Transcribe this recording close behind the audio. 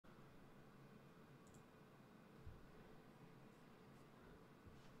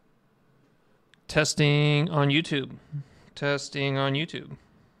Testing on YouTube. Testing on YouTube.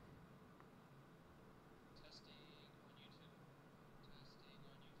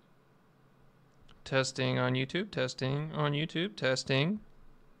 Testing on YouTube. Testing on YouTube. Testing.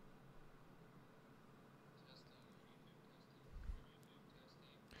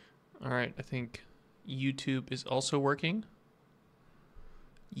 All right, I think YouTube is also working.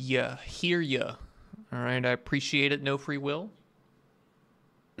 Yeah, hear ya. All right, I appreciate it. No free will.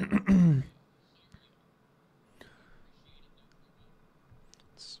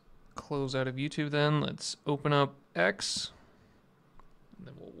 Let's close out of YouTube then. Let's open up X. And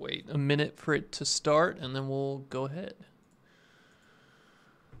then we'll wait a minute for it to start, and then we'll go ahead.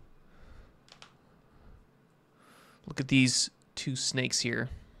 Look at these two snakes here.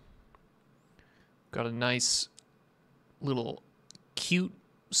 Got a nice little cute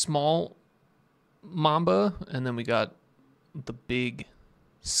small Mamba, and then we got the big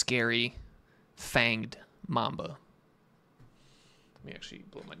scary fanged Mamba. Let me actually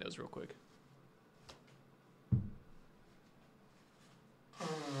blow my nose real quick.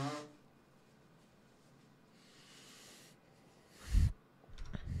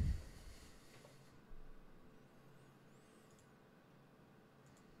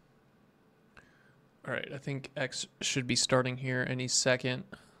 All right, I think X should be starting here any second.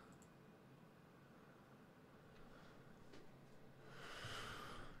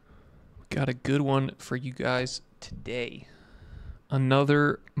 Got a good one for you guys today.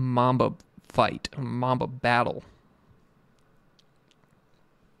 Another Mamba fight, a Mamba battle.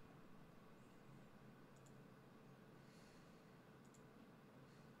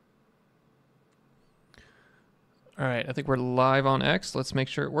 All right, I think we're live on X. Let's make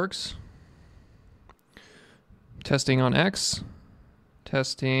sure it works. Testing on X.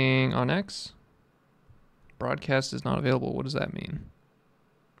 Testing on X. Broadcast is not available. What does that mean?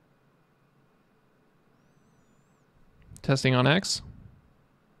 Testing on X.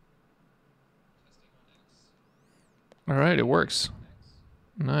 All right, it works.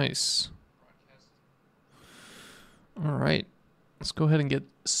 Nice. All right, let's go ahead and get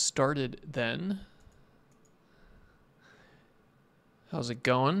started then. How's it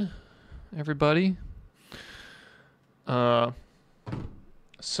going, everybody? So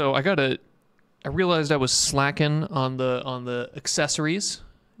I realized I was slacking on the accessories,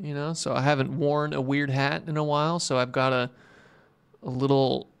 you know, so I haven't worn a weird hat in a while, so I've got a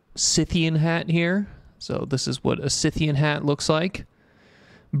little Scythian hat here. So this is what a Scythian hat looks like.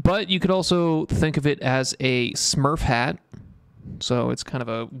 But you could also think of it as a Smurf hat. So it's kind of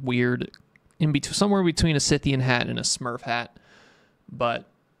a weird, somewhere between a Scythian hat and a Smurf hat. But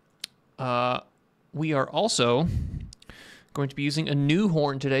we are also going to be using a new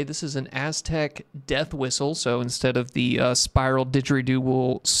horn today. This is an Aztec death whistle. So instead of the spiral didgeridoo,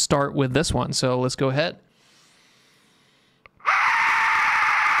 we'll start with this one. So let's go ahead.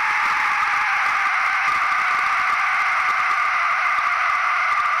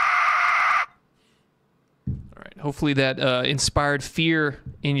 All right. Hopefully that inspired fear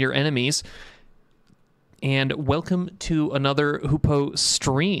in your enemies. And welcome to another Hoopo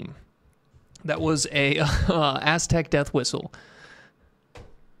stream. That was a Aztec death whistle.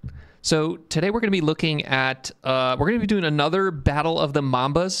 So today we're going to be looking at, we're going to be doing another Battle of the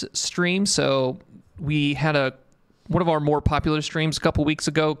Mambas stream. So we had one of our more popular streams a couple weeks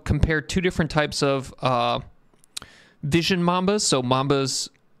ago compared two different types of vision Mambas. So Mambas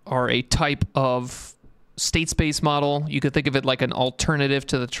are a type of state space model. You could think of it like an alternative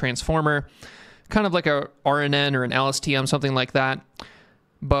to the Transformer, kind of like a RNN or an LSTM, something like that.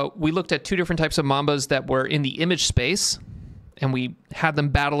 But we looked at two different types of Mambas that were in the image space, and we had them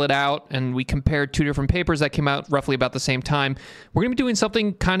battle it out, and we compared two different papers that came out roughly about the same time. We're going to be doing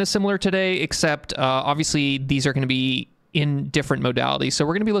something kind of similar today, except obviously these are going to be in different modalities. So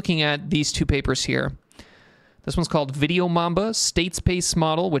we're going to be looking at these two papers here. This one's called VideoMamba, State Space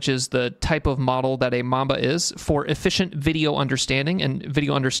Model, which is the type of model that a Mamba is for efficient video understanding, and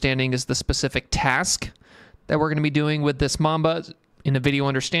video understanding is the specific task that we're going to be doing with this Mamba. In a video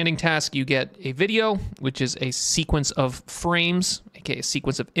understanding task, you get a video, which is a sequence of frames, aka a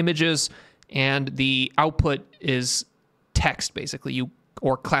sequence of images, and the output is text, basically,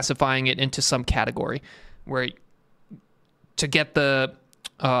 or classifying it into some category, where to get the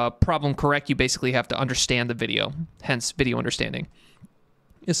problem correct, you basically have to understand the video, hence video understanding.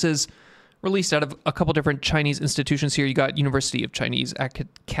 This is released out of a couple different Chinese institutions here. You got University of Chinese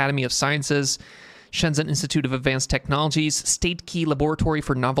Academy of Sciences, Shenzhen Institute of Advanced Technologies, State Key Laboratory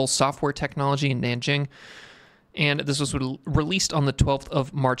for Novel Software Technology in Nanjing. And this was released on the 12th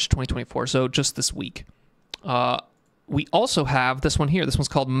of March, 2024, so just this week. we also have this one here. This one's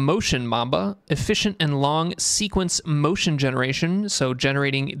called Motion Mamba, efficient and long sequence motion generation. So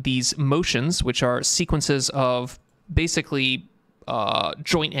generating these motions, which are sequences of basically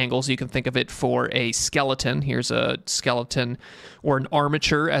joint angles. You can think of it for a skeleton. Here's a skeleton, or an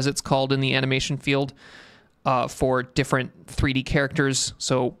armature as it's called in the animation field, for different 3D characters.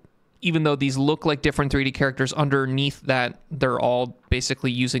 So even though these look like different 3D characters, underneath that, they're all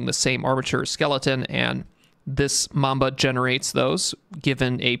basically using the same armature skeleton, and this Mamba generates those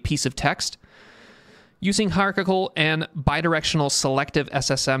given a piece of text. Using hierarchical and bidirectional selective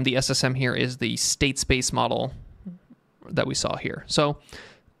SSM, the SSM here is the state space model that we saw here. So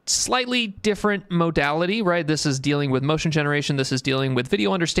slightly different modality, right? This is dealing with motion generation, this is dealing with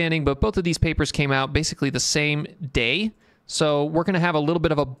video understanding, but both of these papers came out basically the same day. So we're going to have a little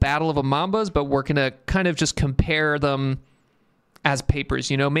bit of a battle of the Mambas, but we're going to kind of just compare them as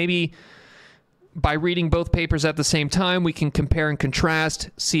papers. You know, maybe by reading both papers at the same time, we can compare and contrast,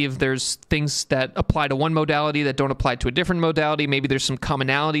 see if there's things that apply to one modality that don't apply to a different modality. Maybe there's some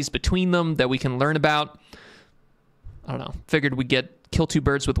commonalities between them that we can learn about. I don't know. Figured we'd kill two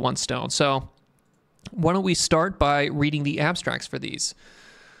birds with one stone. So why don't we start by reading the abstracts for these?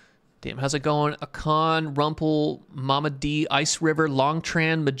 Damn, how's it going? Akan, Rumpel, Mama D, Ice River,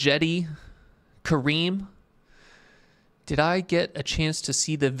 Longtran, Majetti, Kareem. Did I get a chance to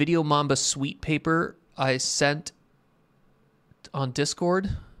see the VideoMamba suite paper I sent on Discord?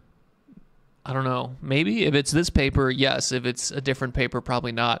 I don't know. Maybe if it's this paper, yes. If it's a different paper,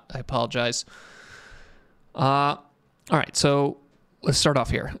 probably not. I apologize. All right, so let's start off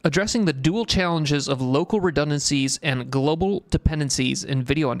here. Addressing the dual challenges of local redundancies and global dependencies in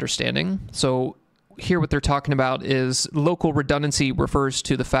video understanding. So here what they're talking about is local redundancy refers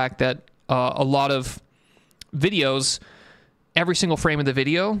to the fact that a lot of videos, every single frame of the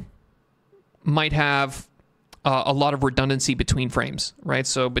video might have a lot of redundancy between frames, right?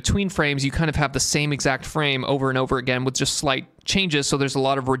 So between frames, you kind of have the same exact frame over and over again with just slight changes, so there's a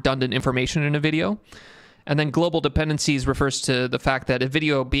lot of redundant information in a video. And then global dependencies refers to the fact that a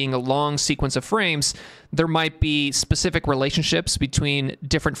video being a long sequence of frames, there might be specific relationships between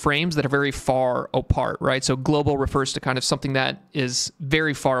different frames that are very far apart, right? So global refers to kind of something that is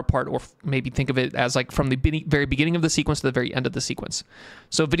very far apart, or maybe think of it as like from the very beginning of the sequence to the very end of the sequence.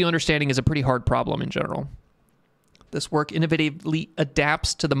 So video understanding is a pretty hard problem in general. This work innovatively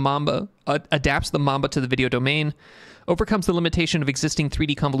adapts the Mamba to the video domain, overcomes the limitation of existing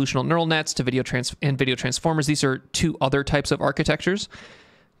 3D convolutional neural nets to video transformers. These are two other types of architectures.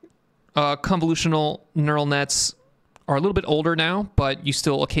 Convolutional neural nets are a little bit older now, but you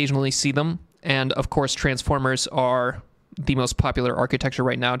still occasionally see them. And of course, transformers are the most popular architecture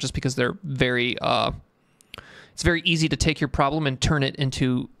right now, just because they're very, it's very easy to take your problem and turn it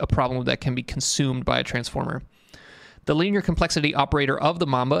into a problem that can be consumed by a transformer. The linear complexity operator of the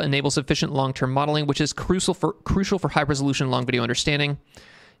Mamba enables efficient long-term modeling, which is crucial for high-resolution long video understanding.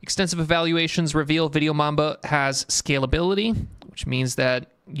 Extensive evaluations reveal VideoMamba has scalability, which means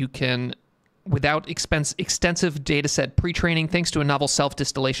that you can, without extensive dataset pre-training, thanks to a novel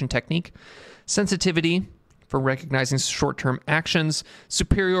self-distillation technique, sensitivity for recognizing short-term actions,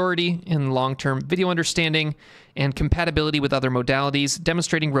 superiority in long-term video understanding, and compatibility with other modalities,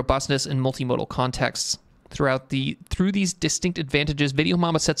 demonstrating robustness in multimodal contexts. Through these distinct advantages,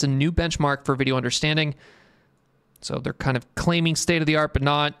 VideoMamba sets a new benchmark for video understanding. So they're kind of claiming state-of-the-art, but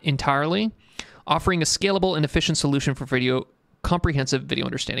not entirely, offering a scalable and efficient solution for comprehensive video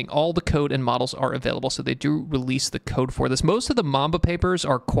understanding. All the code and models are available, so they do release the code for this. Most of the Mamba papers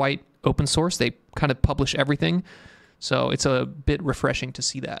are quite open source. They kind of publish everything, so it's a bit refreshing to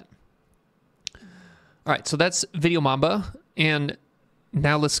see that. All right, so that's VideoMamba, and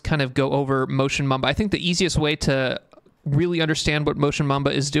now let's kind of go over Motion Mamba. I think the easiest way to really understand what Motion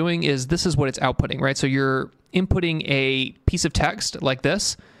Mamba is doing is this is what it's outputting, right? So you're inputting a piece of text like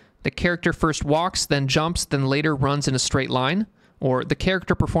this. The character first walks, then jumps, then later runs in a straight line. Or the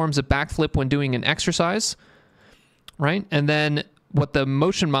character performs a backflip when doing an exercise, right? And then what the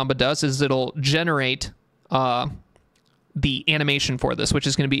Motion Mamba does is it'll generate the animation for this, which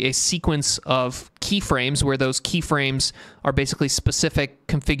is going to be a sequence of keyframes where those keyframes are basically specific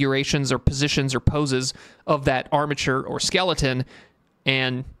configurations or positions or poses of that armature or skeleton.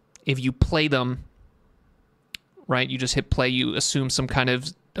 And if you play them, right, you just hit play, you assume some kind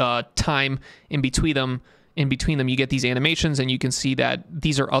of time in between them, you get these animations, and you can see that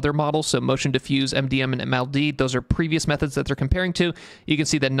these are other models. So motion diffuse, MDM, and MLD, those are previous methods that they're comparing to. You can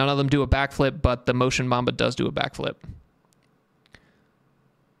see that none of them do a backflip, but the Motion Mamba does do a backflip.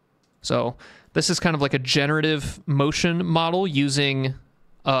 So this is kind of like a generative motion model using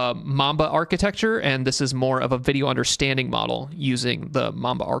Mamba architecture, and this is more of a video understanding model using the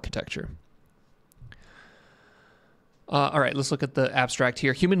Mamba architecture. All right, let's look at the abstract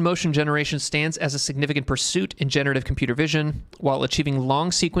here. Human motion generation stands as a significant pursuit in generative computer vision, while achieving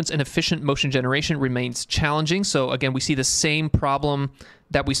long sequence and efficient motion generation remains challenging. So again, we see the same problem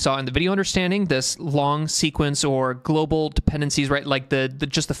that we saw in the video understanding, this long sequence or global dependencies, right? Like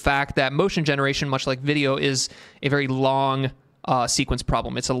just the fact that motion generation, much like video, is a very long sequence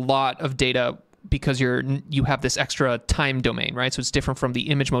problem. It's a lot of data because you have this extra time domain, right? So it's different from the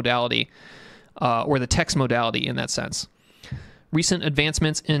image modality. Or the text modality in that sense. Recent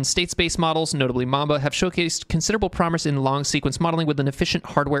advancements in state-space models, notably Mamba, have showcased considerable promise in long sequence modeling with an efficient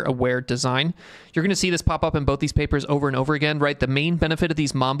hardware-aware design. You're going to see this pop up in both these papers over and over again, right? The main benefit of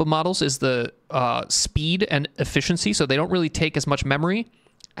these Mamba models is the speed and efficiency, so they don't really take as much memory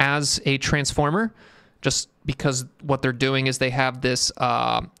as a transformer, just because what they're doing is they have this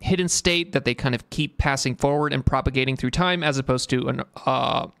hidden state that they kind of keep passing forward and propagating through time, as opposed to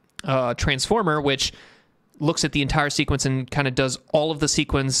an transformer, which looks at the entire sequence and kind of does all of the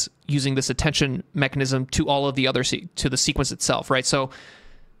sequence using this attention mechanism to all of the other to the sequence itself, right? So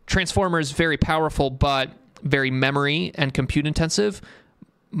transformer is very powerful, but very memory and compute intensive.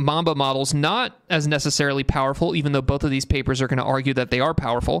 Mamba models not as necessarily powerful, even though both of these papers are going to argue that they are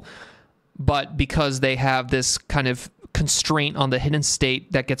powerful, but because they have this kind of constraint on the hidden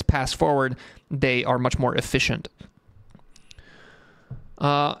state that gets passed forward, they are much more efficient.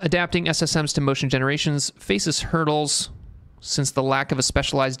 Adapting SSMs to motion generations faces hurdles since the lack of a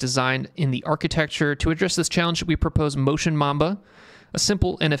specialized design in the architecture. To address this challenge, we propose Motion Mamba, a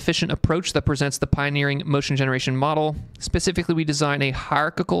simple and efficient approach that presents the pioneering motion generation model. Specifically, we design a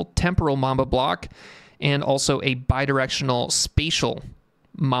hierarchical temporal Mamba block and also a bidirectional spatial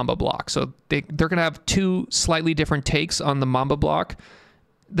Mamba block. So they're going to have two slightly different takes on the Mamba block.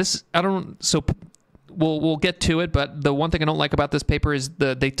 We'll get to it, but the one thing I don't like about this paper is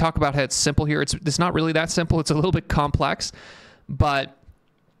they talk about how it's simple here. It's not really that simple. It's a little bit complex, but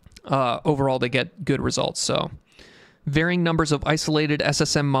overall they get good results. So varying numbers of isolated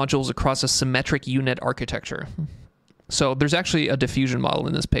SSM modules across a symmetric U-Net architecture. So there's actually a diffusion model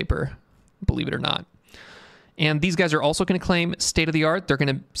in this paper, believe it or not. And these guys are also going to claim state-of-the-art. They're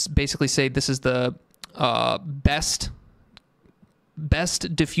going to basically say this is the best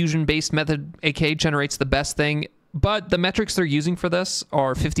diffusion-based method, aka generates the best thing, but the metrics they're using for this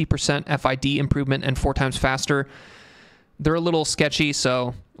are 50% FID improvement and 4 times faster. They're a little sketchy,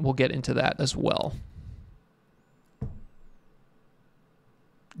 so we'll get into that as well.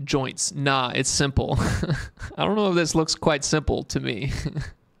 Joints. Nah, it's simple. I don't know if this looks quite simple to me.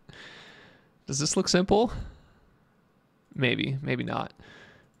 Does this look simple? Maybe, maybe not.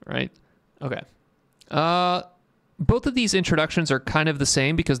 Right? Okay. Both of these introductions are kind of the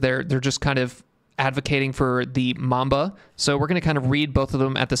same because they're just kind of advocating for the Mamba. So we're going to kind of read both of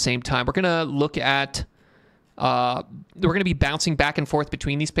them at the same time. We're going to look at, we're going to be bouncing back and forth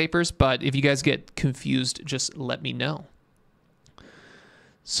between these papers, but if you guys get confused, just let me know.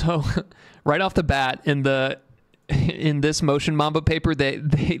 So right off the bat in this Motion Mamba paper,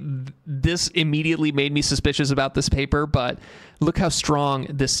 this immediately made me suspicious about this paper, but look how strong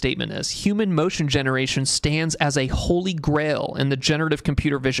this statement is. Human motion generation stands as a holy grail in the generative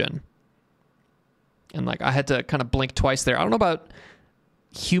computer vision. And like I had to kind of blink twice there. I don't know about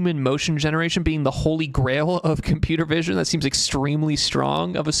human motion generation being the holy grail of computer vision. That seems extremely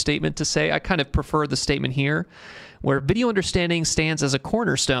strong of a statement to say. I kind of prefer the statement here, where video understanding stands as a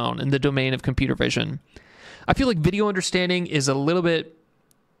cornerstone in the domain of computer vision. I feel like video understanding is a little bit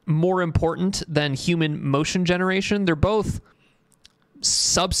more important than human motion generation. They're both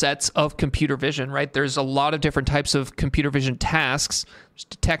subsets of computer vision, right? There's a lot of different types of computer vision tasks. There's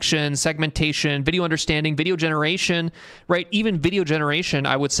detection, segmentation, video understanding, video generation, right? Even video generation,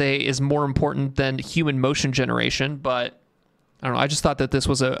 I would say, is more important than human motion generation, but I don't know. I just thought that this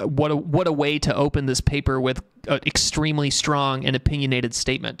was what a way to open this paper with an extremely strong and opinionated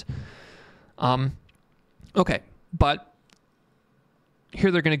statement. Okay, but here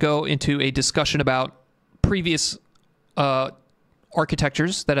they're going to go into a discussion about previous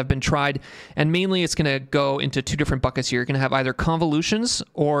architectures that have been tried, and mainly it's going to go into two different buckets here. You're going to have either convolutions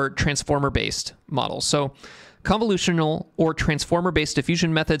or transformer-based models. So convolutional or transformer-based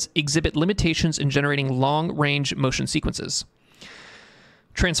diffusion methods exhibit limitations in generating long-range motion sequences.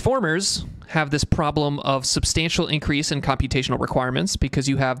 Transformers have this problem of substantial increase in computational requirements because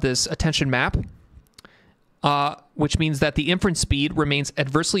you have this attention map, which means that the inference speed remains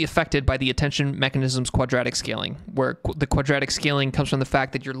adversely affected by the attention mechanism's quadratic scaling, where the quadratic scaling comes from the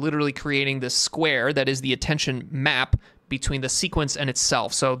fact that you're literally creating this square that is the attention map between the sequence and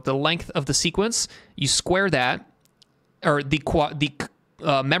itself. So the length of the sequence, you square that, or the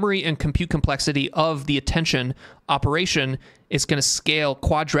memory and compute complexity of the attention operation is going to scale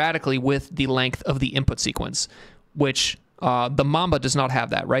quadratically with the length of the input sequence, which the Mamba does not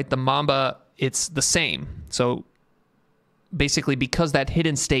have that, right? The Mamba, it's the same. So basically, because that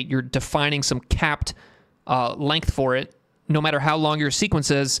hidden state, you're defining some capped length for it. No matter how long your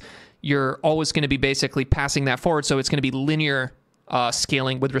sequence is, you're always going to be basically passing that forward. So it's going to be linear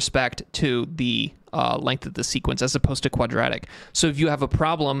scaling with respect to the length of the sequence as opposed to quadratic. So if you have a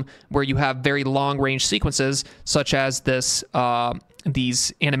problem where you have very long range sequences, such as this,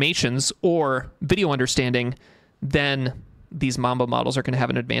 these animations or video understanding, then these Mamba models are going to have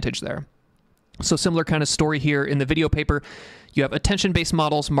an advantage there. So similar kind of story here in the video paper. You have attention-based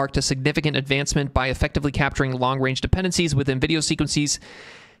models marked a significant advancement by effectively capturing long-range dependencies within video sequences,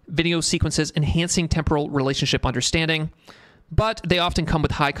 enhancing temporal relationship understanding. But they often come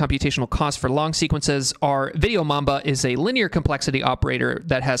with high computational costs for long sequences. Our VideoMamba is a linear complexity operator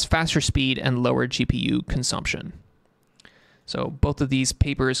that has faster speed and lower GPU consumption. So both of these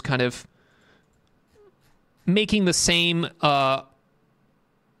papers kind of making the same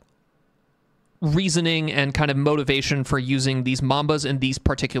reasoning and kind of motivation for using these Mambas in these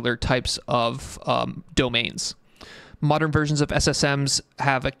particular types of domains. Modern versions of SSMs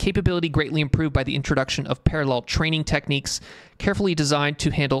have a capability greatly improved by the introduction of parallel training techniques carefully designed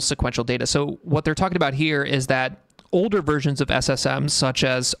to handle sequential data. So what they're talking about here is that older versions of SSMs, such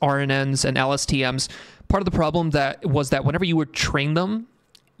as RNNs and LSTMs, part of the problem was that whenever you would train them,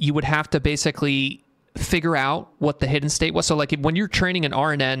 you would have to basically figure out what the hidden state was. So like when you're training an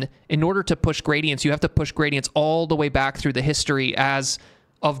RNN, in order to push gradients, you have to push gradients all the way back through the history as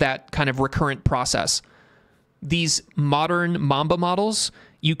of that kind of recurrent process. These modern Mamba models,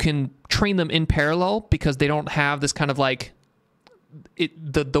 you can train them in parallel because they don't have this kind of like,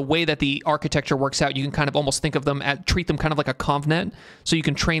 the way that the architecture works out, you can kind of almost think of them treat them kind of like a convnet. So you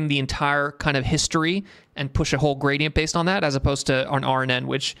can train the entire kind of history and push a whole gradient based on that, as opposed to an RNN,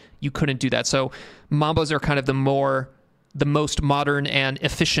 which you couldn't do that. So Mambas are kind of the most modern and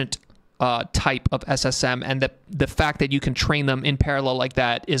efficient type of SSM, and the fact that you can train them in parallel like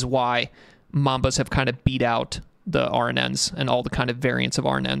that is why Mambas have kind of beat out the RNNs and all the kind of variants of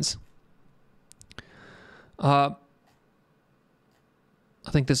RNNs. I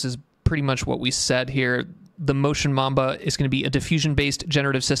think this is pretty much what we said here. The Motion Mamba is going to be a diffusion-based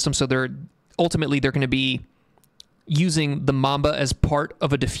generative system, so ultimately they're going to be using the Mamba as part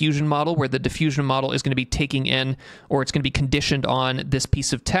of a diffusion model, where the diffusion model is going to be taking in, or it's going to be conditioned on this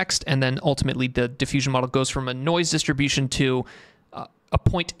piece of text, and then ultimately the diffusion model goes from a noise distribution to a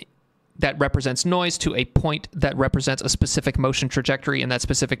point that represents noise to a point that represents a specific motion trajectory, and that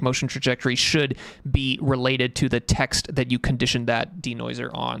specific motion trajectory should be related to the text that you conditioned that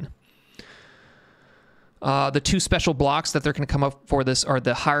denoiser on. The two special blocks that they're going to come up for this are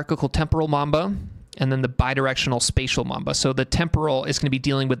the hierarchical temporal Mamba and then the bidirectional spatial Mamba. So the temporal is going to be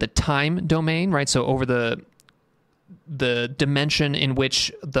dealing with the time domain, right? So over the dimension in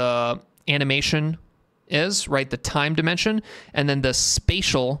which the animation is, right, the time dimension, and then the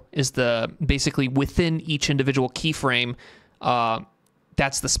spatial is basically within each individual keyframe.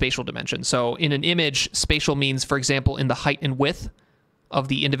 That's the spatial dimension. So in an image, spatial means, for example, in the height and width of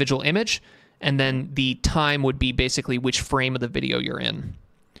the individual image, and then the time would be basically which frame of the video you're in.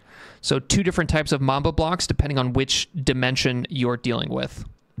 So two different types of Mamba blocks depending on which dimension you're dealing with.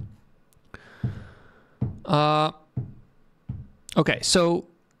 Okay, so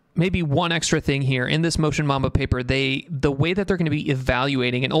maybe one extra thing here. In this Motion Mamba paper, the way that they're going to be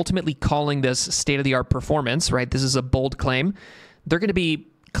evaluating and ultimately calling this state-of-the-art performance, right? This is a bold claim. They're going to be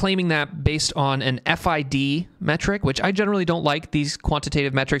claiming that based on an FID metric, which I generally don't like these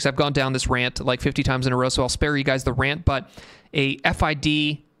quantitative metrics. I've gone down this rant like 50 times in a row, so I'll spare you guys the rant, but a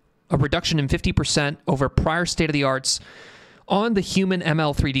FID, a reduction in 50% over prior state-of-the-arts on the human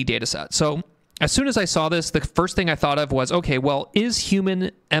ML 3D dataset. So as soon as I saw this, the first thing I thought of was, okay, well, is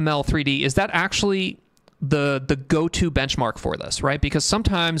human ML 3D, is that actually the go-to benchmark for this, right? Because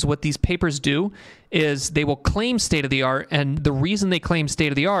sometimes what these papers do is they will claim state-of-the-art, and the reason they claim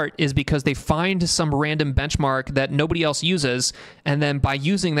state-of-the-art is because they find some random benchmark that nobody else uses, and then by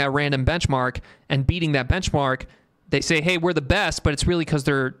using that random benchmark and beating that benchmark, they say, hey, we're the best, but it's really because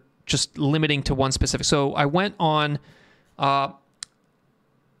they're just limiting to one specific. So I went on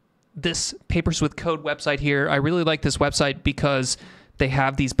this Papers with Code website here. I really like this website because they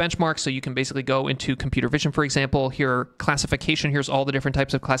have these benchmarks, so you can basically go into computer vision, for example. Here, classification. Here's all the different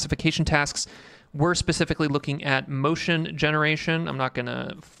types of classification tasks. We're specifically looking at motion generation. I'm not going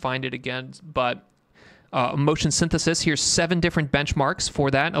to find it again, but motion synthesis. Here's 7 different benchmarks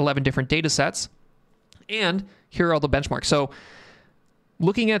for that, 11 different data sets. And here are all the benchmarks. So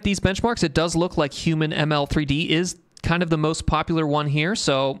looking at these benchmarks, it does look like human ML 3D is kind of the most popular one here.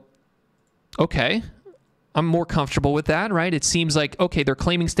 So, okay, I'm more comfortable with that, right? It seems like, okay, they're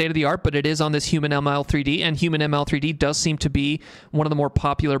claiming state-of-the-art, but it is on this human ML 3D, and human ML 3D does seem to be one of the more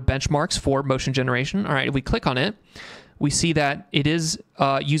popular benchmarks for motion generation. All right, if we click on it, we see that it is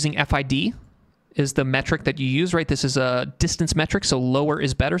using FID is the metric that you use, right? This is a distance metric, so lower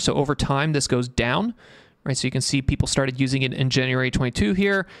is better. So over time, this goes down, right? So you can see people started using it in January 22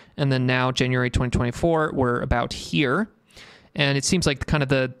 here, and then now January 2024, we're about here. And it seems like kind of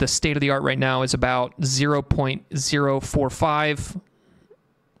the state of the art right now is about 0.045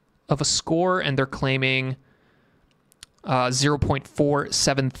 of a score, and they're claiming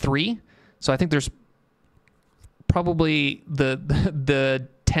 0.473. So I think there's probably the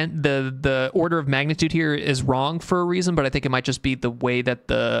order of magnitude here is wrong for a reason, but I think it might just be the way that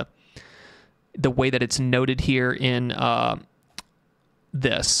the way that it's noted here in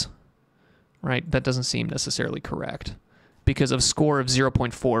this, right? That doesn't seem necessarily correct, because a score of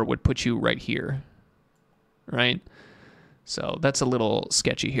 0.4 would put you right here, right? So that's a little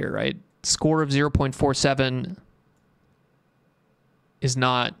sketchy here, right? Score of 0.47 is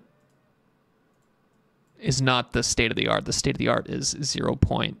not the state of the art. The state of the art is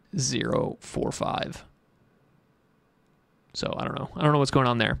 0.045. So I don't know what's going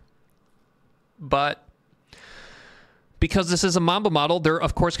on there. But because this is a Mamba model, they're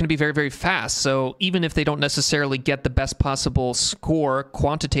of course going to be very, very fast. So even if they don't necessarily get the best possible score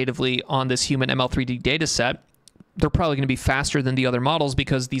quantitatively on this human ML3D data set, they're probably going to be faster than the other models,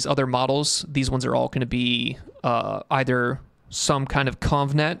 because these other models, these ones are all going to be either some kind of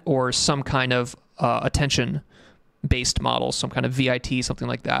ConvNet or some kind of attention-based model, some kind of VIT, something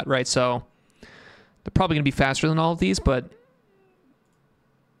like that, right? So they're probably going to be faster than all of these, but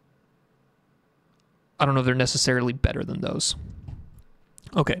I don't know if they're necessarily better than those.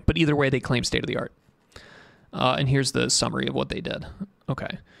 Okay, but either way, they claim state-of-the-art. And here's the summary of what they did.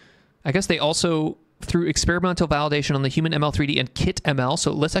 Okay. I guess they also, through experimental validation on the human ML3D and KitML,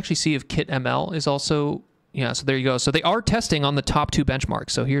 so let's actually see if KitML is also, yeah, so there you go. So they are testing on the top 2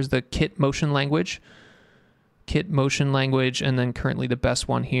 benchmarks. So here's the Kit motion language, and then currently the best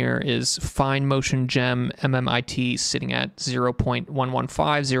one here is Fine Motion Gem MMIT, sitting at 0.115,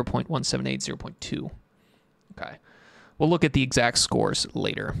 0.178, 0.2. Okay, we'll look at the exact scores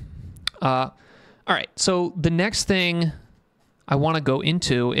later. All right, so the next thing I want to go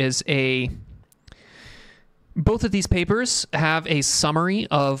into is both of these papers have a summary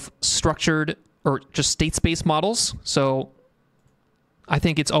of structured or just state space models. So I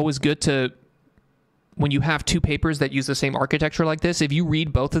think it's always good to, when you have 2 papers that use the same architecture like this, if you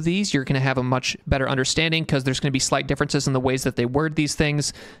read both of these, you're going to have a much better understanding, because there's going to be slight differences in the ways that they word these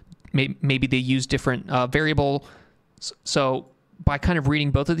things. Maybe they use different variable. So by kind of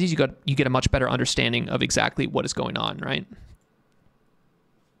reading both of these, you get a much better understanding of exactly what is going on, right?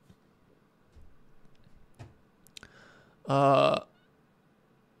 Oh,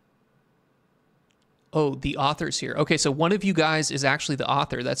 the authors here. Okay, so one of you guys is actually the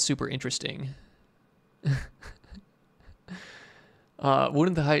author. That's super interesting.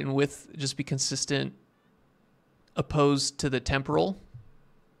 Wouldn't the height and width just be consistent opposed to the temporal?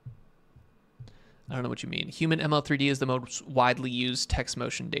 I don't know what you mean. Human ML3D is the most widely used text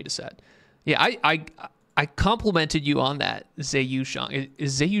motion dataset. Yeah, I complimented you on that, Zheyu Zhang.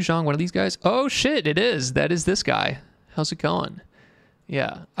 Is Zheyu Zhang one of these guys? Oh shit, it is. That is this guy. How's it going?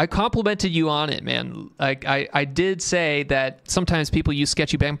 Yeah, I complimented you on it, man. Like I did say that sometimes people use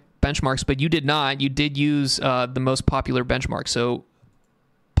sketchy benchmarks, but you did not. You did use the most popular benchmark. So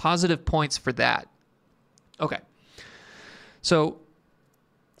positive points for that. Okay. So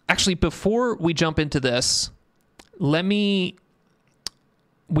actually, before we jump into this,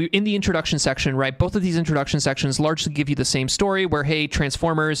 we're in the introduction section, right? Both of these introduction sections largely give you the same story, where, hey,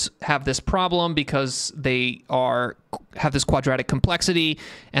 transformers have this problem because they have this quadratic complexity,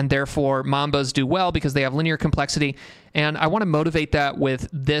 and therefore Mambas do well because they have linear complexity. And I want to motivate that with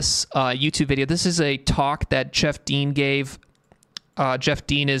this YouTube video. This is a talk that Jeff Dean gave. Jeff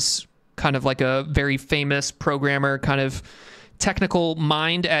Dean is kind of like a very famous programmer, kind of technical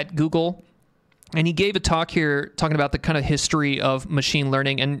mind at Google. And he gave a talk here talking about the kind of history of machine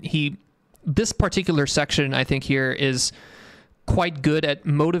learning. And this particular section, I think, here is quite good at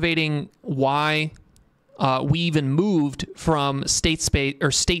motivating why we even moved from state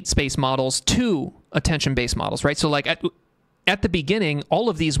space models to attention-based models, right? So like at the beginning, all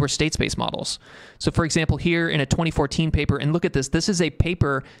of these were state space models. So for example, here in a 2014 paper, and look at this, this is a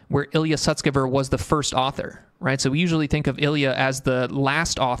paper where Ilya Sutskever was the first author, right? So we usually think of Ilya as the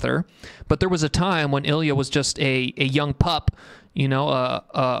last author, but there was a time when Ilya was just a young pup, you know,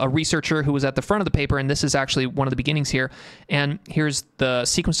 a researcher who was at the front of the paper, and this is actually one of the beginnings here. And here's the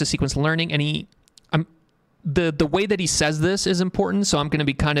sequence-to-sequence learning, and the way that he says this is important, so I'm going to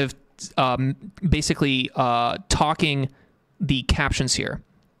be kind of basically talking the captions here.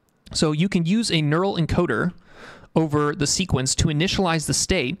 So you can use a neural encoder over the sequence to initialize the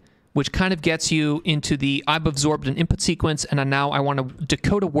state, which kind of gets you into the I've absorbed an input sequence and now I want to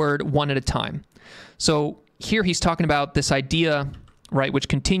decode a word one at a time. So here he's talking about this idea, right, which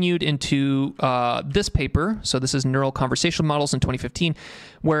continued into this paper. So this is Neural Conversational Models in 2015,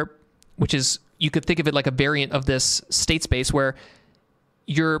 which is, you could think of it like a variant of this state space where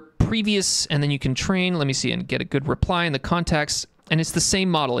your previous, and then you can train, let me see, and get a good reply in the context, and it's the same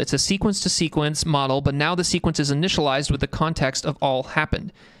model. It's a sequence-to-sequence model, but now the sequence is initialized with the context of all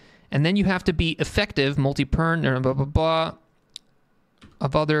happened. And then you have to be effective, multi-pern, blah, blah, blah.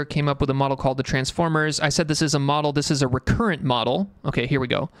 Other came up with a model called the transformers. I said this is a model, this is a recurrent model. Okay, here we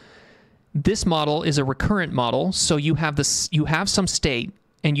go. This model is a recurrent model, so you have this, you have some state,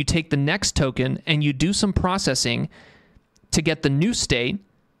 and you take the next token, and you do some processing to get the new state,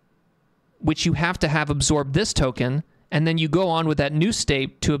 which you have to have absorb this token, and then you go on with that new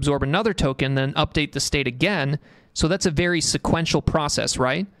state to absorb another token, then update the state again. So that's a very sequential process,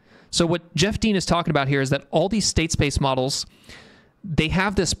 right? So what Jeff Dean is talking about here is that all these state space models, they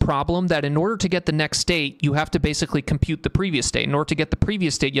have this problem that in order to get the next state, you have to basically compute the previous state. In order to get the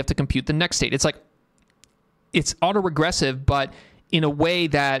previous state, you have to compute the next state. It's like, it's autoregressive, but in a way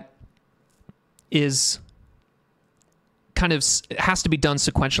that is kind of has to be done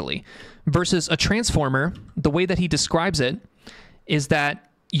sequentially. Versus a transformer, the way that he describes it is that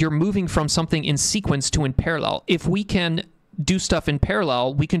you're moving from something in sequence to in parallel. If we can do stuff in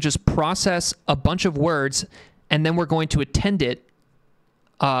parallel, we can just process a bunch of words, and then we're going to attend it,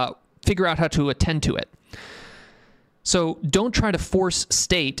 figure out how to attend to it. So don't try to force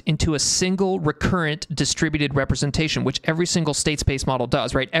state into a single recurrent distributed representation, which every single state space model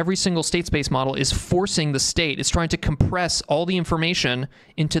does, right? Every single state space model is forcing the state. It's trying to compress all the information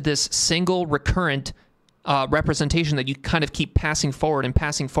into this single recurrent representation that you kind of keep passing forward and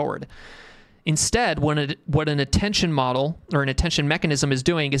passing forward. Instead, what an attention model or an attention mechanism is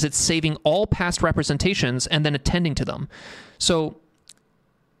doing is it's saving all past representations and then attending to them. So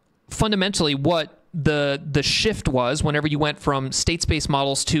fundamentally, what the shift was whenever you went from state space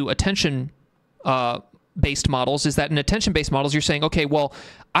models to attention based models is that in attention based models, you're saying, okay, well,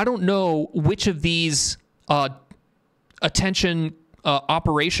 I don't know which of these attention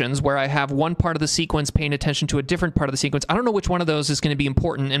operations where I have one part of the sequence paying attention to a different part of the sequence. I don't know which one of those is going to be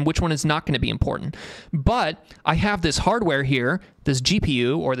important and which one is not going to be important. But I have this hardware here, this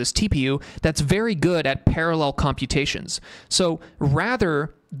GPU or this TPU, that's very good at parallel computations. So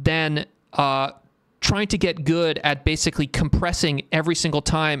rather than trying to get good at basically compressing every single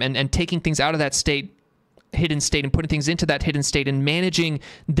time and taking things out of that state, hidden state, and putting things into that hidden state and managing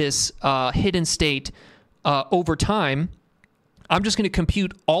this hidden state over time, I'm just going to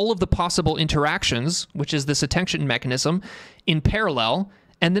compute all of the possible interactions, which is this attention mechanism, in parallel,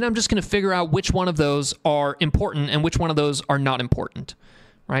 and then I'm just going to figure out which one of those are important and which one of those are not important.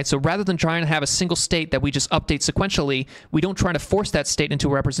 Right? So rather than trying to have a single state that we just update sequentially, we don't try to force that state into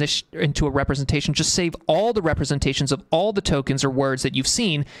a representation. Just save all the representations of all the tokens or words that you've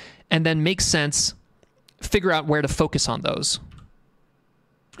seen, and then make sense, figure out where to focus on those.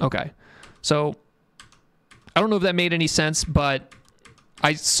 Okay. So I don't know if that made any sense, but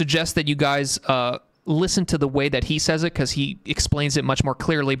I suggest that you guys listen to the way that he says it because he explains it much more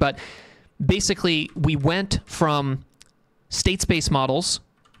clearly. But basically, we went from state space models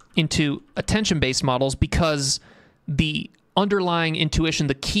into attention-based models because the underlying intuition,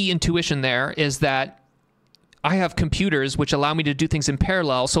 the key intuition there is that I have computers which allow me to do things in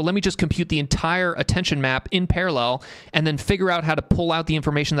parallel, so let me just compute the entire attention map in parallel and then figure out how to pull out the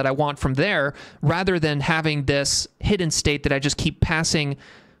information that I want from there rather than having this hidden state that I just keep passing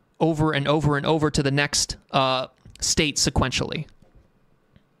over and over and over to the next state sequentially.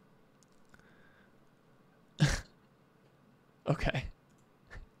 Okay.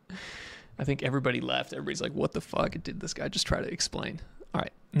 I think everybody left. Everybody's like, what the fuck did this guy just try to explain? All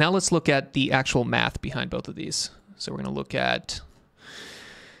right. Now let's look at the actual math behind both of these. So we're going to look at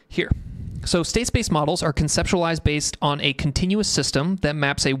here. So state space models are conceptualized based on a continuous system that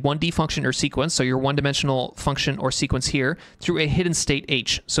maps a 1D function or sequence, so your one-dimensional function or sequence here, through a hidden state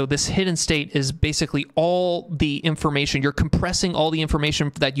H. So this hidden state is basically all the information. You're compressing all the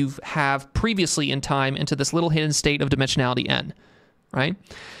information that you have previously in time into this little hidden state of dimensionality n, right?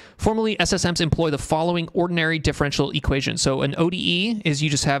 Formally, SSMs employ the following ordinary differential equation. So an ODE is you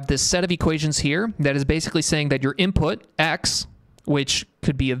just have this set of equations here that is basically saying that your input, x, which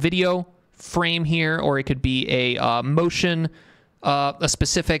could be a video frame here, or it could be a motion, a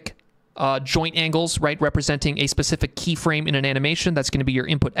specific joint angles, right, representing a specific keyframe in an animation. That's going to be your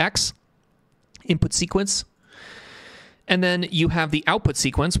input x, input sequence. And then you have the output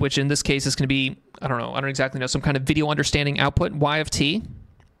sequence, which in this case is going to be, I don't exactly know, some kind of video understanding output, y of t.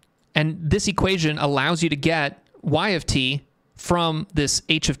 And this equation allows you to get y of t from this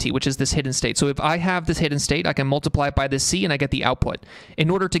h of t, which is this hidden state. So if I have this hidden state, I can multiply it by this c and I get the output. In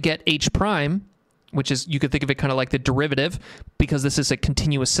order to get h prime, which is, you could think of it kind of like the derivative, because this is a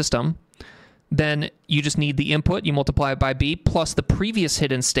continuous system, then you just need the input, you multiply it by b, plus the previous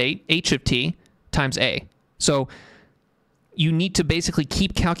hidden state, h of t, times a. So you need to basically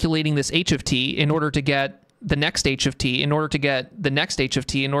keep calculating this h of t in order to get the next h of t, in order to get the next h of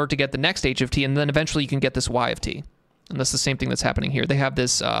t, in order to get the next h of t, and then eventually you can get this y of t. And that's the same thing that's happening here. They have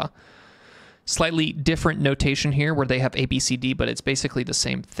this slightly different notation here where they have A, B, C, D, but it's basically the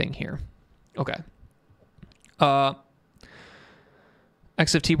same thing here. Okay.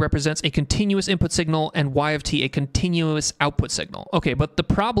 X of t represents a continuous input signal and y of t a continuous output signal. Okay, but the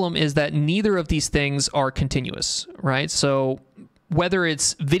problem is that neither of these things are continuous, right? So whether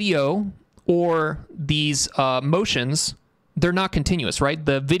it's video or these motions, they're not continuous, right?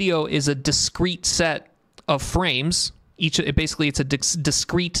 The video is a discrete set of frames. Basically, it's a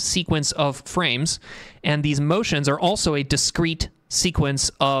discrete sequence of frames, and these motions are also a discrete sequence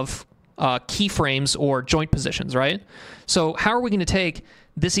of keyframes or joint positions, right? So how are we going to take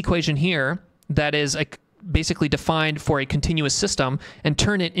this equation here that is basically defined for a continuous system and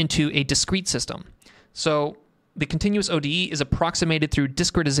turn it into a discrete system? So the continuous ODE is approximated through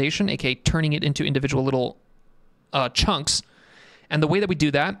discretization, aka turning it into individual little chunks. And the way that we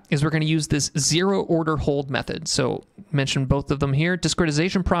do that is we're going to use this zero order hold method. So mention both of them here.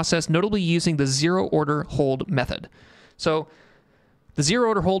 Discretization process, notably using the zero order hold method. So the zero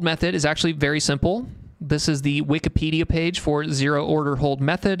order hold method is actually very simple. This is the Wikipedia page for zero order hold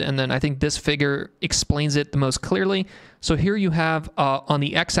method. And then I think this figure explains it the most clearly. So here you have on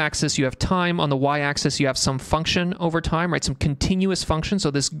the x-axis, you have time. On the y-axis, you have some function over time, right? Some continuous function.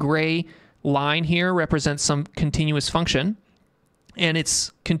 So this gray line here represents some continuous function. And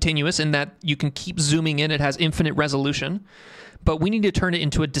it's continuous in that you can keep zooming in. It has infinite resolution. But we need to turn it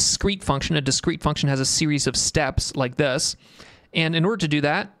into a discrete function. A discrete function has a series of steps like this. And in order to do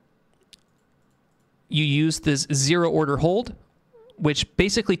that, you use this zero order hold, which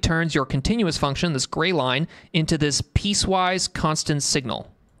basically turns your continuous function, this gray line, into this piecewise constant signal,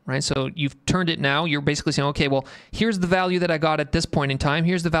 right? So you've turned it now. You're basically saying, okay, well, here's the value that I got at this point in time.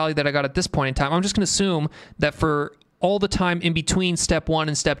 Here's the value that I got at this point in time. I'm just going to assume that for all the time in between step 1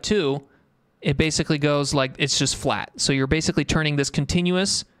 and step 2, it basically goes like it's just flat. So you're basically turning this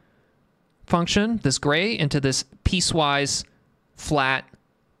continuous function, this gray, into this piecewise flat,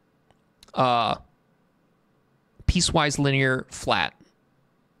 piecewise linear flat.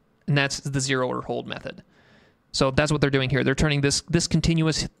 And that's the zero order hold method. So that's what they're doing here. They're turning this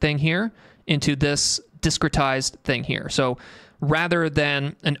continuous thing here into this discretized thing here. So rather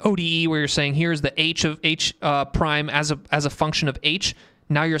than an ODE where you're saying here's the h of h prime as a function of h,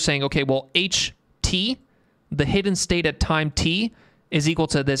 now you're saying, okay, well, ht, the hidden state at time t, is equal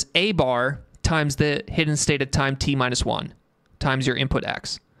to this a bar times the hidden state at time t minus 1 times your input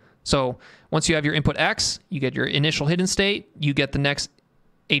x. So once you have your input x, you get your initial hidden state, you get the next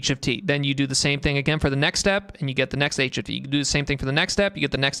h of t. Then you do the same thing again for the next step, and you get the next h of t. You do the same thing for the next step, you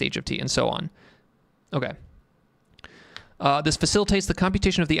get the next h of t, and so on. Okay. This facilitates the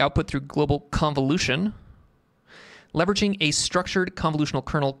computation of the output through global convolution, leveraging a structured convolutional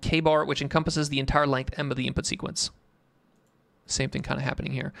kernel k-bar, which encompasses the entire length m of the input sequence. Same thing kind of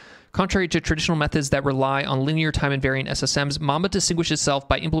happening here. Contrary to traditional methods that rely on linear time invariant SSMs, Mamba distinguishes itself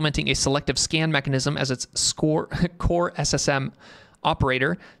by implementing a selective scan mechanism as its core SSM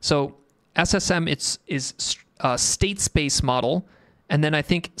operator. So SSM is state space model, and then I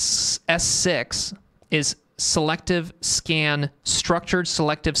think S6 is selective scan, structured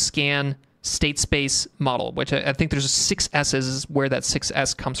selective scan state space model, which I think there's 6 S's is where that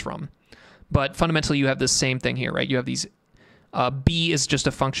 6S comes from. But fundamentally, you have the same thing here, right? You have these, B is just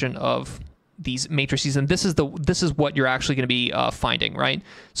a function of these matrices, and this is what you're actually going to be finding, right?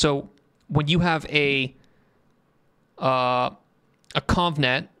 So when you have a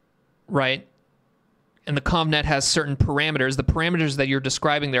convnet, right? And the convnet has certain parameters. The parameters that you're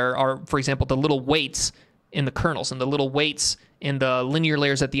describing there are, for example, the little weights in the kernels and the little weights in the linear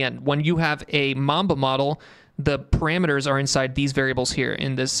layers at the end. When you have a Mamba model, the parameters are inside these variables here,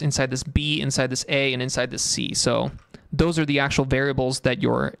 inside this B, inside this A, and inside this C. So those are the actual variables that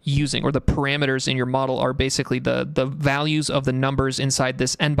you're using, or the parameters in your model are basically the values of the numbers inside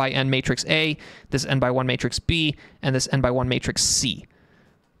this n by n matrix A, this n by 1 matrix B, and this n by 1 matrix C.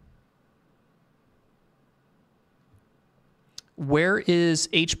 Where is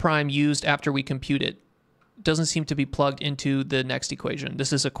h prime used after we compute it? Doesn't seem to be plugged into the next equation.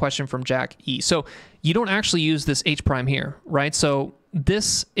 This is a question from Jack E. So you don't actually use this h prime here, right? So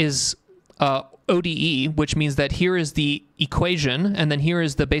this is ODE, which means that here is the equation, and then here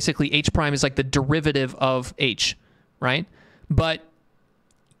is the basically h prime is like the derivative of h, right? But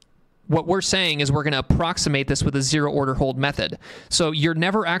what we're saying is we're going to approximate this with a zero order hold method. So you're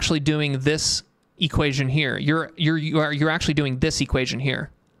never actually doing this equation here. You're actually doing this equation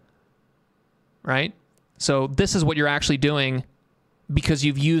here, right? So this is what you're actually doing because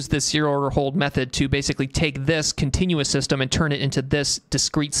you've used this zero order hold method to basically take this continuous system and turn it into this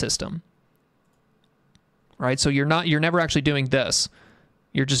discrete system, right? So you're never actually doing this.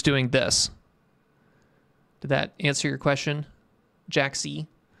 You're just doing this. Did that answer your question, Jack C?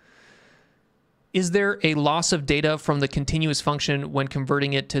 Is there a loss of data from the continuous function when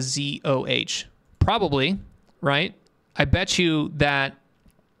converting it to ZOH? Probably, right? I bet you that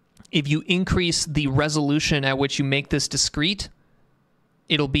if you increase the resolution at which you make this discrete,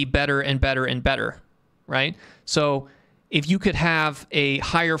 it'll be better and better and better, right? So if you could have a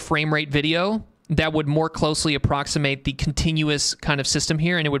higher frame rate video, that would more closely approximate the continuous kind of system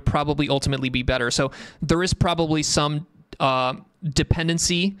here, and it would probably ultimately be better. So there is probably some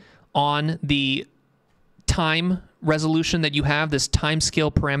dependency on the time resolution that you have, this time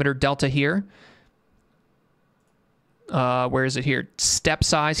scale parameter delta here. Where is it here? Step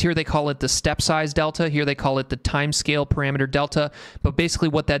size. Here they call it the step size delta. Here they call it the time scale parameter delta. But basically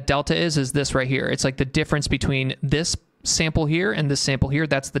what that delta is this right here. It's like the difference between this sample here and this sample here.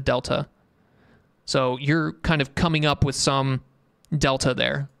 That's the delta. So you're kind of coming up with some delta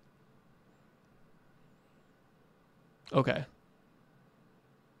there. Okay.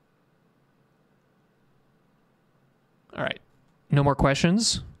 All right. No more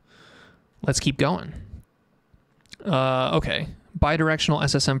questions. Let's keep going. Okay, bidirectional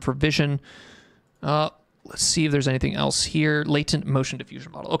SSM for vision. Let's see if there's anything else here. Latent motion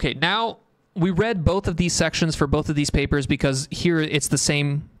diffusion model. Okay, now we read both of these sections for both of these papers because here it's the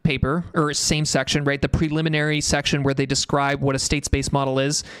same paper, or same section, right? The preliminary section where they describe what a state space model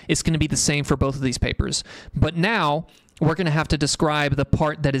is going to be the same for both of these papers. But now we're going to have to describe the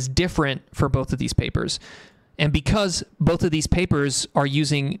part that is different for both of these papers. And because both of these papers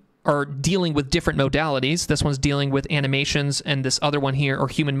are dealing with different modalities. This one's dealing with animations, and this other one here, or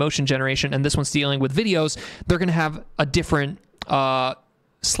human motion generation, and this one's dealing with videos. They're going to have a different,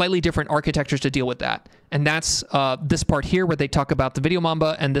 slightly different architectures to deal with that. And that's this part here where they talk about the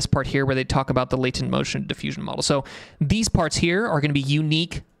VideoMamba, and this part here where they talk about the latent motion diffusion model. So these parts here are going to be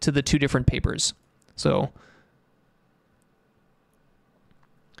unique to the two different papers. So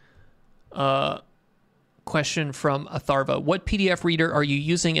question from Atharva. What PDF reader are you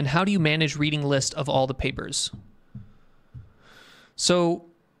using, and how do you manage reading list of all the papers? So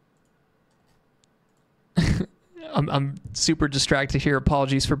I'm super distracted here.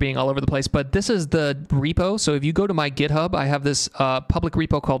 Apologies for being all over the place, but this is the repo. So if you go to my GitHub, I have this public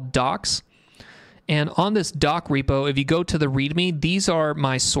repo called docs. And on this doc repo, if you go to the README, these are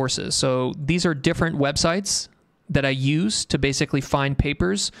my sources. So these are different websites that I use to basically find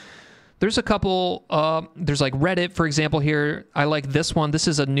papers. There's a couple, there's like Reddit, for example, here. I like this one. This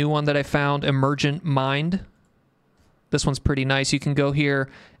is a new one that I found, Emergent Mind. This one's pretty nice. You can go here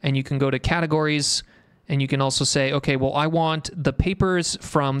and you can go to categories, and you can also say, okay, well, I want the papers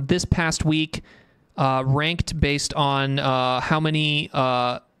from this past week ranked based on how many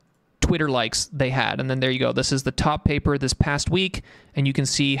Twitter likes they had. And then there you go. This is the top paper this past week, and you can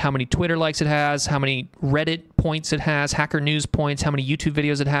see how many Twitter likes it has, how many Reddit points it has, Hacker News points, how many YouTube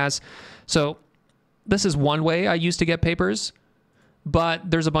videos it has. So this is one way I use to get papers,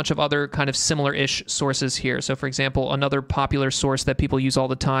 but there's a bunch of other kind of similar-ish sources here. So for example, another popular source that people use all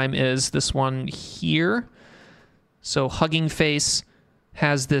the time is this one here. So Hugging Face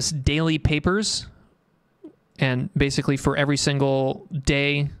has this daily papers, and basically for every single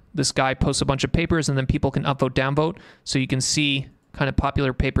day, this guy posts a bunch of papers, and then people can upvote, downvote. So you can see kind of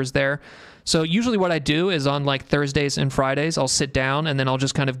popular papers there. So usually what I do is on like Thursdays and Fridays, I'll sit down and then I'll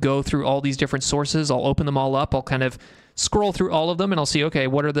just kind of go through all these different sources. I'll open them all up. I'll kind of scroll through all of them and I'll see, okay,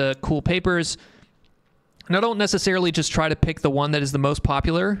 what are the cool papers? And I don't necessarily just try to pick the one that is the most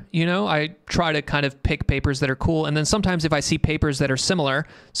popular, you know, I try to kind of pick papers that are cool. And then sometimes if I see papers that are similar,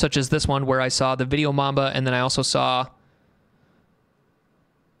 such as this one where I saw the VideoMamba and then I also saw,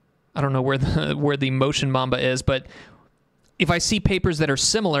 I don't know where the motion Mamba is, but if I see papers that are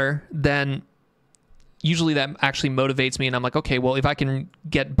similar, then usually that actually motivates me and I'm like, okay, well, if I can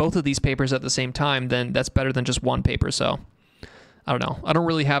get both of these papers at the same time, then that's better than just one paper. So I don't know. I don't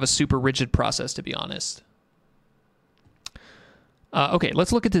really have a super rigid process, to be honest. Okay,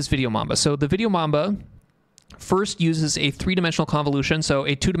 let's look at this VideoMamba. So the VideoMamba first uses a three-dimensional convolution. So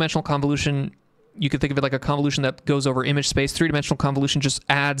a two-dimensional convolution, you could think of it like a convolution that goes over image space. Three-dimensional convolution just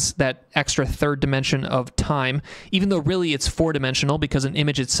adds that extra third dimension of time, even though really it's four-dimensional because an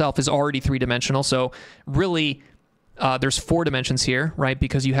image itself is already three-dimensional. So really, there's four dimensions here, right?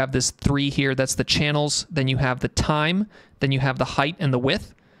 Because you have this 3 here, that's the channels, then you have the time, then you have the height and the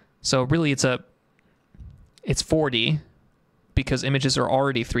width. So really it's 4D because images are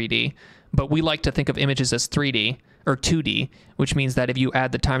already 3D, but we like to think of images as 3D or 2D, which means that if you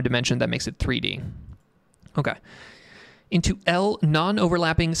add the time dimension, that makes it 3D. Okay. Into L,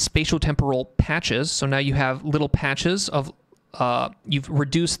 non-overlapping spatial-temporal patches. So now you have little patches of, you've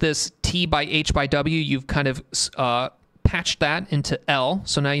reduced this T by H by W, you've kind of patched that into L.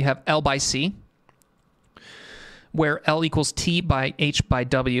 So now you have L by C, where L equals T by H by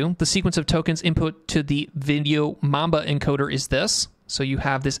W. The sequence of tokens input to the VideoMamba encoder is this. So you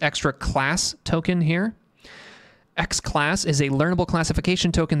have this extra class token here. X class is a learnable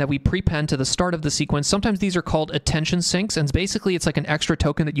classification token that we prepend to the start of the sequence. Sometimes these are called attention sinks, and basically it's like an extra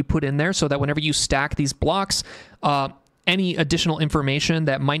token that you put in there so that whenever you stack these blocks, any additional information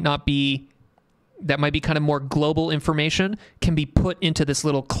that might be kind of more global information can be put into this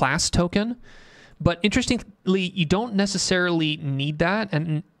little class token. But interestingly, you don't necessarily need that,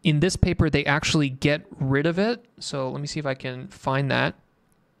 and in this paper, they actually get rid of it. So let me see if I can find that.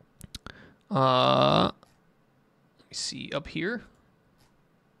 Let me see up here.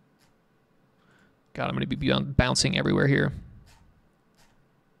 God, I'm going to be bouncing everywhere here.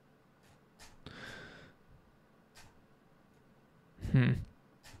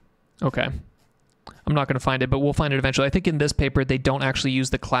 Okay. I'm not going to find it, but we'll find it eventually. I think in this paper, they don't actually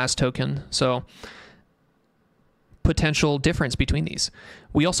use the class token. So potential difference between these.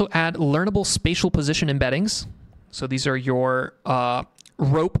 We also add learnable spatial position embeddings. So these are your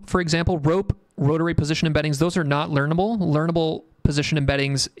rope, for example, rope, rotary position embeddings. Those are not learnable. Learnable position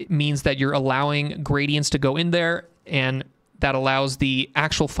embeddings means that you're allowing gradients to go in there, and that allows the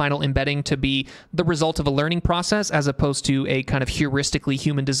actual final embedding to be the result of a learning process as opposed to a kind of heuristically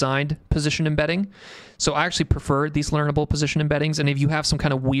human-designed position embedding. So I actually prefer these learnable position embeddings, and if you have some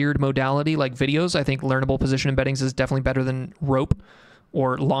kind of weird modality like videos, I think learnable position embeddings is definitely better than rope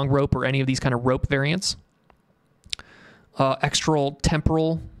or long rope or any of these kind of rope variants. Extral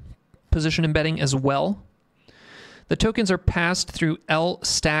temporal position embedding as well. The tokens are passed through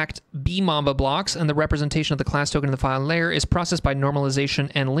L-stacked B-Mamba blocks, and the representation of the class token in the file layer is processed by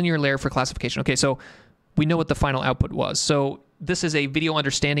normalization and linear layer for classification. Okay, so we know what the final output was. So this is a video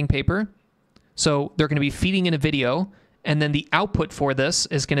understanding paper. So they're going to be feeding in a video, and then the output for this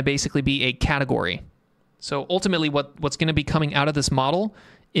is going to basically be a category. So ultimately, what's going to be coming out of this model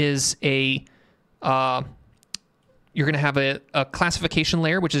is a you're going to have a classification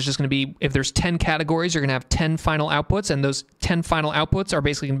layer, which is just going to be, if there's 10 categories, you're going to have 10 final outputs, and those 10 final outputs are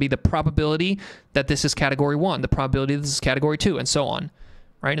basically going to be the probability that this is category 1, the probability that this is category 2, and so on,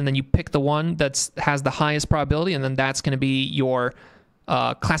 right? And then you pick the one that has the highest probability, and then that's going to be your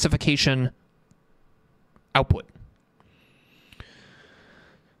classification output.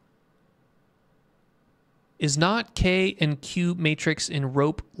 Is not K and Q matrix in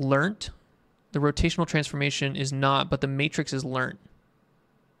rope learnt? The rotational transformation is not, but the matrix is learnt.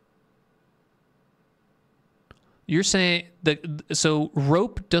 You're saying that, so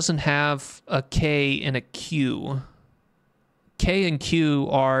rope doesn't have a K and a Q. K and Q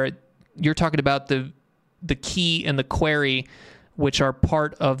are, you're talking about the key and the query, which are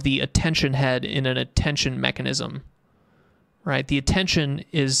part of the attention head in an attention mechanism, right? The attention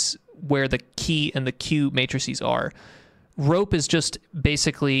is where the key and the Q matrices are. Rope is just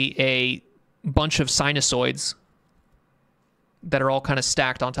basically a bunch of sinusoids that are all kind of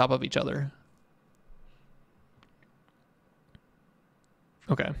stacked on top of each other.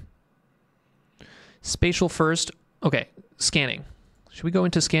 Okay. Spatial first. Okay, scanning. Should we go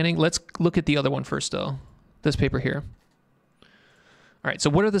into scanning? Let's look at the other one first, though. This paper here. All right,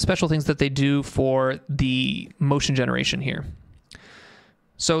 so what are the special things that they do for the motion generation here?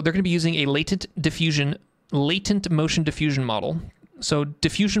 So they're going to be using a latent motion diffusion model. So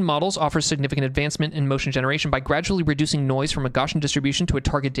diffusion models offer significant advancement in motion generation by gradually reducing noise from a Gaussian distribution to a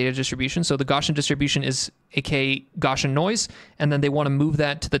target data distribution. So the Gaussian distribution is aka Gaussian noise, and then they want to move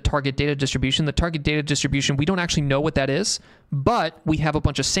that to the target data distribution. The target data distribution, we don't actually know what that is, but we have a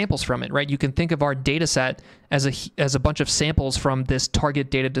bunch of samples from it, right? You can think of our data set as a bunch of samples from this target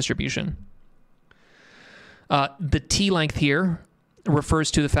data distribution. The T length here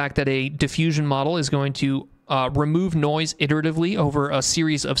refers to the fact that a diffusion model is going to remove noise iteratively over a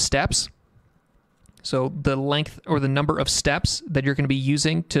series of steps. So the length or the number of steps that you're going to be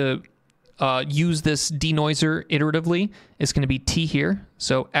using to use this denoiser iteratively is going to be T here.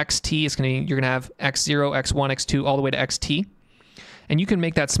 So XT is you're going to have X0, X1, X2, all the way to XT. And you can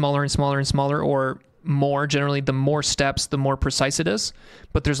make that smaller and smaller and smaller, or more. Generally, the more steps, the more precise it is.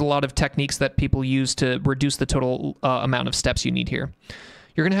 But there's a lot of techniques that people use to reduce the total amount of steps you need here.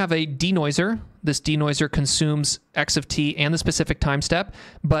 You're going to have a denoiser. This denoiser consumes X of t and the specific time step,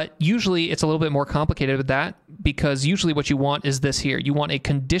 but usually it's a little bit more complicated with that, because usually what you want is this here. You want a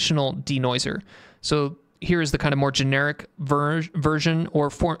conditional denoiser. So here is the kind of more generic version or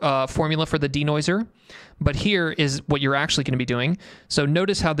formula for the denoiser, but here is what you're actually going to be doing. So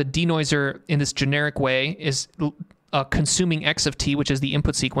notice how the denoiser in this generic way is consuming X of t, which is the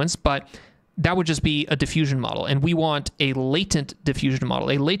input sequence, but that would just be a diffusion model, and we want a latent diffusion model.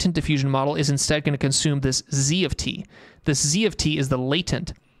 A latent diffusion model is instead going to consume this Z of t. This Z of t is the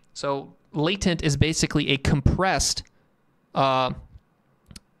latent. So latent is basically a compressed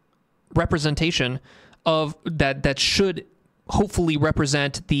representation of that should hopefully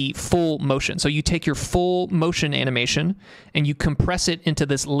represent the full motion. So you take your full motion animation and you compress it into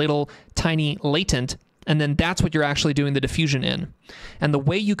this little tiny latent, and then that's what you're actually doing the diffusion in. And the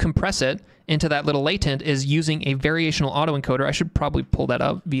way you compress it into that little latent is using a variational autoencoder. I should probably pull that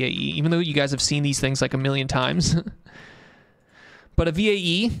up, VAE, even though you guys have seen these things like a million times. But a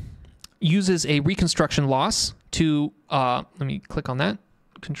VAE uses a reconstruction loss to, let me click on that,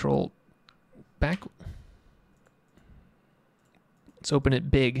 control back. Let's open it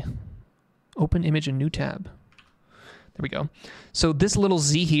big. Open image in new tab. There we go. So this little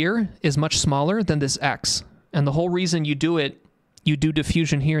Z here is much smaller than this X. And the whole reason you do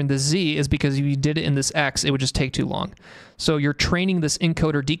diffusion here in the Z is because if you did it in this X, it would just take too long. So you're training this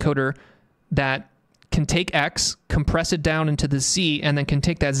encoder decoder that can take X, compress it down into the Z, and then can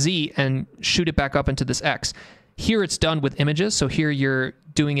take that Z and shoot it back up into this X. Here it's done with images. So here you're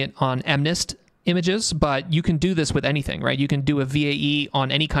doing it on MNIST images, but you can do this with anything, right? You can do a VAE on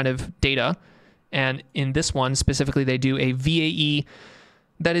any kind of data. And in this one specifically, they do a VAE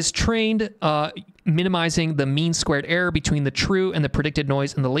that is trained minimizing the mean squared error between the true and the predicted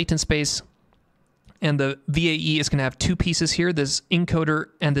noise in the latent space. And the VAE is going to have two pieces here, this encoder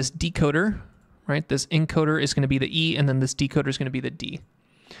and this decoder, right? This encoder is going to be the E, and then this decoder is going to be the D.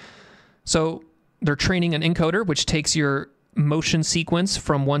 So they're training an encoder, which takes your motion sequence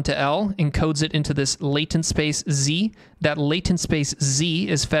from 1 to L, encodes it into this latent space Z. That latent space Z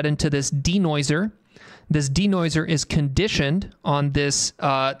is fed into this denoiser. This denoiser is conditioned on this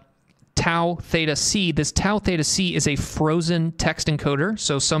tau theta C. This tau theta C is a frozen text encoder,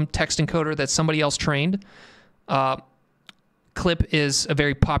 so some text encoder that somebody else trained. CLIP is a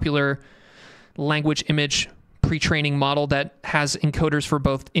very popular language image pre-training model that has encoders for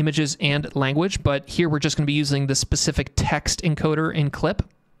both images and language, but here we're just going to be using the specific text encoder in CLIP,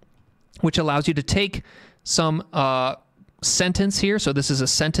 which allows you to take some sentence here. So this is a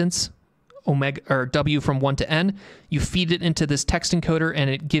sentence, omega or W from 1 to N. You feed it into this text encoder, and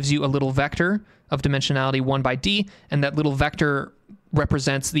it gives you a little vector of dimensionality 1 by D, and that little vector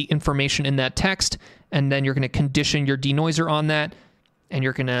represents the information in that text, and then you're going to condition your denoiser on that, and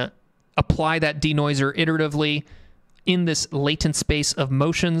you're going to apply that denoiser iteratively in this latent space of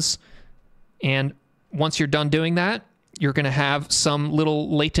motions. And once you're done doing that, you're going to have some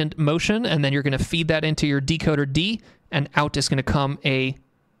little latent motion, and then you're going to feed that into your decoder D, and out is going to come a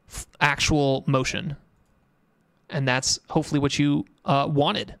actual motion. And that's hopefully what you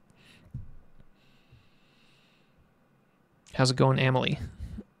wanted. How's it going, Amelie?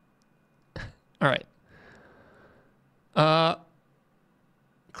 All right.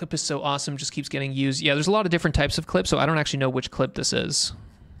 Clip is so awesome, just keeps getting used. Yeah, there's a lot of different types of clips, so I don't actually know which clip this is.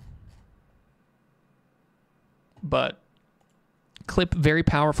 But clip, very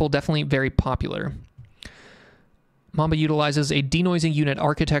powerful, definitely very popular. Mamba utilizes a denoising unit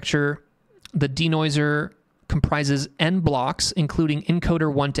architecture. The denoiser comprises N blocks, including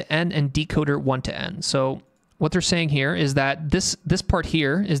encoder 1 to N and decoder 1 to N. So what they're saying here is that this part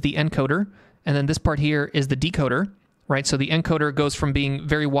here is the encoder, and then this part here is the decoder, right? So the encoder goes from being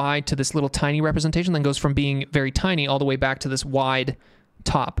very wide to this little tiny representation, then goes from being very tiny all the way back to this wide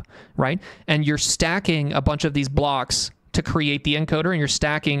top, right? And you're stacking a bunch of these blocks to create the encoder, and you're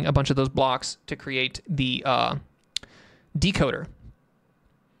stacking a bunch of those blocks to create the decoder.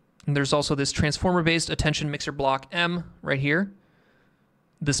 And there's also this transformer-based attention mixer block M right here.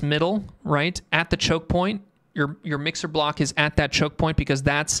 This middle, right, at the choke point. Your mixer block is at that choke point because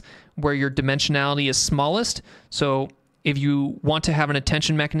that's where your dimensionality is smallest. So if you want to have an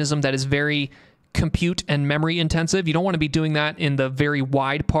attention mechanism that is very compute and memory intensive, you don't want to be doing that in the very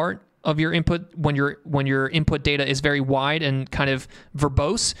wide part of your input when your input data is very wide and kind of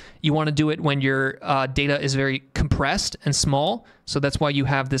verbose. You want to do it when your data is very compressed and small. So that's why you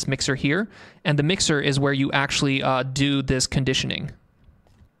have this mixer here. And the mixer is where you actually do this conditioning.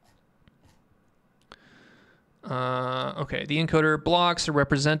 Okay, the encoder blocks are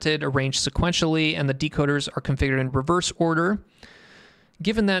represented, arranged sequentially, and the decoders are configured in reverse order.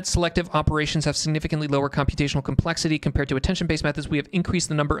 Given that selective operations have significantly lower computational complexity compared to attention-based methods, we have increased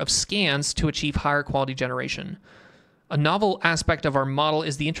the number of scans to achieve higher quality generation. A novel aspect of our model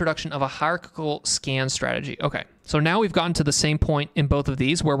is the introduction of a hierarchical scan strategy. Okay, so now we've gotten to the same point in both of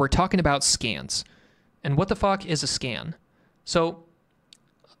these where we're talking about scans. And what the fuck is a scan? So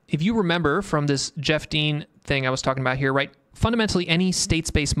if you remember from this Jeff Dean thing I was talking about here, right? Fundamentally, any state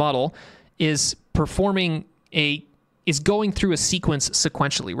space model is going through a sequence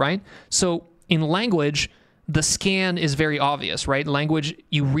sequentially, right? So in language, the scan is very obvious, right? Language,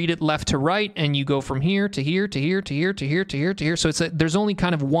 you read it left to right, and you go from here to here to here to here to here to here to here. So there's only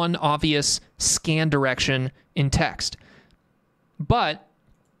kind of one obvious scan direction in text. But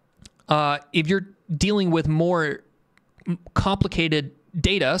if you're dealing with more complicated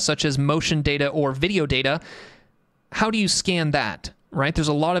data, such as motion data or video data, how do you scan that, right? There's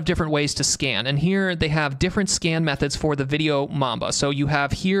a lot of different ways to scan. And here they have different scan methods for the VideoMamba. So you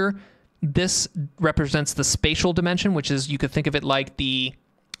have here, this represents the spatial dimension, which is, you could think of it like the,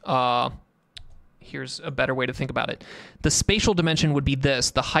 here's a better way to think about it. The spatial dimension would be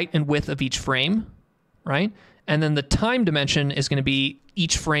this, the height and width of each frame, right? And then the time dimension is going to be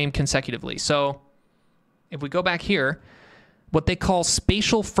each frame consecutively. So if we go back here, what they call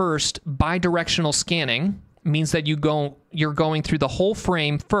spatial first bidirectional scanning means that you're going through the whole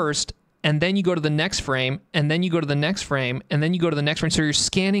frame first, and then you go to the next frame, and then you go to the next frame, and then you go to the next frame. So you're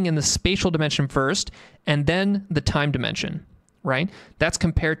scanning in the spatial dimension first, and then the time dimension, right? That's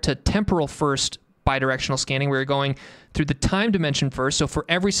compared to temporal first bidirectional scanning, where you're going through the time dimension first. So for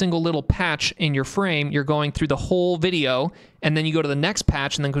every single little patch in your frame, you're going through the whole video, and then you go to the next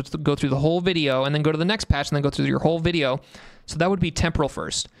patch, and then go through the whole video, and then go to the next patch, and then go through your whole video. So that would be temporal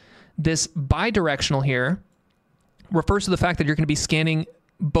first. This bidirectional here refers to the fact that you're going to be scanning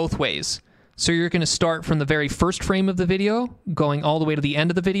both ways. So you're going to start from the very first frame of the video, going all the way to the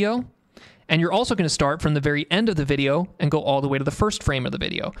end of the video. And you're also going to start from the very end of the video and go all the way to the first frame of the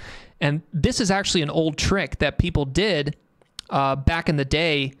video. And this is actually an old trick that people did back in the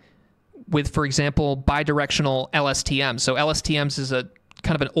day with, for example, bidirectional LSTMs. So LSTMs is a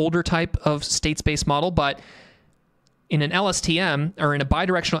kind of an older type of state space model, but in an LSTM, or in a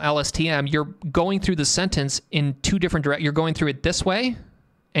bidirectional LSTM, you're going through the sentence in two different directions. You're going through it this way,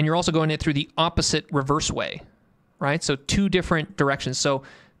 and you're also going it through the opposite reverse way, right? So two different directions. So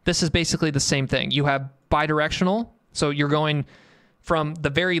this is basically the same thing. You have bidirectional, so you're going from the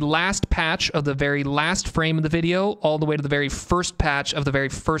very last patch of the very last frame of the video all the way to the very first patch of the very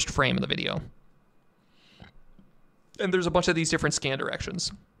first frame of the video. And there's a bunch of these different scan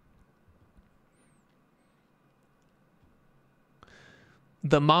directions.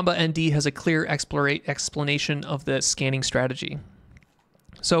 The Mamba ND has a clear explanation of the scanning strategy.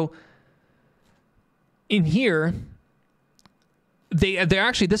 So in here, they're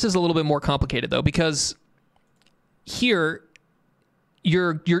actually, this is a little bit more complicated though, because here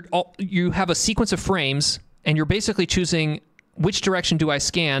you have a sequence of frames, and you're basically choosing which direction do I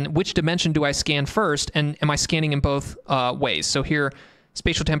scan, which dimension do I scan first, and am I scanning in both ways? So here,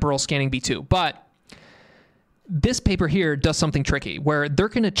 spatial temporal scanning B2. But this paper here does something tricky, where they're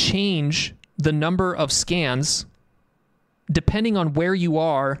going to change the number of scans depending on where you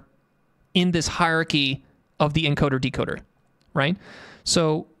are in this hierarchy of the encoder-decoder, right?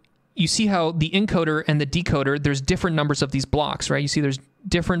 So you see how the encoder and the decoder, there's different numbers of these blocks, right? You see there's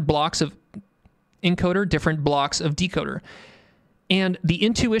different blocks of encoder, different blocks of decoder. And the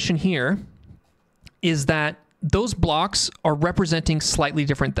intuition here is that those blocks are representing slightly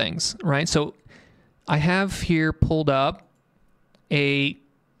different things, right? So I have here pulled up a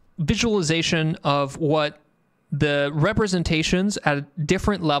visualization of what the representations at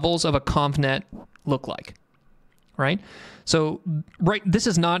different levels of a convnet look like, right? So this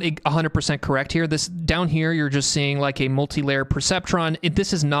is not 100% correct here. This down here, you're just seeing like a multi-layer perceptron.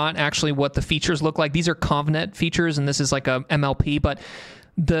 This is not actually what the features look like. These are convnet features, and this is like a MLP. But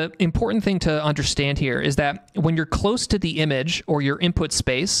the important thing to understand here is that when you're close to the image or your input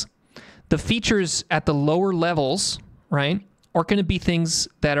space, the features at the lower levels, right, are going to be things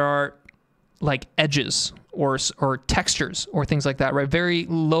that are like edges or textures or things like that, right? Very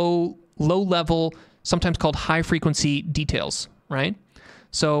low level, sometimes called high frequency details, right?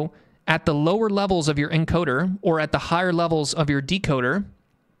 So at the lower levels of your encoder or at the higher levels of your decoder,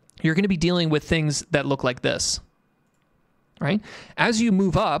 you're going to be dealing with things that look like this, right? As you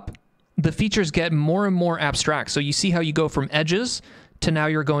move up, the features get more and more abstract. So you see how you go from edges to now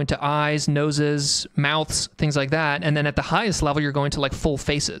you're going to eyes, noses, mouths, things like that. And then at the highest level, you're going to like full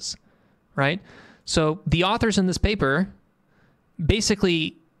faces, right? So the authors in this paper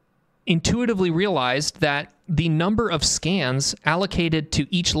basically intuitively realized that the number of scans allocated to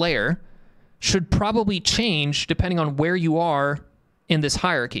each layer should probably change depending on where you are in this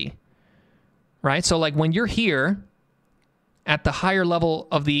hierarchy, right? So like when you're here at the higher level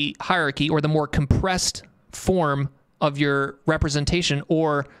of the hierarchy or the more compressed form of your representation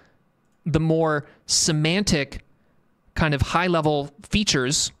or the more semantic kind of high level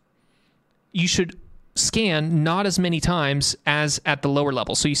features, you should scan not as many times as at the lower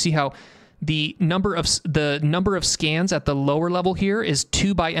level. So you see how the number of scans at the lower level here is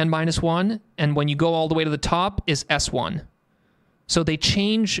 2 by n-1, and when you go all the way to the top is S1. So they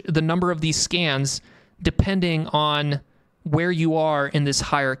change the number of these scans depending on where you are in this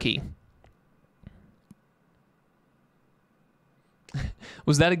hierarchy.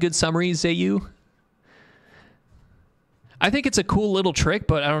 Was that a good summary, Zayu? I think it's a cool little trick,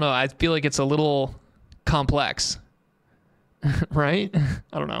 but I don't know. I feel like it's a little complex, right?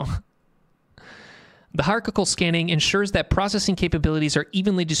 I don't know. The hierarchical scanning ensures that processing capabilities are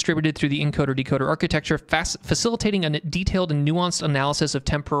evenly distributed through the encoder-decoder architecture, facilitating a detailed and nuanced analysis of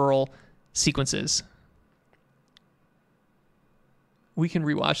temporal sequences. We can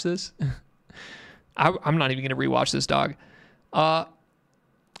rewatch this. I'm not even going to rewatch this, dog.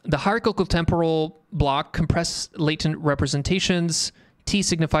 The hierarchical temporal block compress latent representations. T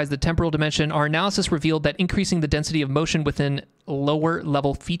signifies the temporal dimension. Our analysis revealed that increasing the density of motion within lower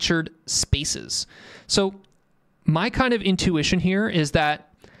level featured spaces. So my kind of intuition here is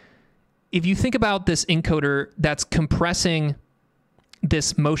that if you think about this encoder that's compressing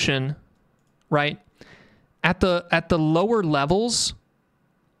this motion, right? At the lower levels,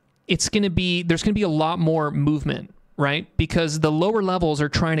 there's going to be a lot more movement, right? Because the lower levels are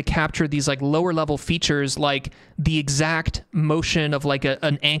trying to capture these like lower level features, like the exact motion of like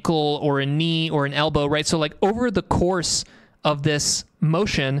an ankle or a knee or an elbow, right? So like over the course of this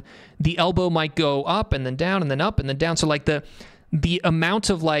motion, the elbow might go up and then down and then up and then down. So like the amount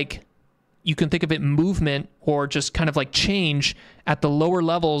of like, you can think of it movement or just kind of like change at the lower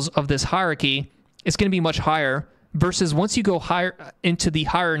levels of this hierarchy is going to be much higher versus once you go higher into the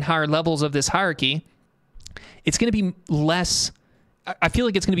higher and higher levels of this hierarchy, it's going to be less, I feel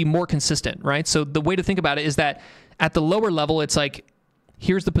like it's going to be more consistent, right? So the way to think about it is that at the lower level, it's like,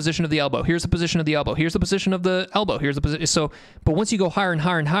 here's the position of the elbow, here's the position of the elbow, here's the position of the elbow, here's the position. So, but once you go higher and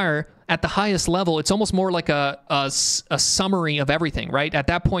higher and higher, at the highest level, it's almost more like a summary of everything, right? At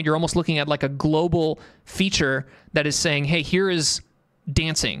that point, you're almost looking at like a global feature that is saying, hey, here is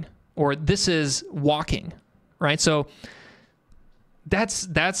dancing, or this is walking, right? So that's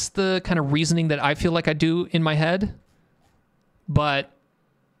the kind of reasoning that I feel like I do in my head, but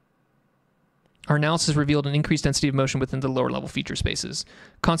our analysis revealed an increased density of motion within the lower level feature spaces.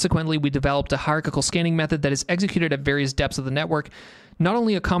 Consequently, we developed a hierarchical scanning method that is executed at various depths of the network, not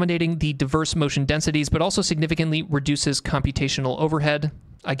only accommodating the diverse motion densities, but also significantly reduces computational overhead.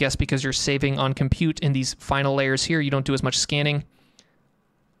 I guess because you're saving on compute in these final layers here, you don't do as much scanning.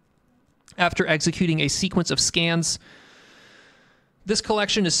 After executing a sequence of scans, this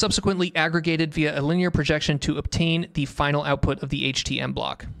collection is subsequently aggregated via a linear projection to obtain the final output of the HTM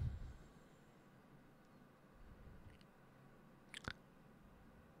block.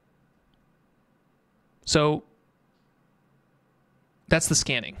 So that's the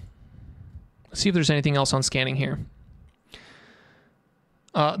scanning. Let's see if there's anything else on scanning here.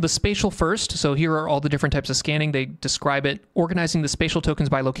 The spatial first. So here are all the different types of scanning. They describe it, organizing the spatial tokens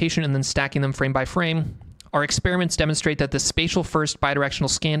by location and then stacking them frame by frame. Our experiments demonstrate that the spatial first bidirectional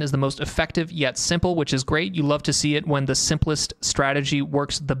scan is the most effective yet simple, which is great. You love to see it when the simplest strategy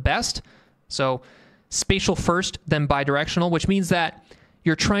works the best. So spatial first, then bidirectional, which means that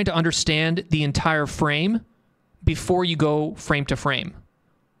you're trying to understand the entire frame before you go frame to frame,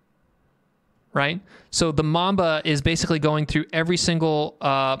 right? So the Mamba is basically going through every single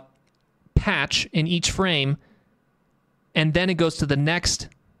patch in each frame, and then it goes to the next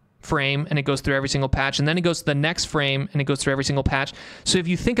frame and it goes through every single patch, and then it goes to the next frame and it goes through every single patch. So if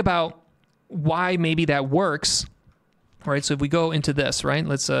you think about why maybe that works, right? So if we go into this, right?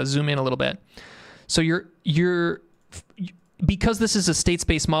 Let's zoom in a little bit. So because this is a state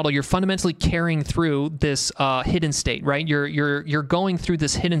space model, you're fundamentally carrying through this hidden state, right? You're going through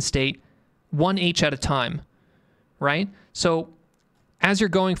this hidden state one H at a time, right? So as you're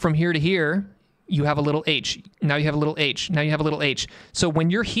going from here to here, you have a little H. Now you have a little H. Now you have a little H. So when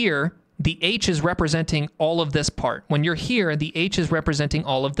you're here, the H is representing all of this part. When you're here, the H is representing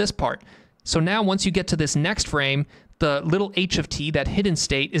all of this part. So now once you get to this next frame, the little H of T, that hidden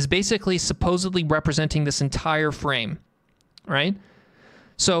state, is basically supposedly representing this entire frame, right?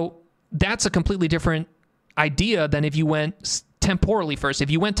 So that's a completely different idea than if you went temporally first. If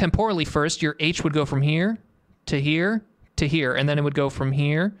you went temporally first, your H would go from here to here to here, and then it would go from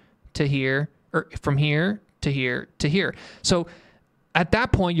here to here, or from here to here to here. So at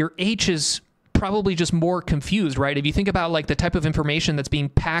that point, your H is probably just more confused, right? If you think about like the type of information that's being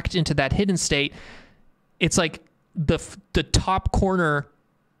packed into that hidden state, it's like the top corner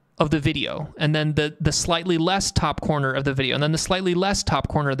of the video, and then the slightly less top corner of the video, and then the slightly less top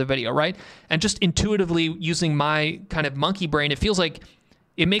corner of the video, right? And just intuitively using my kind of monkey brain, it feels like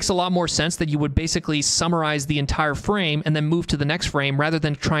it makes a lot more sense that you would basically summarize the entire frame and then move to the next frame rather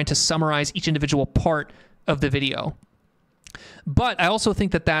than trying to summarize each individual part of the video. But I also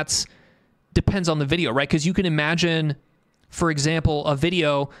think that that's depends on the video, right? Because you can imagine, for example, a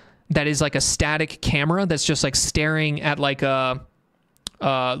video that is like a static camera that's just like staring at like a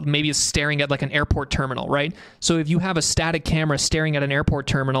maybe it's staring at like an airport terminal, right? So if you have a static camera staring at an airport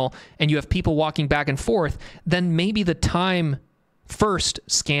terminal and you have people walking back and forth, then maybe the time first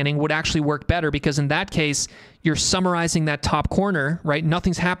scanning would actually work better, because in that case, you're summarizing that top corner, right?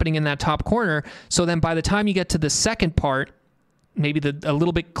 Nothing's happening in that top corner. So then by the time you get to the second part, maybe a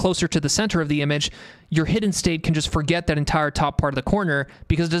little bit closer to the center of the image, your hidden state can just forget that entire top part of the corner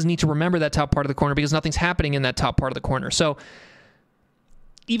because it doesn't need to remember that top part of the corner because nothing's happening in that top part of the corner. So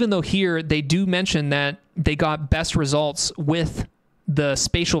even though here they do mention that they got best results with the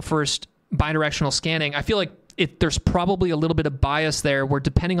spatial first bidirectional scanning, I feel like there's probably a little bit of bias there where,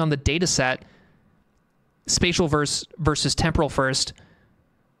 depending on the data set, spatial versus temporal first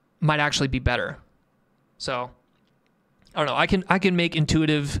might actually be better. So I don't know. I can make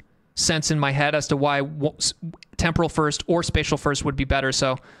intuitive sense in my head as to why temporal first or spatial first would be better.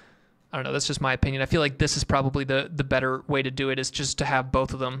 So I don't know. That's just my opinion. I feel like this is probably the better way to do it, is just to have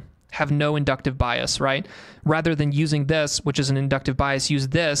both of them have no inductive bias, right? Rather than using this, which is an inductive bias, use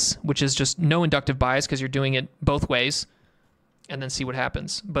this, which is just no inductive bias because you're doing it both ways, and then see what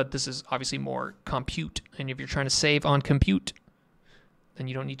happens. But this is obviously more compute, and if you're trying to save on compute, then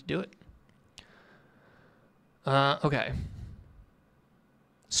you don't need to do it. Okay.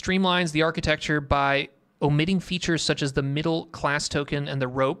 Streamlines the architecture by omitting features such as the middle class token and the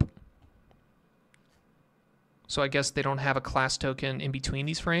rope. So I guess they don't have a class token in between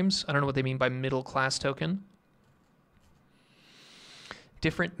these frames. I don't know what they mean by middle class token.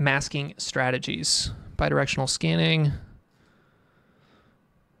 Different masking strategies. Bidirectional scanning.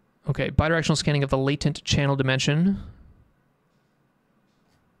 Okay, bidirectional scanning of the latent channel dimension.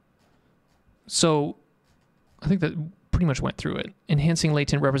 So I think that pretty much went through it. Enhancing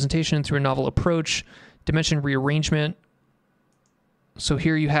latent representation through a novel approach. Dimension rearrangement. So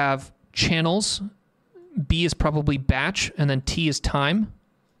here you have channels. B is probably batch, and then T is time.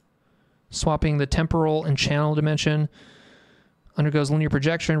 Swapping the temporal and channel dimension. Undergoes linear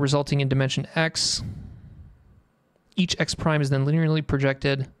projection, resulting in dimension X. Each X prime is then linearly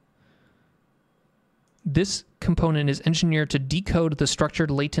projected. This component is engineered to decode the structured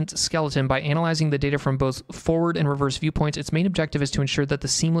latent skeleton by analyzing the data from both forward and reverse viewpoints. Its main objective is to ensure that the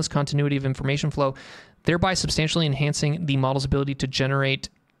seamless continuity of information flow, thereby substantially enhancing the model's ability to generate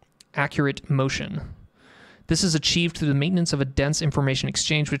accurate motion. This is achieved through the maintenance of a dense information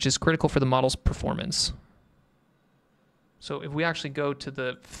exchange, which is critical for the model's performance. So if we actually go to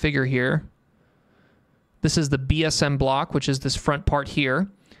the figure here, this is the BSM block, which is this front part here.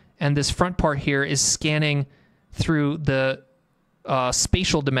 And this front part here is scanning through the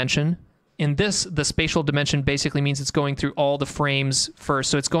spatial dimension. In this, the spatial dimension basically means it's going through all the frames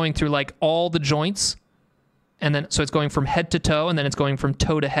first. So it's going through like all the joints, and then so it's going from head to toe, and then it's going from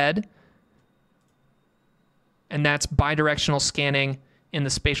toe to head. And that's bidirectional scanning in the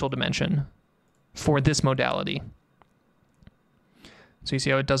spatial dimension for this modality. So you see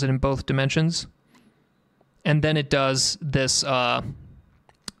how it does it in both dimensions? and then it does this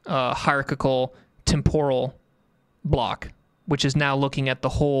hierarchical temporal block, which is now looking at the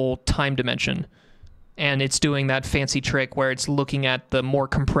whole time dimension. And it's doing that fancy trick where it's looking at the more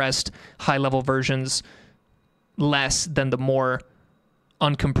compressed high-level versions less than the more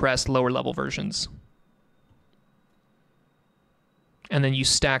uncompressed lower-level versions. And then you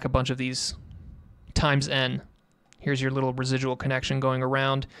stack a bunch of these times n. Here's your little residual connection going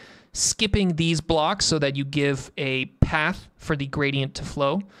around, skipping these blocks so that you give a path for the gradient to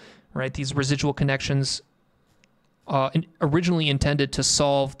flow, right? These residual connections originally intended to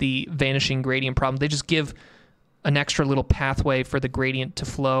solve the vanishing gradient problem. They just give an extra little pathway for the gradient to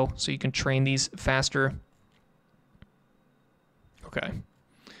flow so you can train these faster. Okay.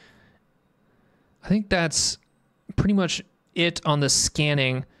 I think that's pretty much it on the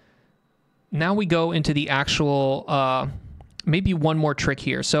scanning. Now we go into the actual, maybe one more trick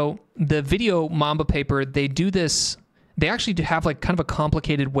here. So the VideoMamba paper, they do this, they actually do have like kind of a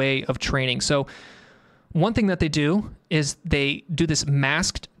complicated way of training. So one thing that they do is they do this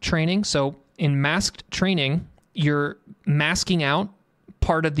masked training. So in masked training, you're masking out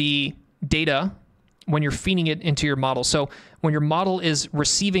part of the data when you're feeding it into your model. So when your model is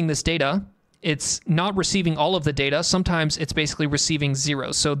receiving this data, it's not receiving all of the data. Sometimes it's basically receiving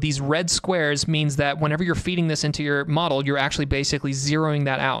zeros. So these red squares means that whenever you're feeding this into your model, you're actually basically zeroing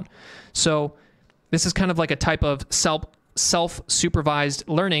that out. So this is kind of like a type of self-supervised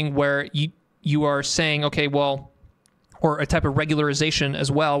learning where you are saying, okay, well, or a type of regularization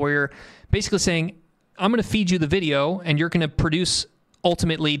as well, where you're basically saying, I'm going to feed you the video and you're going to produce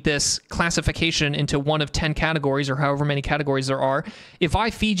ultimately this classification into one of 10 categories or however many categories there are. If I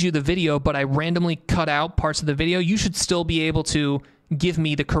feed you the video, but I randomly cut out parts of the video, you should still be able to give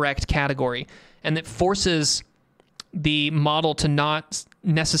me the correct category. And it forces the model to not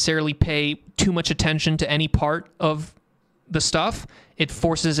necessarily pay too much attention to any part of the stuff. It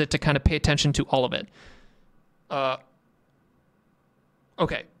forces it to kind of pay attention to all of it.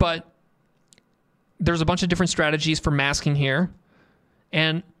 Okay, but there's a bunch of different strategies for masking here.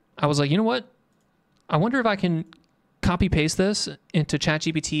 And I was like, you know what? I wonder if I can copy paste this into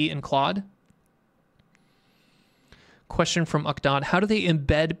ChatGPT and Claude. Question from Ukdad. How do they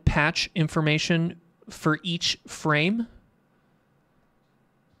embed patch information for each frame?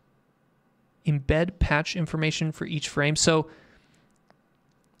 Embed patch information for each frame. So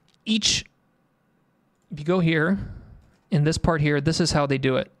if you go here, in this part here, this is how they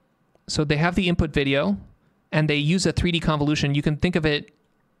do it. So they have the input video, and they use a 3D convolution. You can think of it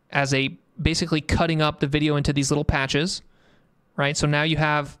as basically cutting up the video into these little patches, right? So now you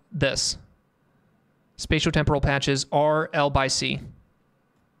have this. Spatiotemporal patches R, L by C.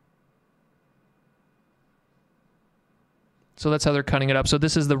 So that's how they're cutting it up. So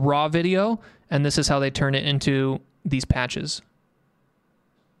this is the raw video, and this is how they turn it into these patches.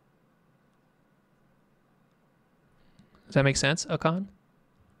 Does that make sense, Akan?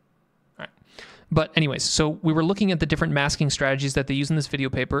 But anyways, so we were looking at the different masking strategies that they use in this video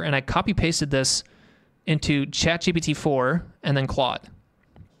paper, and I copy-pasted this into ChatGPT 4 and then Claude.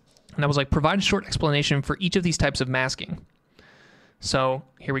 And I was like, provide a short explanation for each of these types of masking. So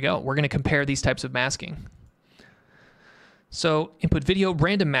here we go. We're going to compare these types of masking. So input video,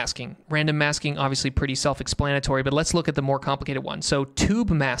 random masking. Random masking, obviously pretty self-explanatory, but let's look at the more complicated one. So tube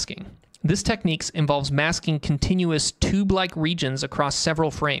masking. This technique involves masking continuous tube-like regions across several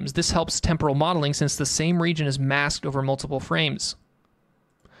frames. This helps temporal modeling since the same region is masked over multiple frames.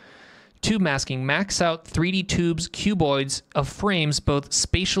 Tube masking. Max out 3D tubes, cuboids of frames both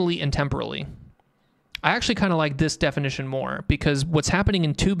spatially and temporally. I actually kind of like this definition more because what's happening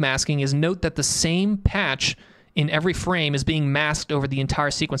in tube masking is note that the same patch in every frame is being masked over the entire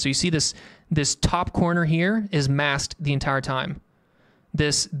sequence. So you see this top corner here is masked the entire time.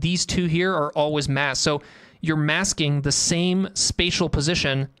 These two here are always masked. So you're masking the same spatial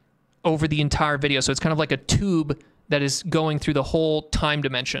position over the entire video. So it's kind of like a tube that is going through the whole time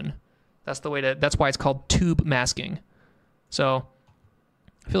dimension. That's why it's called tube masking. So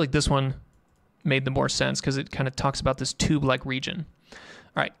I feel like this one made the more sense because it kind of talks about this tube-like region.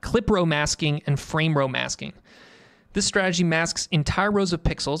 All right, clip row masking and frame row masking. This strategy masks entire rows of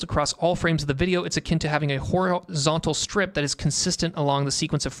pixels across all frames of the video. It's akin to having a horizontal strip that is consistent along the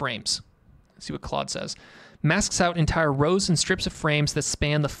sequence of frames. Let's see what Claude says. Masks out entire rows and strips of frames that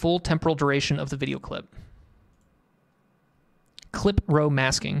span the full temporal duration of the video clip. Clip row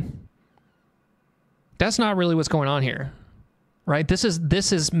masking. That's not really what's going on here, right? This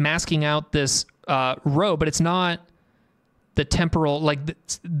is masking out this row, but it's not the temporal, like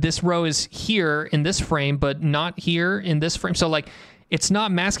this row is here in this frame, but not here in this frame. So like it's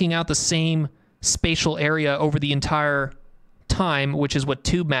not masking out the same spatial area over the entire time, which is what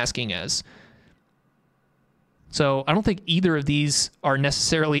tube masking is. So I don't think either of these are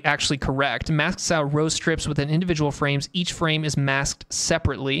necessarily actually correct. Masks out row strips within individual frames. Each frame is masked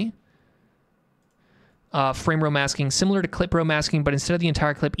separately. Frame row masking, similar to clip row masking, but instead of the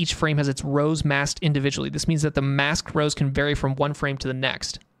entire clip, each frame has its rows masked individually. This means that the masked rows can vary from one frame to the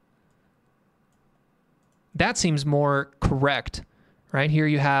next. That seems more correct, right? Here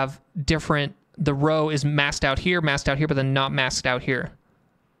you have different, the row is masked out here, but then not masked out here.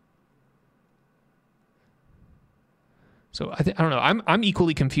 So I don't know. I'm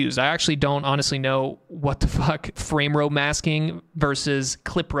equally confused. I actually don't honestly know what the fuck frame row masking versus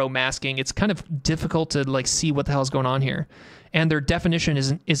clip row masking. It's kind of difficult to like see what the hell is going on here, and their definition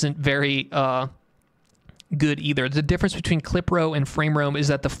isn't very good either. The difference between clip row and frame row is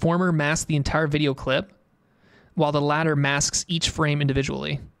that the former masks the entire video clip, while the latter masks each frame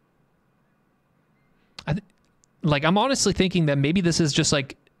individually. I'm honestly thinking that maybe this is just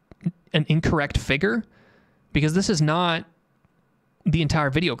like an incorrect figure, because this is not the entire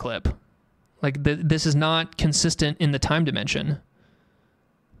video clip. Like this is not consistent in the time dimension.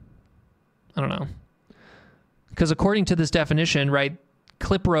 I don't know. Because according to this definition, right,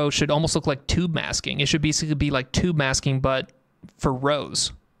 clip row should almost look like tube masking. It should basically be like tube masking, but for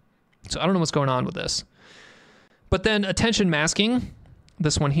rows. So I don't know what's going on with this. But then attention masking,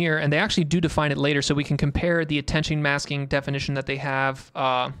 this one here, and they actually do define it later, so we can compare the attention masking definition that they have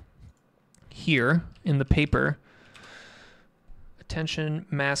here in the paper. Attention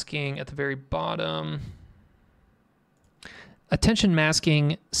masking at the very bottom. Attention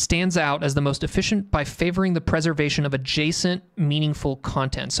masking stands out as the most efficient by favoring the preservation of adjacent, meaningful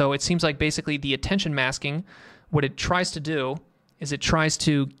content. So it seems like basically the attention masking, what it tries to do is it tries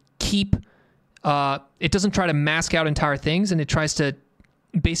to keep, it doesn't try to mask out entire things, and it tries to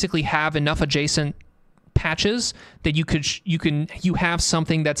basically have enough adjacent patches that you have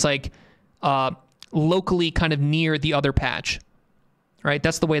something that's like locally kind of near the other patch, right?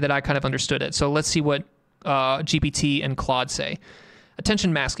 That's the way that I kind of understood it. So let's see what GPT and Claude say.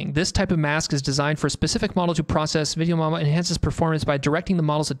 Attention masking. This type of mask is designed for a specific model to process VideoMamba and enhances performance by directing the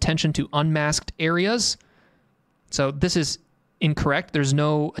model's attention to unmasked areas. So this is incorrect. There's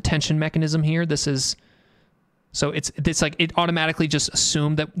no attention mechanism here. This is, so it's like it automatically just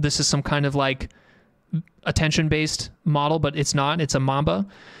assumed that this is some kind of like attention-based model, but it's not. It's a Mamba.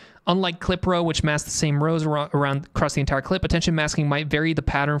 Unlike clip row, which masks the same rows around across the entire clip, attention masking might vary the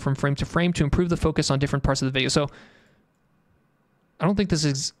pattern from frame to frame to improve the focus on different parts of the video. So I don't think this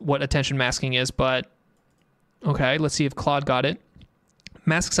is what attention masking is, but okay, let's see if Claude got it.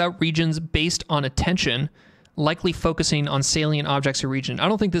 Masks out regions based on attention, likely focusing on salient objects or region. I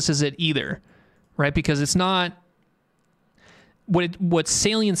don't think this is it either, right? Because it's not, what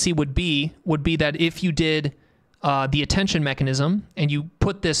saliency would be that if you did the attention mechanism and you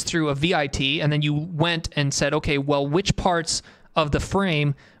put this through a VIT and then you went and said, okay, well, which parts of the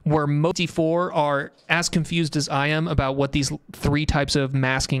frame were most four are as confused as I am about what these three types of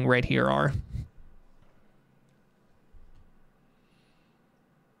masking right here are.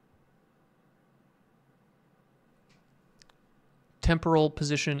 Temporal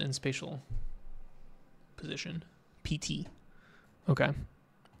position and spatial position, PT. Okay.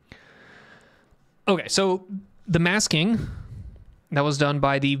 Okay, so the masking that was done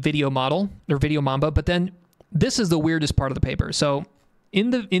by the video model or VideoMamba, but then this is the weirdest part of the paper. So in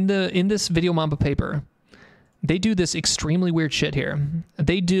this VideoMamba paper, they do this extremely weird shit here.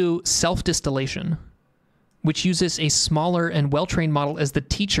 They do self-distillation, which uses a smaller and well-trained model as the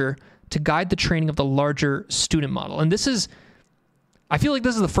teacher to guide the training of the larger student model. And this is, I feel like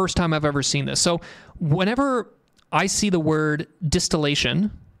this is the first time I've ever seen this. So whenever I see the word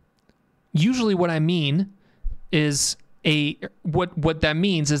distillation, usually what I mean is what that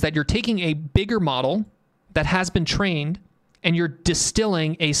means is that you're taking a bigger model that has been trained and you're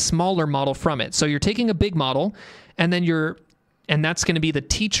distilling a smaller model from it. So you're taking a big model and that's going to be the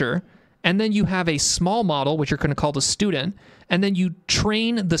teacher, and then you have a small model, which you're going to call the student, and then you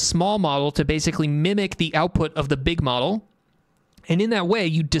train the small model to basically mimic the output of the big model. And in that way,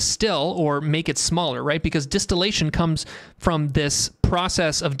 you distill or make it smaller, right? Because distillation comes from this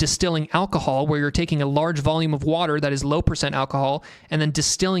process of distilling alcohol, where you're taking a large volume of water that is low percent alcohol and then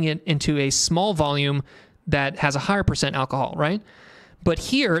distilling it into a small volume that has a higher percent alcohol, right? But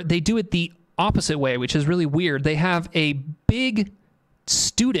here, they do it the opposite way, which is really weird. They have a big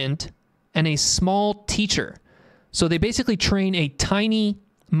student and a small teacher. So they basically train a tiny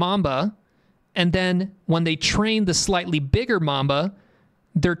Mamba, and then when they train the slightly bigger Mamba,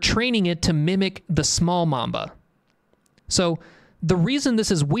 they're training it to mimic the small Mamba. So the reason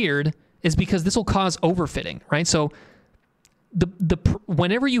this is weird is because this will cause overfitting, right? So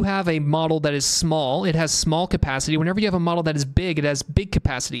whenever you have a model that is small, it has small capacity. Whenever you have a model that is big, it has big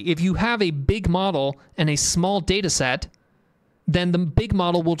capacity. If you have a big model and a small data set, then the big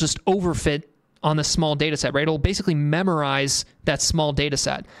model will just overfit on the small data set, right? It'll basically memorize that small data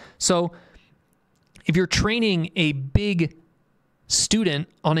set. So if you're training a big student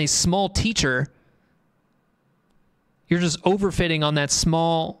on a small teacher, you're just overfitting on that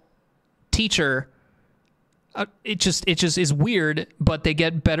small teacher. It just is weird, but they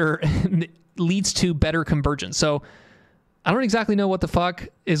get better, leads to better convergence. So I don't exactly know what the fuck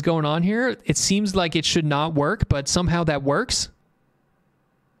is going on here. It seems like it should not work, but somehow that works.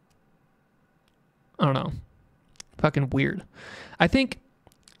 I don't know. Fucking weird. I think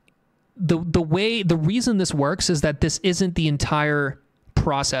the reason this works is that this isn't the entire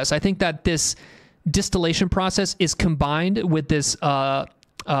process. I think that this distillation process is combined with this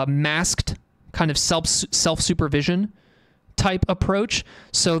masked kind of self-supervision type approach,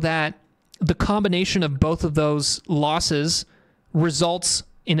 so that the combination of both of those losses results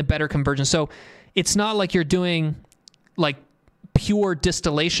in a better convergence. So it's not like you're doing like pure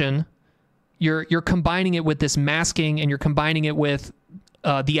distillation. You're combining it with this masking, and you're combining it with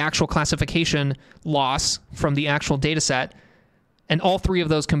the actual classification loss from the actual data set. And all three of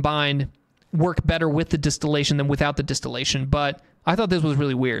those combined work better with the distillation than without the distillation. But I thought this was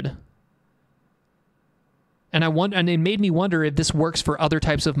really weird. And it made me wonder if this works for other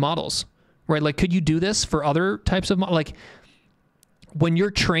types of models, right? Like, could you do this for other types of models? Like, when you're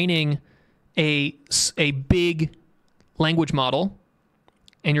training a big language model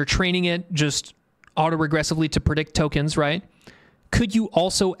and you're training it just autoregressively to predict tokens, right? Could you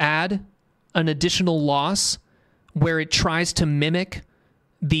also add an additional loss where it tries to mimic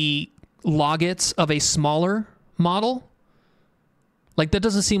the logits of a smaller model? Like, that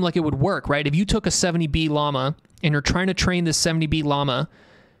doesn't seem like it would work, right? If you took a 70B llama and you're trying to train this 70B llama,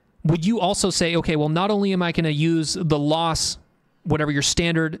 would you also say, okay, well, not only am I going to use the loss, whatever your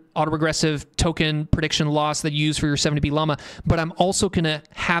standard autoregressive token prediction loss that you use for your 70B llama, but I'm also going to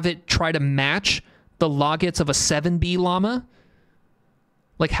have it try to match the logits of a 7B llama?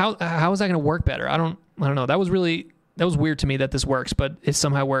 Like, how is that going to work better? I don't know. That was weird to me that this works, but it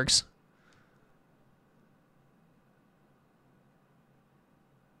somehow works.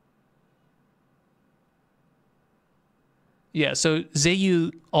 Yeah, so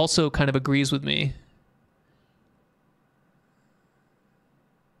Zayu also kind of agrees with me.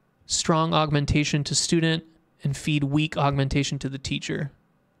 Strong augmentation to student and feed weak augmentation to the teacher.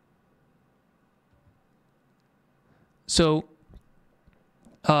 So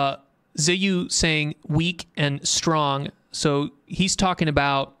Zayu saying weak and strong. So he's talking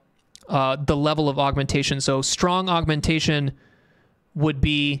about the level of augmentation. So strong augmentation would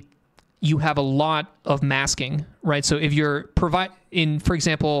be you have a lot of masking, right? So if you're for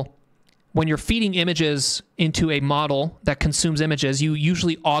example, when you're feeding images into a model that consumes images, you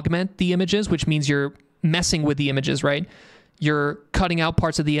usually augment the images, which means you're messing with the images, right? You're cutting out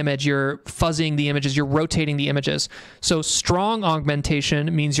parts of the image, you're fuzzing the images, you're rotating the images. So strong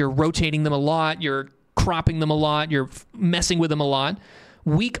augmentation means you're rotating them a lot, you're cropping them a lot, you're messing with them a lot.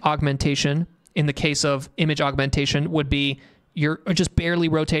 Weak augmentation, in the case of image augmentation, would be you're just barely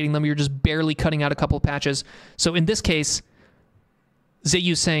rotating them, you're just barely cutting out a couple of patches. So in this case,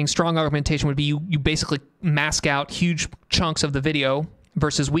 Zayu saying strong augmentation would be you basically mask out huge chunks of the video,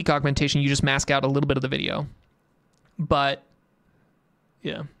 versus weak augmentation, you just mask out a little bit of the video. But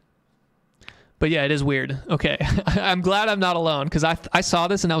yeah, it is weird. Okay, I'm glad I'm not alone, because I saw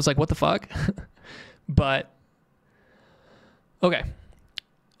this and I was like, what the fuck? But okay.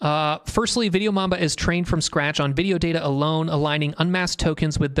 Firstly, VideoMamba is trained from scratch on video data alone, aligning unmasked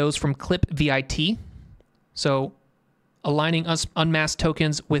tokens with those from clip VIT. So aligning unmasked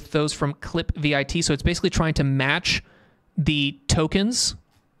tokens with those from clip VIT. So it's basically trying to match the tokens,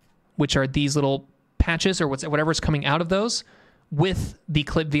 which are these little patches or whatever's coming out of those, with the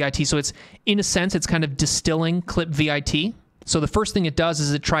clip VIT. So it's, in a sense, it's kind of distilling clip VIT. So the first thing it does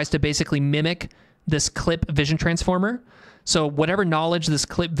is it tries to basically mimic this clip vision transformer. So whatever knowledge this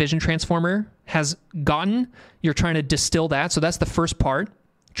clip vision transformer has gotten, you're trying to distill that. So that's the first part,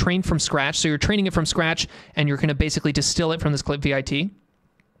 trained from scratch. So you're training it from scratch, and you're going to basically distill it from this clip VIT.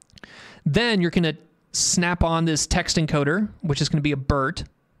 Then you're going to snap on this text encoder, which is going to be a BERT,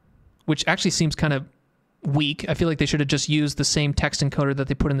 which actually seems kind of weak. I feel like they should have just used the same text encoder that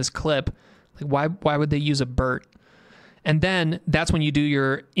they put in this clip. Like, why would they use a BERT? And then that's when you do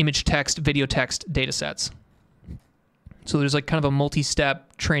your image text, video text data sets. So there's like kind of a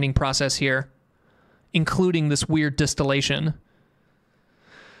multi-step training process here, including this weird distillation.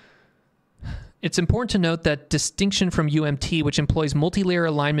 It's important to note that distinction from UMT, which employs multi-layer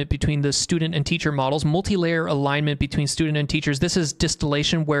alignment between the student and teacher models, multi-layer alignment between student and teachers. This is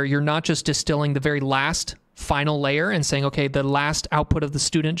distillation where you're not just distilling the very last final layer and saying, okay, the last output of the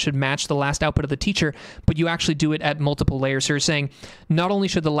student should match the last output of the teacher, but you actually do it at multiple layers. So you're saying not only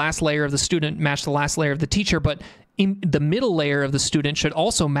should the last layer of the student match the last layer of the teacher, but in the middle layer of the student should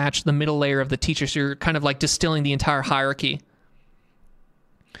also match the middle layer of the teacher. So you're kind of like distilling the entire hierarchy.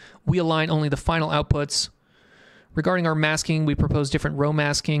 We align only the final outputs. Regarding our masking, we propose different row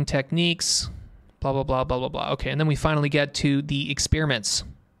masking techniques, blah, blah, blah, blah, blah, blah. Okay, and then we finally get to the experiments.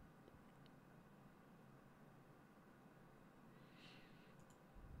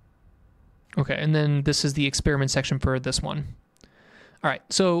 Okay, and then this is the experiment section for this one. All right,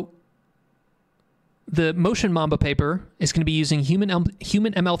 so the Motion Mamba paper is going to be using Human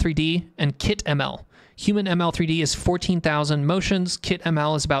ML3D and Kit ML. Human ML3D is 14,000 motions. Kit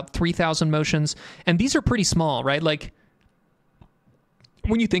ML is about 3,000 motions. And these are pretty small, right? Like,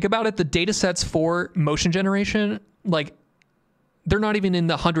 when you think about it, the data sets for motion generation, like, they're not even in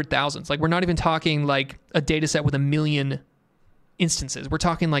the 100,000s. Like, we're not even talking like a data set with 1 million instances. We're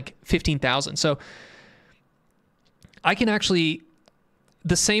talking like 15,000. So I can actually,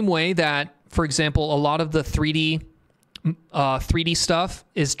 the same way that, for example, a lot of the 3D stuff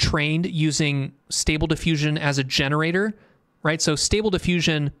is trained using Stable Diffusion as a generator, right? So Stable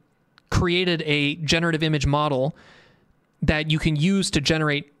Diffusion created a generative image model that you can use to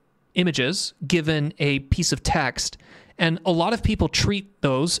generate images given a piece of text. And a lot of people treat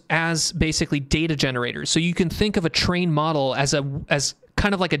those as basically data generators. So you can think of a trained model as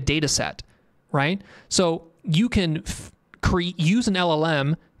kind of like a data set, right? So you can use an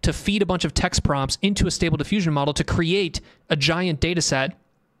LLM to feed a bunch of text prompts into a Stable Diffusion model to create a giant data set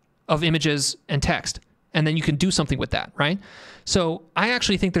of images and text. And then you can do something with that, right? So I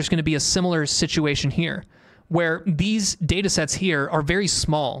actually think there's going to be a similar situation here where these data sets here are very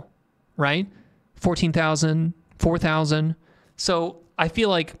small, right? 14,000, 4,000. So I feel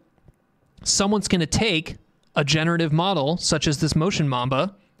like someone's going to take a generative model such as this Motion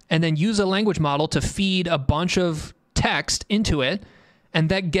Mamba and then use a language model to feed a bunch of text into it and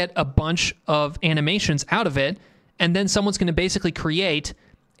then get a bunch of animations out of it. And then someone's going to basically create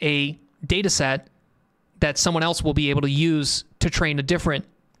a data set that someone else will be able to use to train a different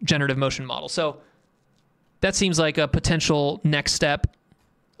generative motion model. So that seems like a potential next step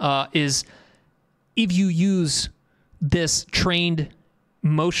is if you use this trained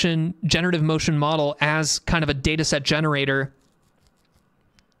generative motion model as kind of a data set generator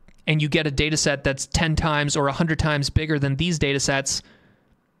and you get a data set that's 10 times or 100 times bigger than these data sets,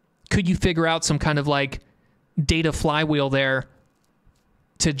 could you figure out some kind of like data flywheel there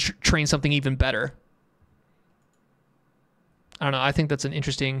to train something even better? I don't know. I think that's an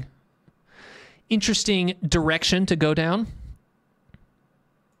interesting direction to go down.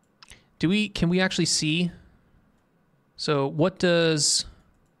 Can we actually see? So what does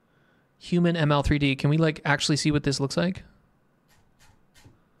Human ML3D, can we like actually see what this looks like?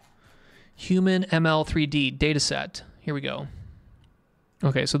 Human ML3D dataset. Here we go.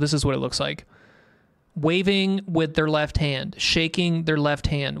 Okay, so this is what it looks like. Waving with their left hand, shaking their left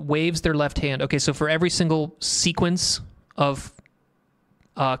hand, waves their left hand. Okay, so for every single sequence of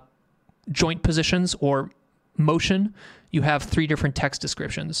joint positions or motion, you have 3 different text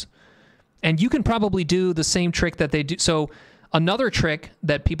descriptions. And you can probably do the same trick that they do. So another trick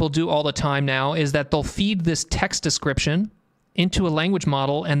that people do all the time now is that they'll feed this text description into a language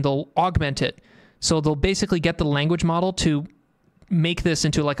model and they'll augment it. So they'll basically get the language model to make this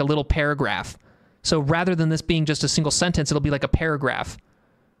into like a little paragraph. So rather than this being just a single sentence, it'll be like a paragraph.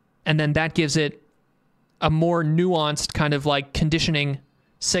 And then that gives it a more nuanced kind of like conditioning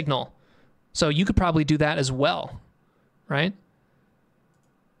signal. So you could probably do that as well, right?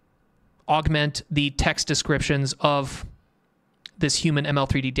 Augment the text descriptions of this Human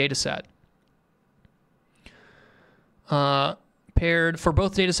ML3D dataset. Paired for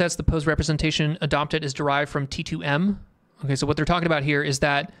both datasets, the pose representation adopted is derived from T2M. Okay, so what they're talking about here is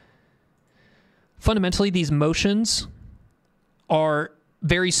that fundamentally these motions are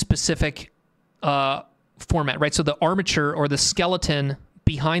very specific format, right? So the armature or the skeleton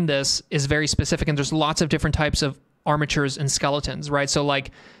behind this is very specific, and there's lots of different types of armatures and skeletons, right? So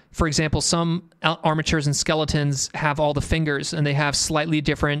like, for example, some armatures and skeletons have all the fingers and they have slightly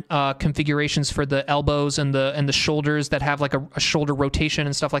different configurations for the elbows and the shoulders that have like a shoulder rotation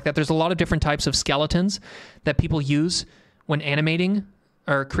and stuff like that. There's a lot of different types of skeletons that people use when animating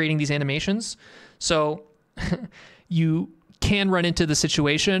or creating these animations. So you can run into the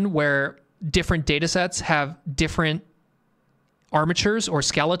situation where different data sets have different armatures or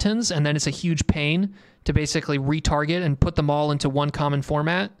skeletons, and then it's a huge pain to basically retarget and put them all into one common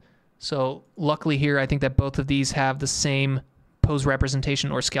format. So luckily here, I think that both of these have the same pose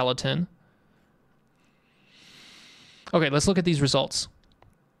representation or skeleton. Okay, let's look at these results.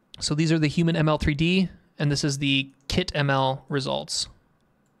 So these are the human ML3D, and this is the kit ML results.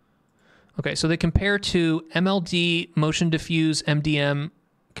 Okay, so they compare to MLD, motion diffuse, MDM.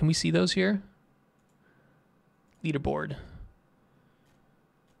 Can we see those here? Leaderboard.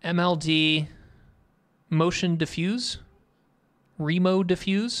 MLD, motion diffuse, remo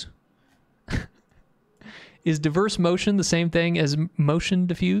diffuse. Is diverse motion the same thing as motion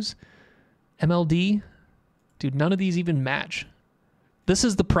diffuse? MLD? Dude, none of these even match. This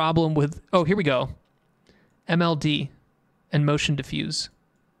is the problem with, oh, here we go. MLD and motion diffuse.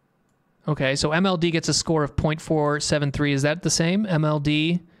 Okay, so MLD gets a score of 0.473. Is that the same?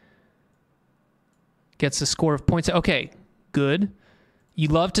 MLD gets a score of 0.7. Okay, good. You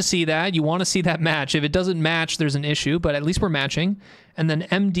love to see that. You want to see that match. If it doesn't match, there's an issue, but at least we're matching. And then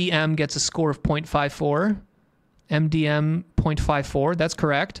MDM gets a score of 0.54. MDM 0.54. That's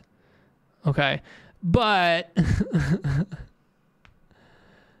correct. Okay. But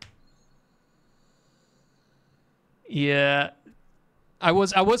yeah, I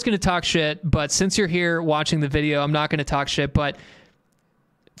was going to talk shit, but since you're here watching the video, I'm not going to talk shit, but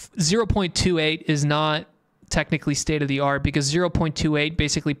 0.28 is not technically state of the art because 0.28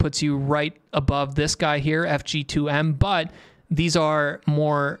 basically puts you right above this guy here, FG2M, but these are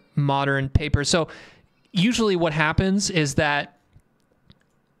more modern papers. So usually what happens is that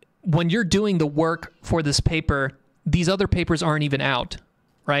when you're doing the work for this paper, these other papers aren't even out,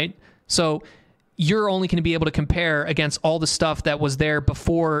 right? So you're only going to be able to compare against all the stuff that was there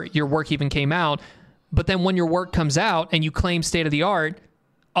before your work even came out. But then when your work comes out and you claim state of the art,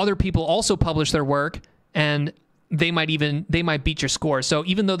 other people also publish their work and they might beat your score. So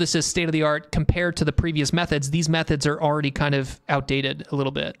even though this is state of the art compared to the previous methods, these methods are already kind of outdated a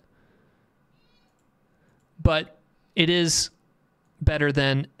little bit. But it is better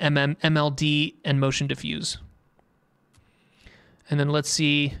than MLD and motion diffuse. And then let's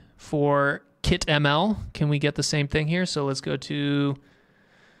see for kit ML, can we get the same thing here? So let's go to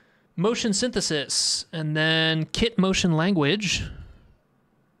motion synthesis and then kit motion language.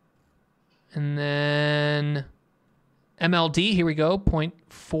 And then MLD, here we go,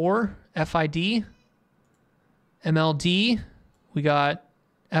 0.4 FID. MLD, we got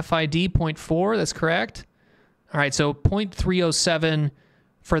FID 0.4, that's correct. All right, so 0.307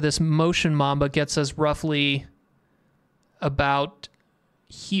 for this motion Mamba gets us roughly about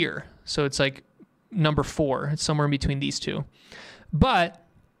here. So it's like number 4. It's somewhere in between these two. But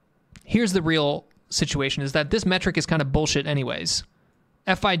here's the real situation, is that this metric is kind of bullshit anyways.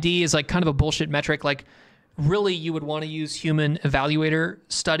 FID is like kind of a bullshit metric. Like really you would want to use human evaluator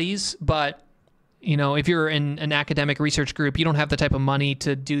studies, but you know, if you're in an academic research group, you don't have the type of money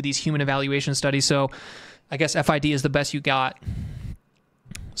to do these human evaluation studies. So I guess FID is the best you got.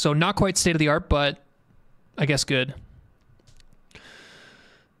 So not quite state of the art, but I guess good.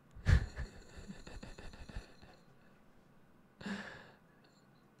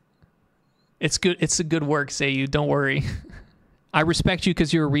 It's good. It's a good work, say you. Don't worry. I respect you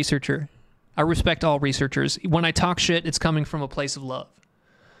because you're a researcher. I respect all researchers. When I talk shit, it's coming from a place of love.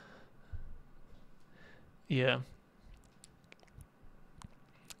 Yeah.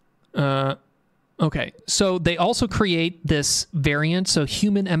 Okay. So they also create this variant. So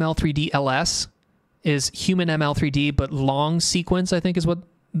human ML3D LS is human ML3D, but long sequence, I think is what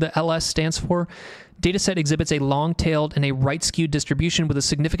the LS stands for. Dataset exhibits a long-tailed and a right-skewed distribution with a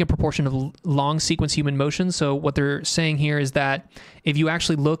significant proportion of long sequence human motion. So what they're saying here is that if you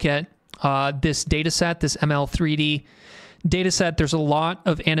actually look at this dataset, this ML3D dataset, there's a lot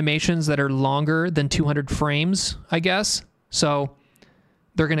of animations that are longer than 200 frames, I guess. So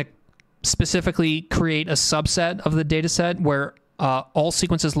they're going to specifically create a subset of the dataset where all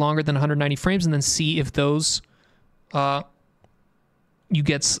sequences longer than 190 frames and then see if those you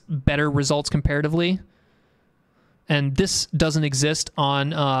get better results comparatively. And this doesn't exist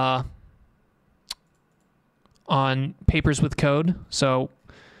on papers with code. So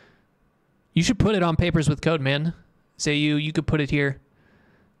you should put it on papers with code, man. Say you could put it here,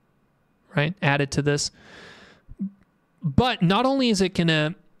 right? Add it to this. But not only is it going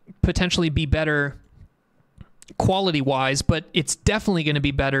to potentially be better quality-wise, but it's definitely going to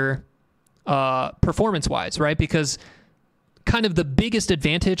be better performance-wise, right? Because kind of the biggest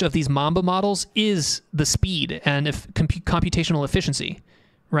advantage of these Mamba models is the speed and computational efficiency,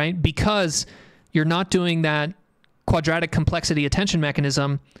 right? Because you're not doing that quadratic complexity attention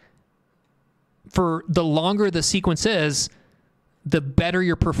mechanism. For the longer the sequence is, the better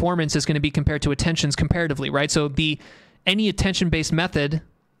your performance is going to be compared to attentions comparatively, right? So any attention-based method,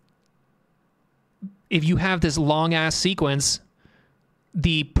 if you have this long-ass sequence,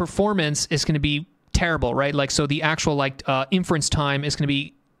 the performance is going to be terrible, right? Like, so the actual inference time is going to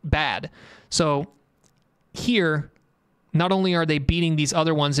be bad. So here, not only are they beating these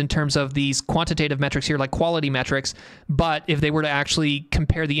other ones in terms of these quantitative metrics here, like quality metrics, but if they were to actually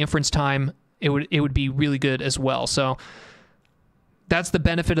compare the inference time, it would be really good as well. So that's the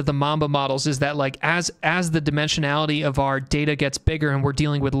benefit of the Mamba models, is that like as the dimensionality of our data gets bigger and we're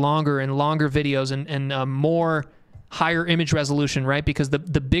dealing with longer and longer videos and more higher image resolution, right? Because the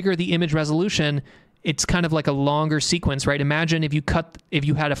bigger the image resolution, it's kind of like a longer sequence, right? Imagine if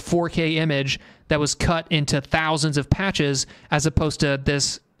you had a 4K image that was cut into thousands of patches, as opposed to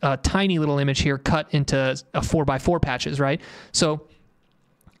this tiny little image here cut into a 4x4 patches, right? So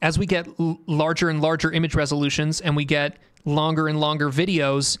as we get larger and larger image resolutions and we get longer and longer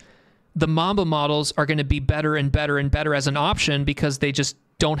videos, the Mamba models are going to be better and better and better as an option, because they just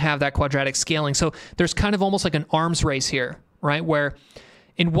don't have that quadratic scaling. So there's kind of almost like an arms race here, right? Where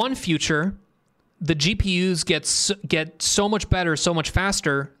in one future, the GPUs get so much better, so much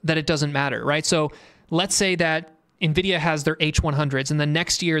faster that it doesn't matter, right? So let's say that NVIDIA has their H100s and the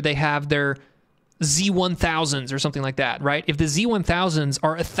next year they have their Z1000s or something like that, right? If the Z1000s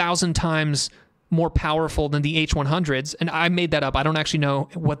are 1,000 times more powerful than the H100s, and I made that up. I don't actually know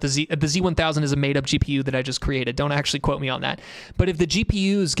what the Z1000 is a made-up GPU that I just created. Don't actually quote me on that. But if the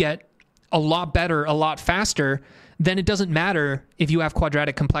GPUs get a lot better, a lot faster, then it doesn't matter if you have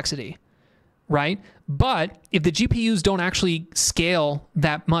quadratic complexity, right? But if the GPUs don't actually scale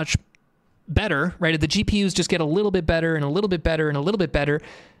that much better, right? If the GPUs just get a little bit better and a little bit better and a little bit better,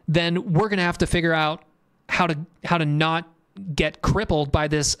 then we're going to have to figure out how to not get crippled by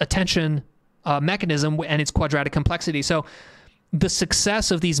this attention mechanism and its quadratic complexity. So the success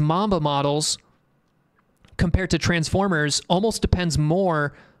of these Mamba models compared to transformers almost depends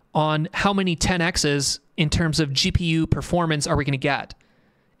more on how many 10x's in terms of GPU performance are we going to get.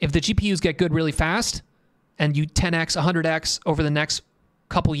 If the GPUs get good really fast and you 10x, 100x over the next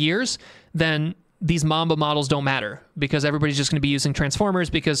couple years, then these Mamba models don't matter, because everybody's just going to be using transformers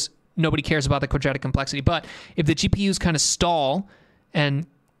because nobody cares about the quadratic complexity. But if the GPUs kind of stall and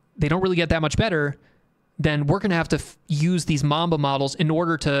they don't really get that much better, then we're going to have to use these Mamba models in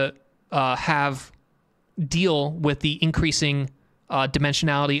order to deal with the increasing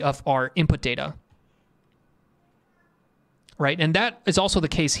dimensionality of our input data. Right? And that is also the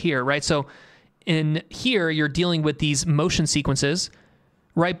case here, right? So in here, you're dealing with these motion sequences,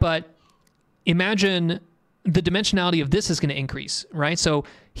 right? But imagine the dimensionality of this is going to increase, right? So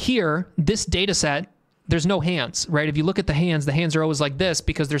here, this data set, there's no hands, right? If you look at the hands are always like this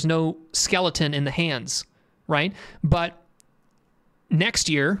because there's no skeleton in the hands, right? But next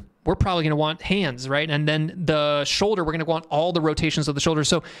year, we're probably going to want hands, right? And then the shoulder, we're going to want all the rotations of the shoulder.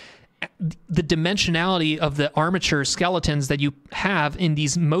 So the dimensionality of the armature skeletons that you have in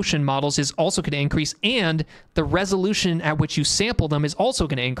these motion models is also going to increase, and the resolution at which you sample them is also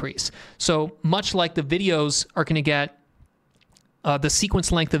going to increase. So much like the videos are going to get, the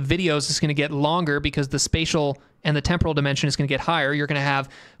sequence length of videos is going to get longer because the spatial and the temporal dimension is going to get higher. You're going to have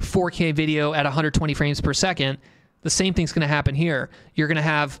 4K video at 120 frames per second. The same thing's going to happen here. You're going to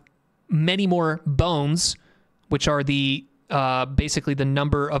have many more bones, which are the basically the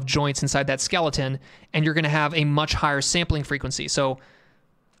number of joints inside that skeleton, and you're going to have a much higher sampling frequency. So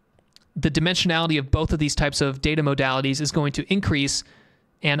the dimensionality of both of these types of data modalities is going to increase,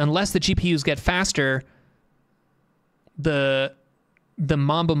 and unless the GPUs get faster, the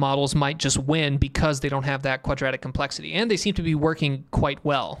Mamba models might just win because they don't have that quadratic complexity. And they seem to be working quite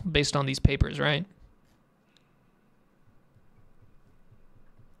well based on these papers, right?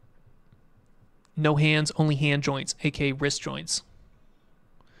 No hands, only hand joints, aka wrist joints.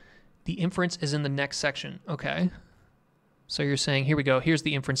 The inference is in the next section. Okay. So you're saying, here we go. Here's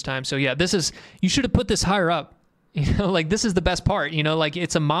the inference time. So yeah, you should have put this higher up. You know, like this is the best part. You know, like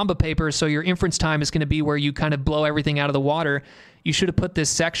it's a Mamba paper, so your inference time is going to be where you kind of blow everything out of the water. You should have put this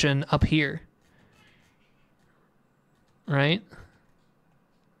section up here. Right?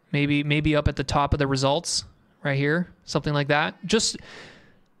 Maybe up at the top of the results, right here, something like that. Just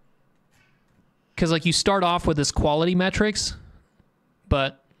because like you start off with this quality metrics,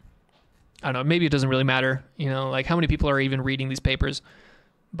 but I don't know, maybe it doesn't really matter, you know, like how many people are even reading these papers.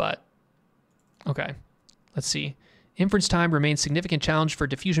 But okay, let's see. Inference time remains significant challenge for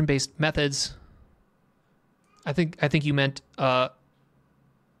diffusion-based methods. I think you meant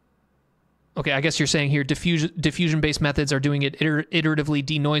okay, I guess you're saying here diffusion-based methods are doing it iteratively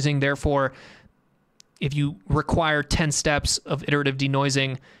denoising, therefore if you require 10 steps of iterative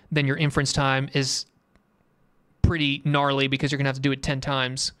denoising, then your inference time is pretty gnarly because you're going to have to do it 10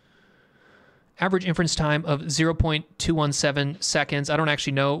 times. Average inference time of 0.217 seconds. I don't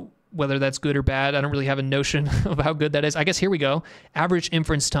actually know whether that's good or bad. I don't really have a notion of how good that is. I guess here we go. Average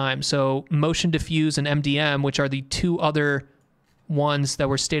inference time. So motion diffuse and MDM, which are the two other ones that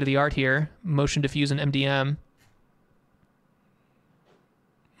were state of the art here. Motion diffuse and MDM.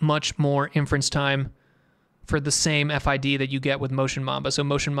 Much more inference time for the same FID that you get with MotionMamba. So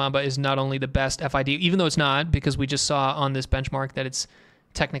MotionMamba is not only the best FID, even though it's not, because we just saw on this benchmark that it's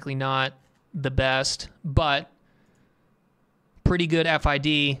technically not the best, but pretty good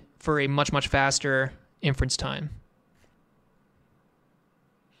FID for a much, much faster inference time.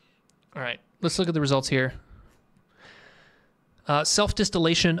 All right, let's look at the results here.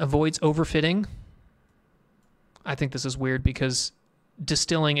 Self-distillation avoids overfitting. I think this is weird because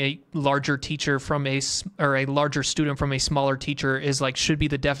distilling a larger teacher from a larger student from a smaller teacher is like should be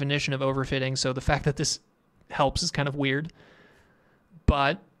the definition of overfitting. So the fact that this helps is kind of weird.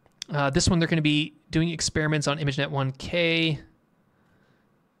 But this one, they're going to be doing experiments on ImageNet 1K.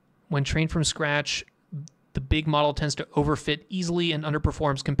 When trained from scratch, the big model tends to overfit easily and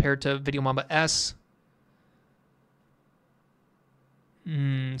underperforms compared to VideoMamba S.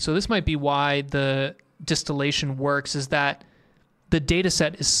 So this might be why the distillation works, is that the data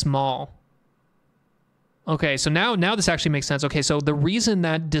set is small. Okay, so now this actually makes sense. Okay, so the reason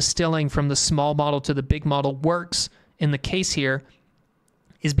that distilling from the small model to the big model works in the case here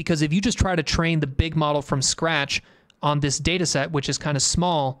is because if you just try to train the big model from scratch on this data set, which is kind of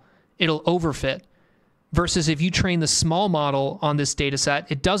small, it'll overfit. Versus if you train the small model on this data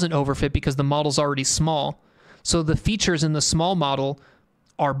set, it doesn't overfit because the model's already small. So the features in the small model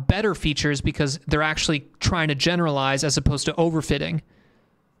are better features because they're actually trying to generalize as opposed to overfitting.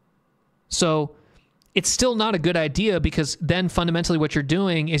 So it's still not a good idea because then fundamentally what you're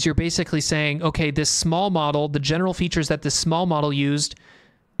doing is you're basically saying, okay, this small model, the general features that this small model used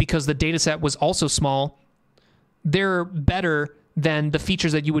because the data set was also small, they're better than the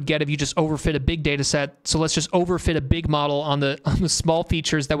features that you would get if you just overfit a big data set. So let's just overfit a big model on the small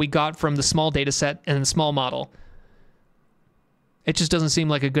features that we got from the small data set and the small model. It just doesn't seem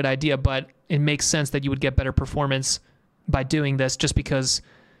like a good idea, but it makes sense that you would get better performance by doing this just because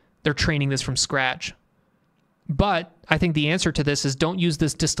they're training this from scratch. But I think the answer to this is don't use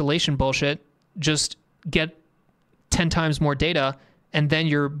this distillation bullshit. Just get 10 times more data, and then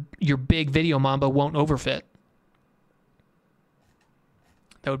your big VideoMamba won't overfit.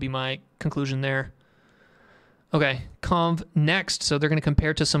 That would be my conclusion there. Okay, Conv next. So they're going to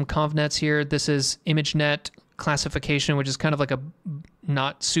compare to some ConvNets here. This is ImageNet classification, which is kind of like a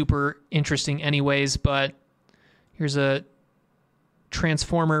not super interesting anyways, but here's a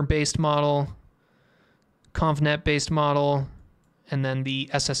transformer-based model, ConvNet-based model, and then the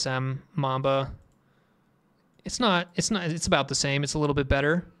SSM Mamba. It's about the same. It's a little bit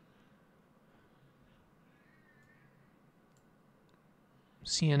better.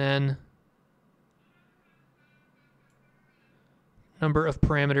 CNN. Number of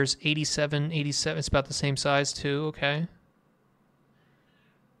parameters, 87. It's about the same size too, okay.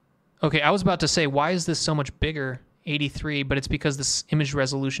 Okay, I was about to say, why is this so much bigger? 83, but it's because this image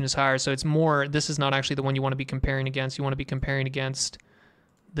resolution is higher, so it's more, this is not actually the one you want to be comparing against. You want to be comparing against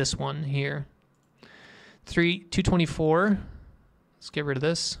this one here. 224. Let's get rid of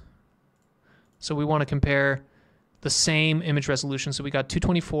this. So we want to compare the same image resolution. So we got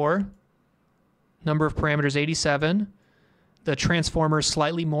 224, number of parameters 87. The transformer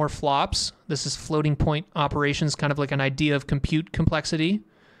slightly more flops. This is floating point operations, kind of like an idea of compute complexity.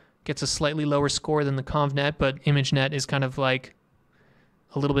 Gets a slightly lower score than the ConvNet, but ImageNet is kind of like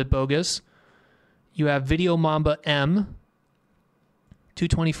a little bit bogus. You have VideoMamba M,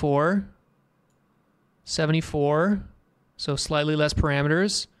 224, 74, so slightly less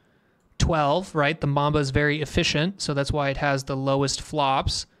parameters. 12, right? The Mamba is very efficient, so that's why it has the lowest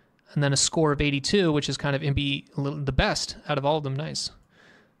flops. And then a score of 82, which is kind of the best out of all of them. Nice.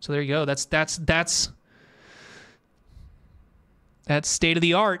 So there you go. That's state of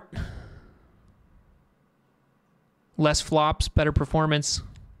the art. Less flops, better performance.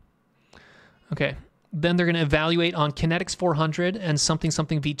 Okay. Then they're going to evaluate on Kinetics 400 and something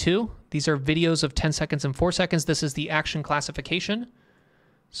V2. These are videos of 10 seconds and 4 seconds. This is the action classification.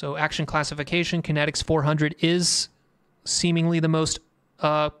 So action classification, Kinetics 400 is seemingly the most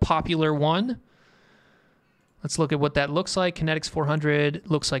popular one. Let's look at what that looks like. Kinetics 400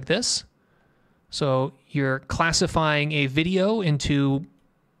 looks like this. So you're classifying a video into,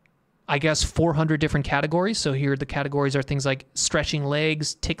 I guess, 400 different categories. So here the categories are things like stretching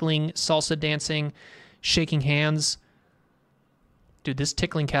legs, tickling, salsa dancing, shaking hands. Dude, this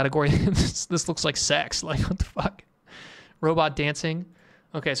tickling category, this looks like sex. Like, what the fuck? Robot dancing.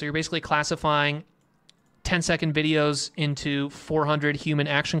 Okay, so you're basically classifying 10-second videos into 400 human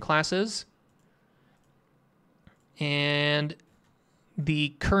action classes. And the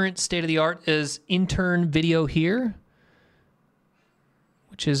current state of the art is intern video here,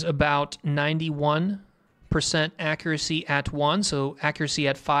 which is about 91% accuracy at 1. So accuracy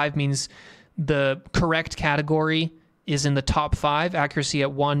at 5 means the correct category is in the top 5. Accuracy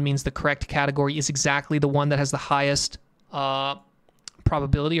at 1 means the correct category is exactly the one that has the highest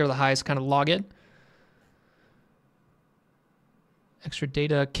probability or the highest kind of logit. Extra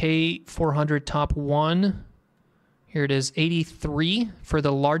data, K400 top 1. Here it is, 83 for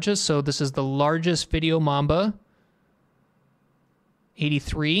the largest. So this is the largest VideoMamba.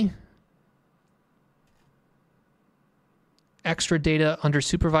 83. Extra data under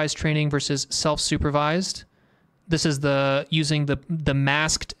supervised training versus self-supervised. This is the using the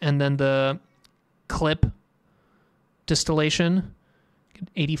masked and then the clip distillation.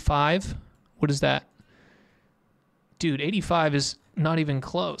 85. What is that? Dude, 85 is not even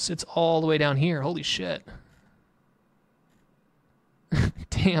close. It's all the way down here. Holy shit.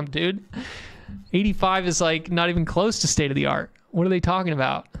 Damn, dude. 85 is like not even close to state of the art. What are they talking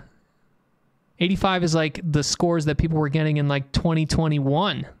about? 85 is like the scores that people were getting in like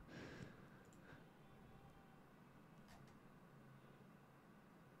 2021.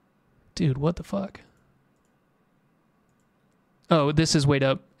 Dude, what the fuck? Oh, this is way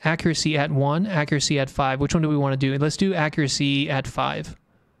up. Accuracy at 1, accuracy at 5. Which one do we want to do? Let's do accuracy at 5.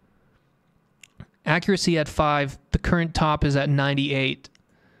 Accuracy at 5, the current top is at 98.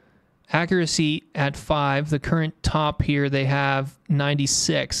 Accuracy at 5, the current top here, they have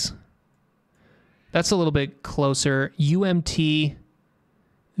 96. That's a little bit closer. UMT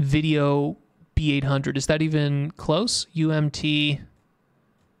video B800. Is that even close? UMT.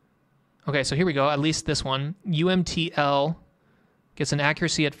 Okay, so here we go. At least this one. UMTL gets an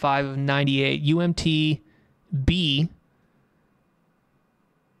accuracy at 5 of 98. UMTB.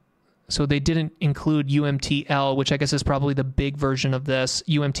 So they didn't include UMTL, which I guess is probably the big version of this,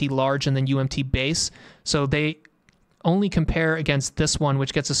 UMT large and then UMT base. So they only compare against this one,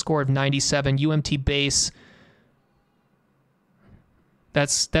 which gets a score of 97. UMT base,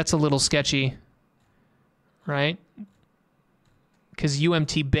 that's a little sketchy, right? Because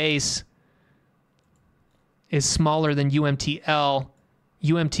UMT base is smaller than UMTL.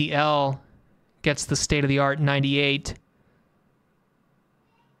 UMTL gets the state-of-the-art 98.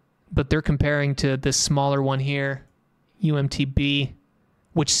 But they're comparing to this smaller one here, UMTB,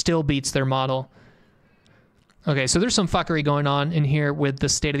 which still beats their model. Okay, so there's some fuckery going on in here with the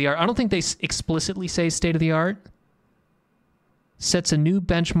state-of-the-art. I don't think they explicitly say state-of-the-art. Sets a new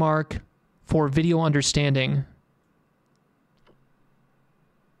benchmark for video understanding.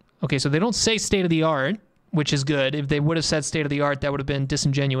 Okay, so they don't say state-of-the-art, which is good. If they would have said state-of-the-art, that would have been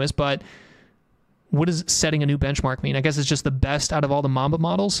disingenuous, but what does setting a new benchmark mean? I guess it's just the best out of all the Mamba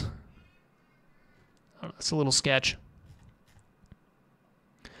models. I don't know, it's a little sketch.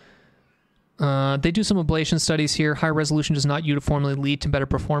 They do some ablation studies here. High resolution does not uniformly lead to better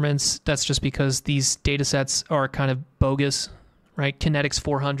performance. That's just because these data sets are kind of bogus, right? Kinetics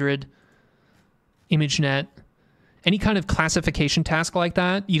 400, ImageNet. Any kind of classification task like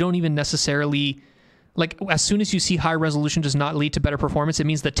that, you don't even necessarily... Like, as soon as you see high resolution does not lead to better performance, it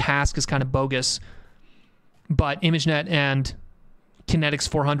means the task is kind of bogus. But ImageNet and Kinetics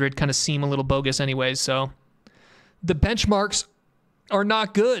 400 kind of seem a little bogus anyways, so the benchmarks are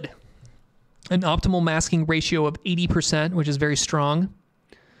not good. An optimal masking ratio of 80%, which is very strong.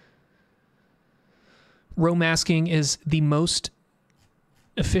 Row masking is the most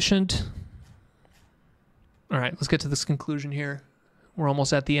efficient. All right, let's get to this conclusion here. We're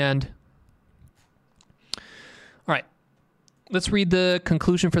almost at the end. All right, let's read the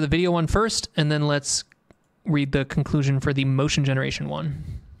conclusion for the video one first, and then let's read the conclusion for the motion generation one.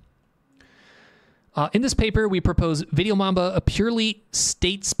 In this paper, we propose VideoMamba, a purely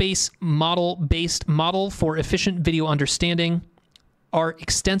state space model-based model for efficient video understanding. Our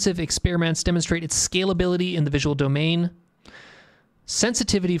extensive experiments demonstrate its scalability in the visual domain,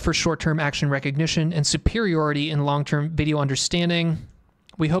 sensitivity for short-term action recognition, and superiority in long-term video understanding.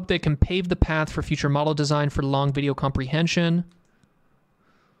 We hope they can pave the path for future model design for long video comprehension.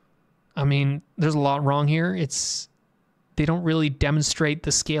 I mean, there's a lot wrong here. They don't really demonstrate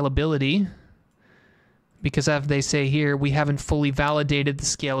the scalability because, as they say here, we haven't fully validated the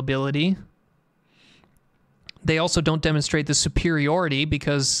scalability. They also don't demonstrate the superiority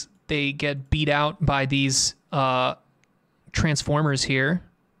because they get beat out by these transformers here.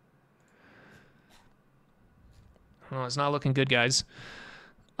 Oh, it's not looking good, guys.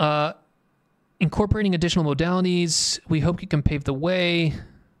 Incorporating additional modalities, we hope you can pave the way.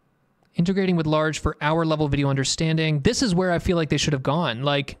 Integrating with large for hour-level video understanding. This is where I feel like they should have gone.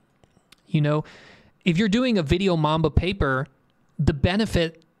 Like, you know, if you're doing a VideoMamba paper, the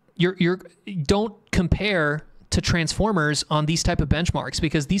benefit, don't compare to transformers on these type of benchmarks,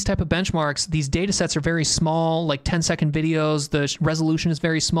 because these type of benchmarks, these data sets are very small, like 10-second videos, the resolution is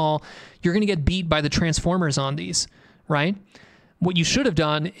very small. You're going to get beat by the transformers on these, right? What you should have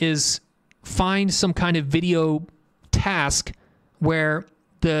done is find some kind of video task where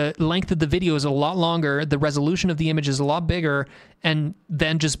the length of the video is a lot longer, the resolution of the image is a lot bigger, and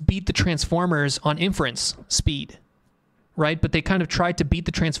then just beat the transformers on inference speed, right? But they kind of tried to beat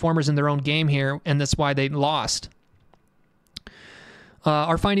the transformers in their own game here, and that's why they lost.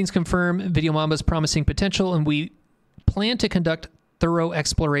 Our findings confirm VideoMamba's promising potential, and we plan to conduct thorough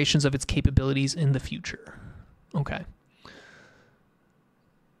explorations of its capabilities in the future. Okay.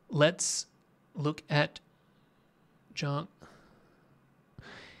 Let's look at John.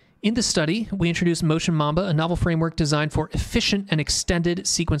 In the study, we introduced VideoMamba, a novel framework designed for efficient and extended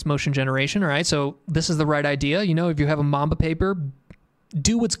sequence motion generation. All right, so this is the right idea. You know, if you have a Mamba paper,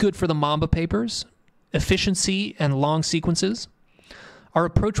 do what's good for the Mamba papers, efficiency and long sequences. Our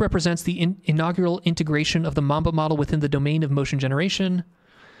approach represents the inaugural integration of the Mamba model within the domain of motion generation.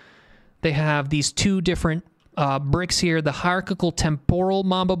 They have these two different bricks here, the hierarchical temporal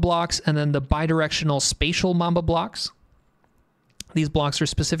Mamba blocks and then the bidirectional spatial Mamba blocks. These blocks are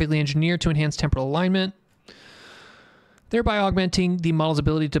specifically engineered to enhance temporal alignment, thereby augmenting the model's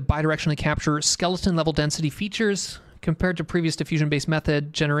ability to bidirectionally capture skeleton-level density features. Compared to previous diffusion-based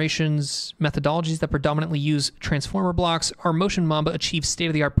methodologies that predominantly use transformer blocks, our VideoMamba achieves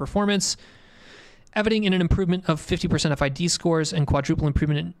state-of-the-art performance, evident in an improvement of 50% FID scores and quadruple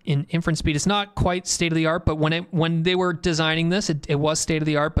improvement in inference speed. It's not quite state-of-the-art, but when they were designing this, it was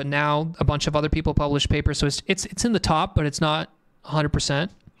state-of-the-art, but now a bunch of other people publish papers, so it's in the top, but it's not 100%.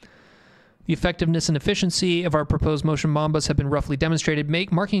 The effectiveness and efficiency of our proposed VideoMambas have been roughly demonstrated,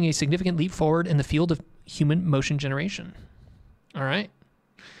 marking a significant leap forward in the field of human motion generation. All right.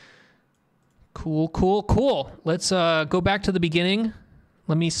 Cool, cool, cool. Let's go back to the beginning.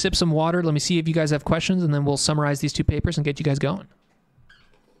 Let me sip some water. Let me see if you guys have questions, and then we'll summarize these two papers and get you guys going.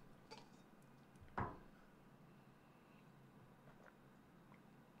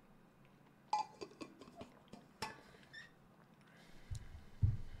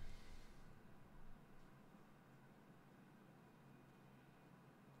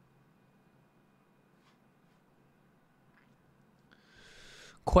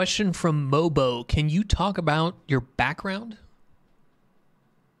 Question from Mobo. Can you talk about your background?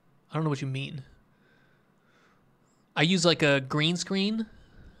 I don't know what you mean. I use like a green screen,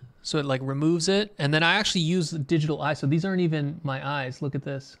 so it like removes it. And then I actually use the digital eye. So these aren't even my eyes. Look at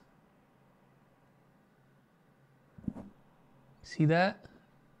this. See that?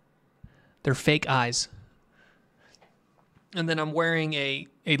 They're fake eyes. And then I'm wearing a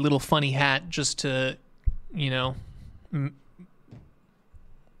little funny hat just to, you know,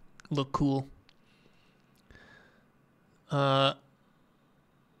 look cool.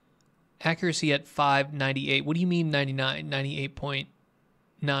 Accuracy at 598. What do you mean 99?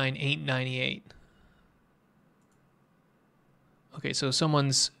 98.9898. Okay, so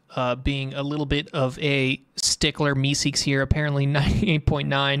someone's being a little bit of a stickler. Meeseeks here, apparently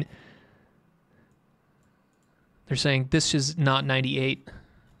 98.9. They're saying this is not 98.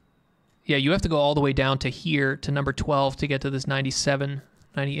 Yeah, you have to go all the way down to here to number 12 to get to this 97,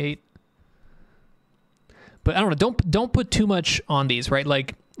 98. But I don't know, don't put too much on these, right?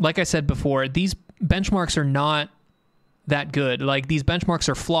 Like I said before, these benchmarks are not that good. Like these benchmarks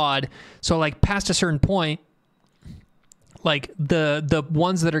are flawed. So like past a certain point, like the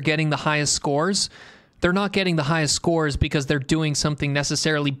ones that are getting the highest scores, they're not getting the highest scores because they're doing something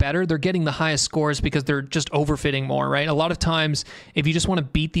necessarily better. They're getting the highest scores because they're just overfitting more, right? A lot of times, if you just want to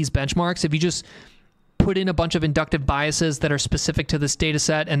beat these benchmarks, if you just put in a bunch of inductive biases that are specific to this data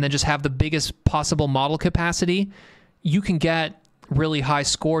set and then just have the biggest possible model capacity, you can get really high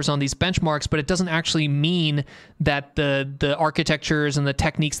scores on these benchmarks, but it doesn't actually mean that the architectures and the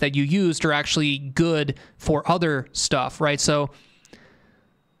techniques that you used are actually good for other stuff, right? So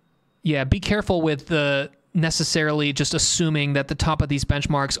yeah, be careful with the necessarily just assuming that the top of these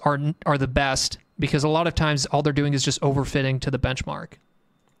benchmarks are the best, because a lot of times all they're doing is just overfitting to the benchmark.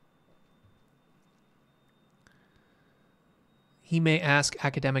 He may ask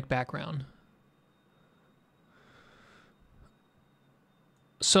academic background.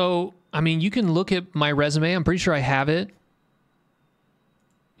 So, I mean, you can look at my resume. I'm pretty sure I have it.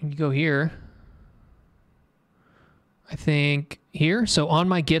 You go here. I think here. So on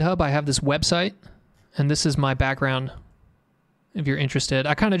my GitHub, I have this website, and this is my background if you're interested.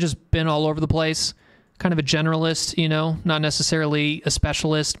 I kind of just been all over the place, kind of a generalist, you know, not necessarily a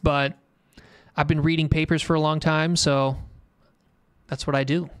specialist, but I've been reading papers for a long time, so that's what I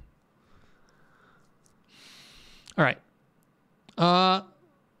do. All right.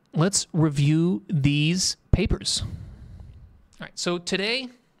 Let's review these papers. All right, so today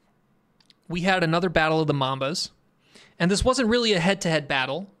we had another battle of the Mambas, and this wasn't really a head-to-head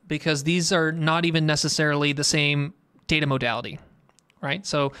battle because these are not even necessarily the same data modality, right?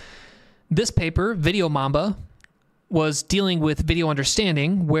 So this paper, VideoMamba, was dealing with video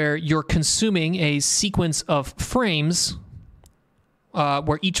understanding, where you're consuming a sequence of frames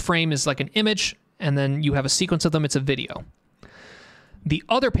where each frame is like an image, and then you have a sequence of them. It's a video. The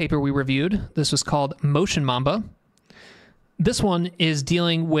other paper we reviewed, this was called MotionMamba. This one is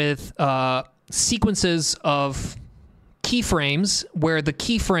dealing with sequences of keyframes, where the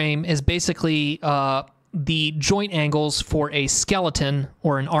keyframe is basically the joint angles for a skeleton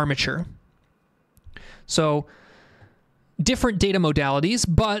or an armature. So different data modalities,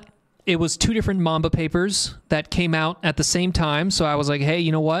 but it was two different Mamba papers that came out at the same time. So I was like, hey,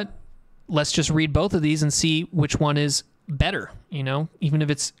 you know what? Let's just read both of these and see which one is better, you know, even if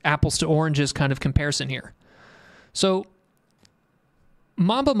it's apples to oranges kind of comparison here. So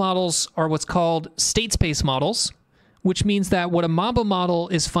Mamba models are what's called state space models, which means that what a Mamba model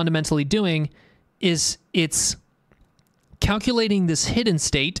is fundamentally doing is it's calculating this hidden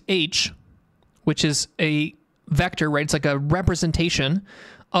state, H, which is a vector, right? It's like a representation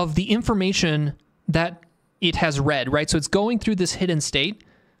of the information that it has read, right? So it's going through this hidden state,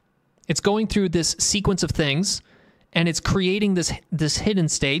 it's going through this sequence of things, and it's creating this hidden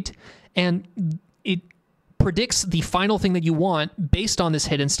state, and it predicts the final thing that you want based on this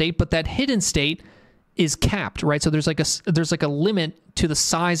hidden state, but that hidden state is capped, right? So there's like a limit to the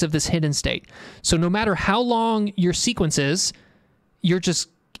size of this hidden state. So no matter how long your sequence is, you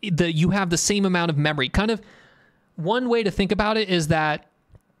have the same amount of memory. Kind of one way to think about it is that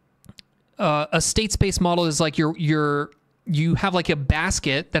a state space model is like you have like a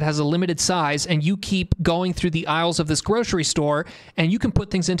basket that has a limited size, and you keep going through the aisles of this grocery store, and you can put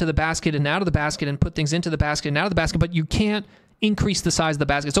things into the basket and out of the basket and put things into the basket and out of the basket, but you can't increase the size of the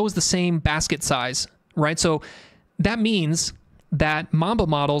basket. It's always the same basket size, right? So that means that Mamba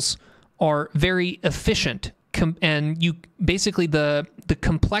models are very efficient, and you basically the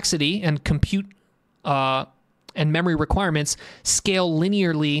complexity and compute and memory requirements scale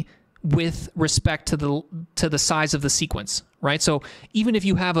linearly with respect to the size of the sequence, right? So even if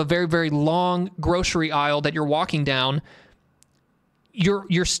you have a very, very long grocery aisle that you're walking down,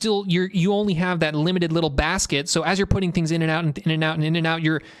 you only have that limited little basket. So as you're putting things in and out and in and out and in and out,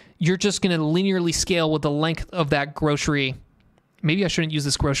 you're just going to linearly scale with the length of that grocery. Maybe I shouldn't use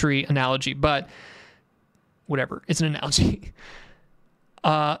this grocery analogy, but whatever, it's an analogy.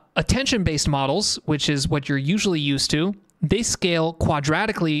 Attention-based models, which is what you're usually used to, they scale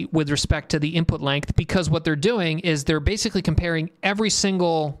quadratically with respect to the input length, because what they're doing is they're basically comparing every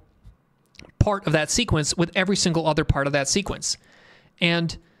single part of that sequence with every single other part of that sequence.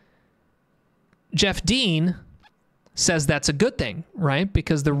 And Jeff Dean says that's a good thing, right?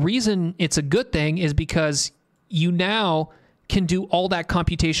 Because the reason it's a good thing is because you now can do all that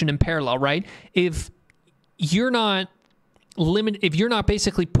computation in parallel, right? If you're not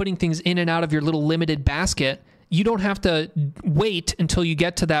basically putting things in and out of your little limited basket, you don't have to wait until you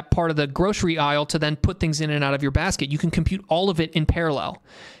get to that part of the grocery aisle to then put things in and out of your basket. You can compute all of it in parallel.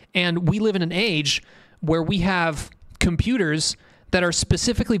 And we live in an age where we have computers that are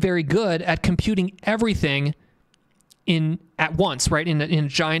specifically very good at computing everything at once, right? In a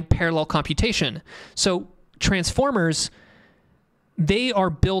giant parallel computation. So transformers, they are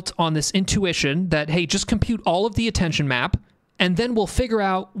built on this intuition that, hey, just compute all of the attention map, and then we'll figure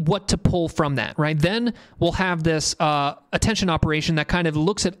out what to pull from that, right? Then we'll have this attention operation that kind of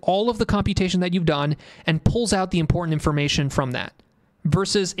looks at all of the computation that you've done and pulls out the important information from that.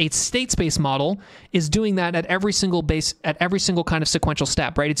 Versus a state space model is doing that at every single kind of sequential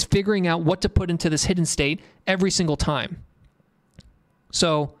step, right? It's figuring out what to put into this hidden state every single time.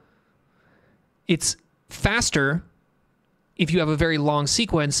 So it's faster if you have a very long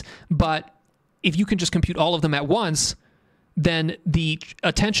sequence, but if you can just compute all of them at once, then the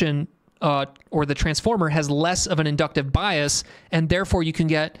attention or the transformer has less of an inductive bias, and therefore you can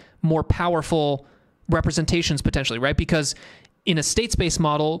get more powerful representations potentially, right? Because in a state space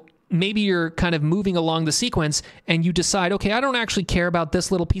model, maybe you're kind of moving along the sequence and you decide, okay, I don't actually care about this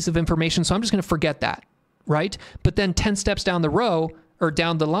little piece of information, so I'm just going to forget that, right? But then 10 steps down the row or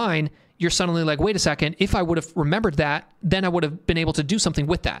down the line, you're suddenly like, wait a second, if I would have remembered that, then I would have been able to do something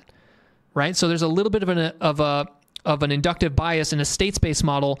with that, right? So there's a little bit of an inductive bias in a state space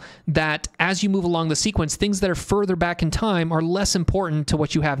model that as you move along the sequence, things that are further back in time are less important to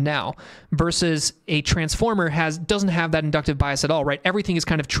what you have now, versus a transformer doesn't have that inductive bias at all, right? Everything is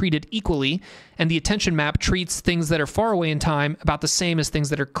kind of treated equally, and the attention map treats things that are far away in time about the same as things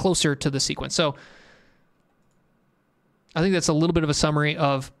that are closer to the sequence. So I think that's a little bit of a summary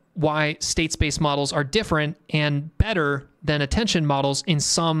of why state space models are different and better than attention models in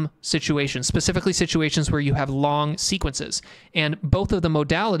some situations, specifically situations where you have long sequences. And both of the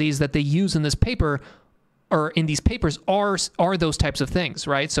modalities that they use in this paper or in these papers are those types of things,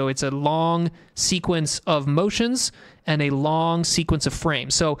 right? So it's a long sequence of motions and a long sequence of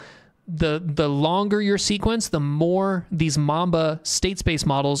frames. So the longer your sequence, the more these Mamba state space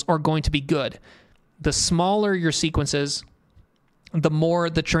models are going to be good. The smaller your sequences, the more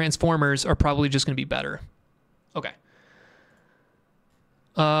the transformers are probably just going to be better. Okay.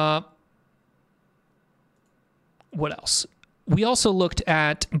 What else? We also looked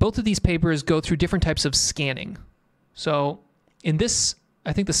at, both of these papers go through different types of scanning. So in this,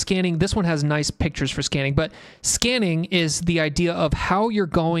 I think the scanning, this one has nice pictures for scanning, but scanning is the idea of how you're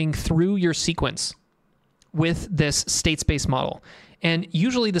going through your sequence with this state space model. And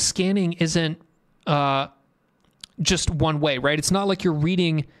usually the scanning isn't just one way, right? It's not like you're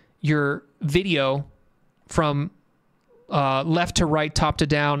reading your video from left to right, top to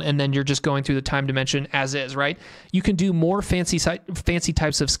down, and then you're just going through the time dimension as is, right? You can do more fancy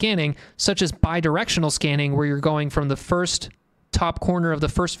types of scanning, such as bidirectional scanning, where you're going from the first top corner of the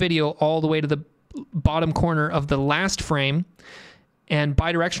first video all the way to the bottom corner of the last frame. And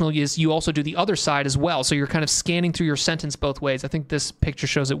bidirectional is you also do the other side as well. So you're kind of scanning through your sentence both ways. I think this picture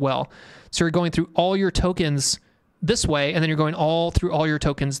shows it well. So you're going through all your tokens this way, and then you're going all through all your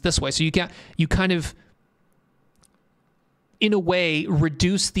tokens this way. So you kind of, in a way,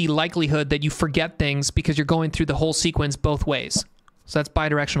 reduce the likelihood that you forget things because you're going through the whole sequence both ways. So that's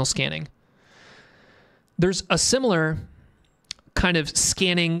bidirectional scanning. There's a similar kind of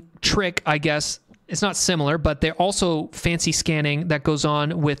scanning trick, I guess. It's not similar, but they're also fancy scanning that goes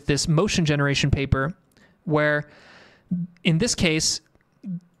on with this motion generation paper, where in this case,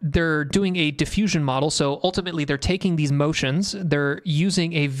 they're doing a diffusion model. So ultimately, they're taking these motions, they're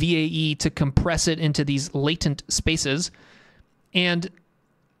using a VAE to compress it into these latent spaces. And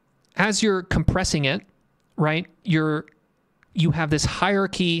as you're compressing it, right, you have this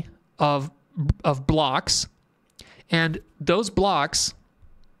hierarchy of blocks. And those blocks,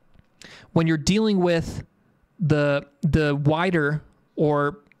 when you're dealing with the wider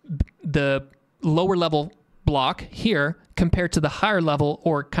or the lower level block here compared to the higher level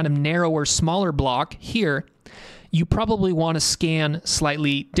or kind of narrower, smaller block here, you probably want to scan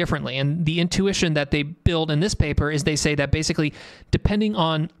slightly differently. And the intuition that they build in this paper is they say that basically, depending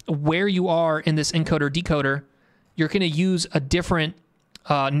on where you are in this encoder decoder, you're going to use a different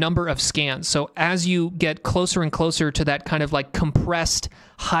number of scans. So as you get closer and closer to that kind of like compressed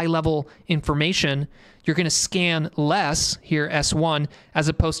high level information, you're going to scan less here, S1, as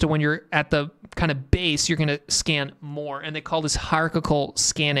opposed to when you're at the kind of base, you're going to scan more. And they call this hierarchical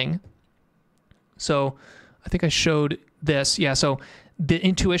scanning. So I think I showed this. Yeah, so the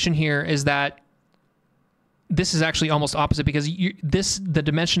intuition here is that this is actually almost opposite, because the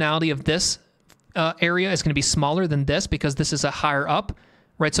dimensionality of this area is going to be smaller than this because this is a higher up,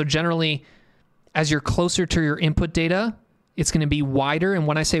 right? So generally, as you're closer to your input data, it's going to be wider. And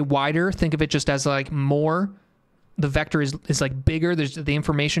when I say wider, think of it just as like more. The vector is like bigger. The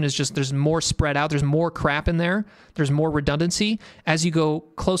information is just, there's more spread out. There's more crap in there. There's more redundancy. As you go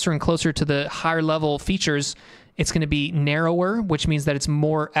closer and closer to the higher level features, it's going to be narrower, which means that it's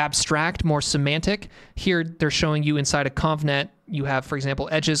more abstract, more semantic. Here, they're showing you inside a ConvNet, you have, for example,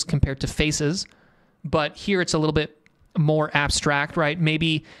 edges compared to faces. But here, it's a little bit more abstract, right?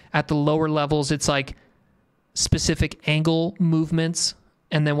 Maybe at the lower levels, it's like specific angle movements.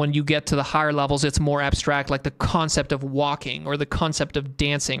 And then when you get to the higher levels, it's more abstract, like the concept of walking or the concept of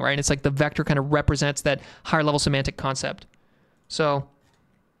dancing, right? And it's like the vector kind of represents that higher level semantic concept. So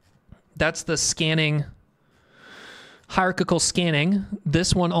that's the scanning, hierarchical scanning.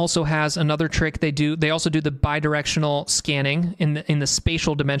 This one also has another trick they do. They also do the bidirectional scanning in the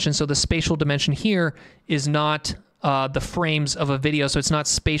spatial dimension. So the spatial dimension here is not the frames of a video. So it's not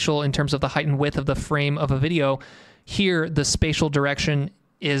spatial in terms of the height and width of the frame of a video. Here, the spatial direction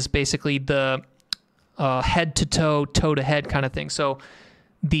is basically the head to toe, toe to head kind of thing. So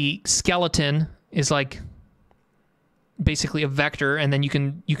the skeleton is like basically a vector, and then you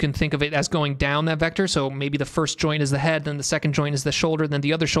can think of it as going down that vector. So maybe the first joint is the head, then the second joint is the shoulder, then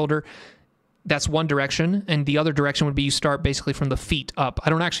the other shoulder. That's one direction, and the other direction would be you start basically from the feet up. I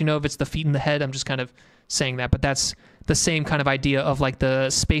don't actually know if it's the feet and the head. I'm just kind of saying that, but that's the same kind of idea of like the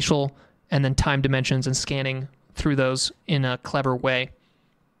spatial and then time dimensions and scanning through those in a clever way.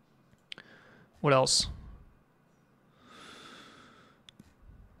 What else?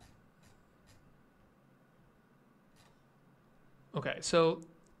 Okay, so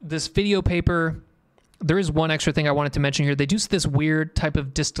this video paper, there is one extra thing I wanted to mention here. They do this weird type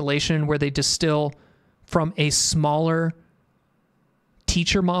of distillation where they distill from a smaller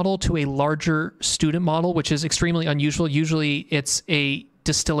teacher model to a larger student model, which is extremely unusual. Usually it's a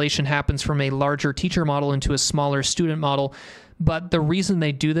distillation happens from a larger teacher model into a smaller student model. But the reason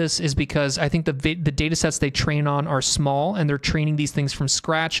they do this is because I think the data sets they train on are small, and they're training these things from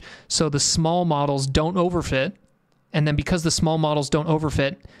scratch. So the small models don't overfit. And then because the small models don't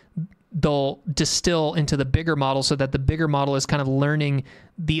overfit, they'll distill into the bigger model so that the bigger model is kind of learning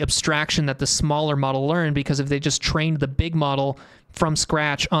the abstraction that the smaller model learned, because if they just trained the big model from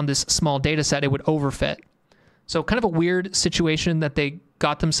scratch on this small data set, it would overfit. So kind of a weird situation that they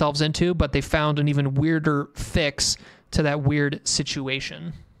got themselves into, but they found an even weirder fix to that weird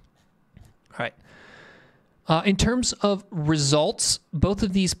situation. All right. In terms of results, both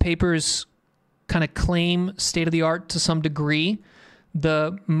of these papers kind of claim state-of-the-art to some degree.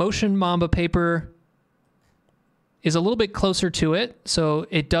 The Motion Mamba paper is a little bit closer to it, so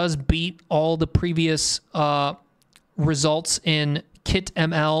it does beat all the previous results in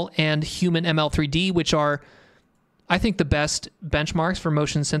KitML and Human ML3D, which are, I think, the best benchmarks for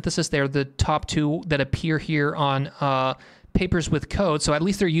motion synthesis. They're the top two that appear here on papers with code, so at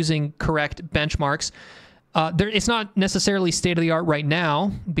least they're using correct benchmarks. It's not necessarily state-of-the-art right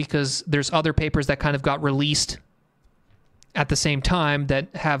now, because there's other papers that kind of got released at the same time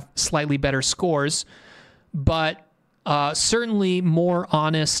that have slightly better scores, but certainly more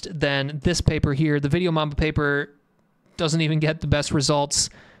honest than this paper here. The VideoMamba paper doesn't even get the best results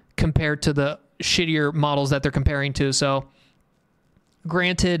compared to the shittier models that they're comparing to. So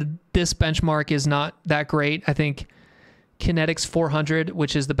granted, this benchmark is not that great. I think Kinetics 400,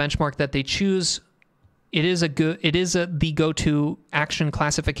 which is the benchmark that they choose, it is the go-to action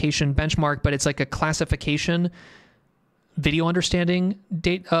classification benchmark, but it's like a classification video understanding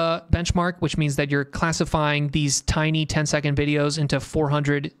benchmark, which means that you're classifying these tiny 10-second videos into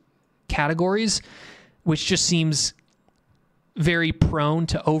 400 categories, which just seems very prone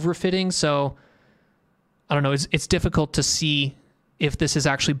to overfitting. So I don't know, it's difficult to see if this is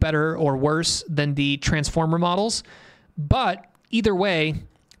actually better or worse than the transformer models. But either way,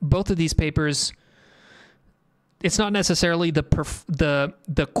 both of these papers, it's not necessarily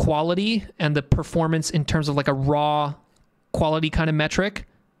the quality and the performance in terms of like a raw quality kind of metric,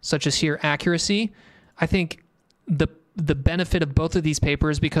 such as here accuracy. I think the benefit of both of these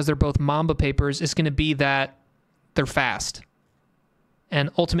papers, because they're both Mamba papers, is going to be that they're fast. And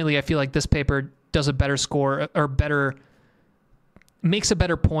ultimately, I feel like this paper does a better score, or makes a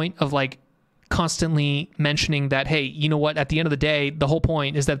better point of like constantly mentioning that, hey, you know what, at the end of the day, the whole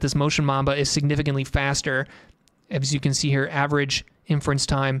point is that this Motion Mamba is significantly faster, as you can see here, average inference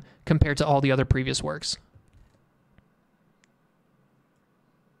time compared to all the other previous works.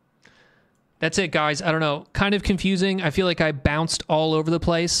 That's it, guys. I don't know. Kind of confusing. I feel like I bounced all over the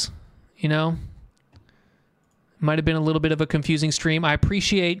place, you know? Might have been a little bit of a confusing stream. I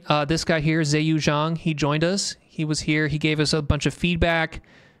appreciate this guy here, Zayu Zhang. He joined us. He was here. He gave us a bunch of feedback.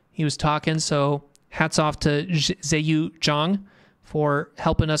 He was talking, so hats off to Zayu Zhang for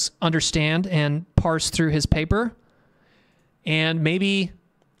helping us understand and parse through his paper. And maybe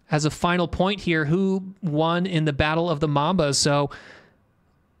as a final point here, who won in the Battle of the Mambas? So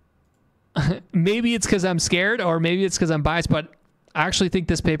maybe it's because I'm scared, or maybe it's because I'm biased, but I actually think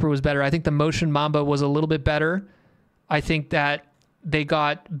this paper was better. I think the Motion Mamba was a little bit better. I think that they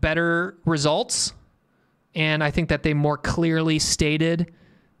got better results, and I think that they more clearly stated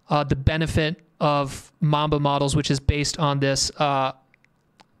the benefit of Mamba models, which is based on this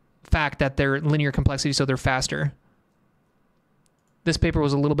fact that they're linear complexity, so they're faster. This paper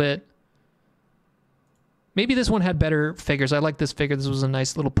was a little bit... Maybe this one had better figures. I like this figure. This was a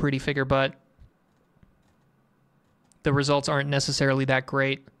nice little pretty figure, but the results aren't necessarily that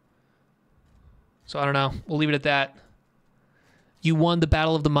great. So I don't know. We'll leave it at that. You won the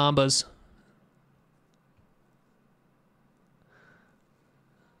Battle of the Mambas.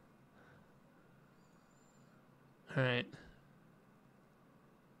 All right.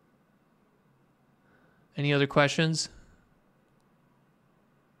 Any other questions?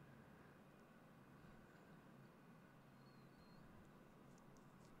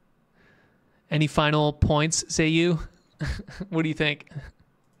 Any final points, Zayu? What do you think?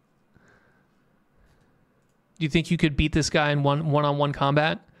 Do you think you could beat this guy in one-on-one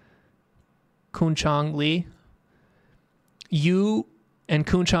combat? Kun Chong Lee? You and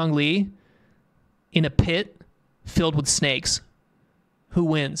Kun Chong Lee in a pit filled with snakes. Who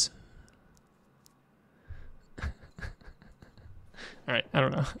wins? All right, I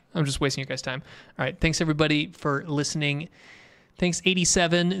don't know. I'm just wasting your guys' time. All right, thanks everybody for listening. Thanks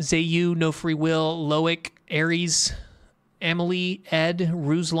 87, Zayu, No Free Will, Loic, Aries, Emily, Ed,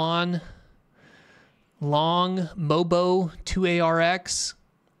 Ruslan, Long, Mobo, 2ARX,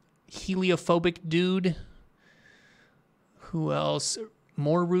 Heliophobic Dude. Who else?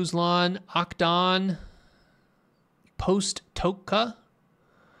 More Ruslan, Okdon, Post Toka,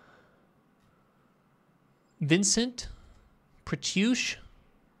 Vincent, Pratyush,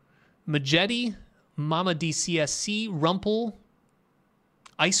 Majetti, Mama DCSC, Rumple,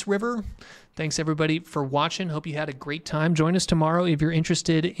 Ice River. Thanks everybody for watching. Hope you had a great time. Join us tomorrow if you're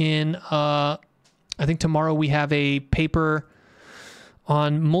interested in, I think tomorrow we have a paper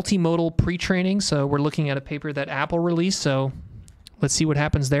on multimodal pre-training. So we're looking at a paper that Apple released. So let's see what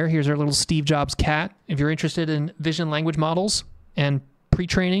happens there. Here's our little Steve Jobs cat. If you're interested in vision language models and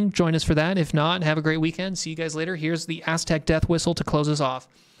pre-training, join us for that. If not, have a great weekend. See you guys later. Here's the Aztec death whistle to close us off.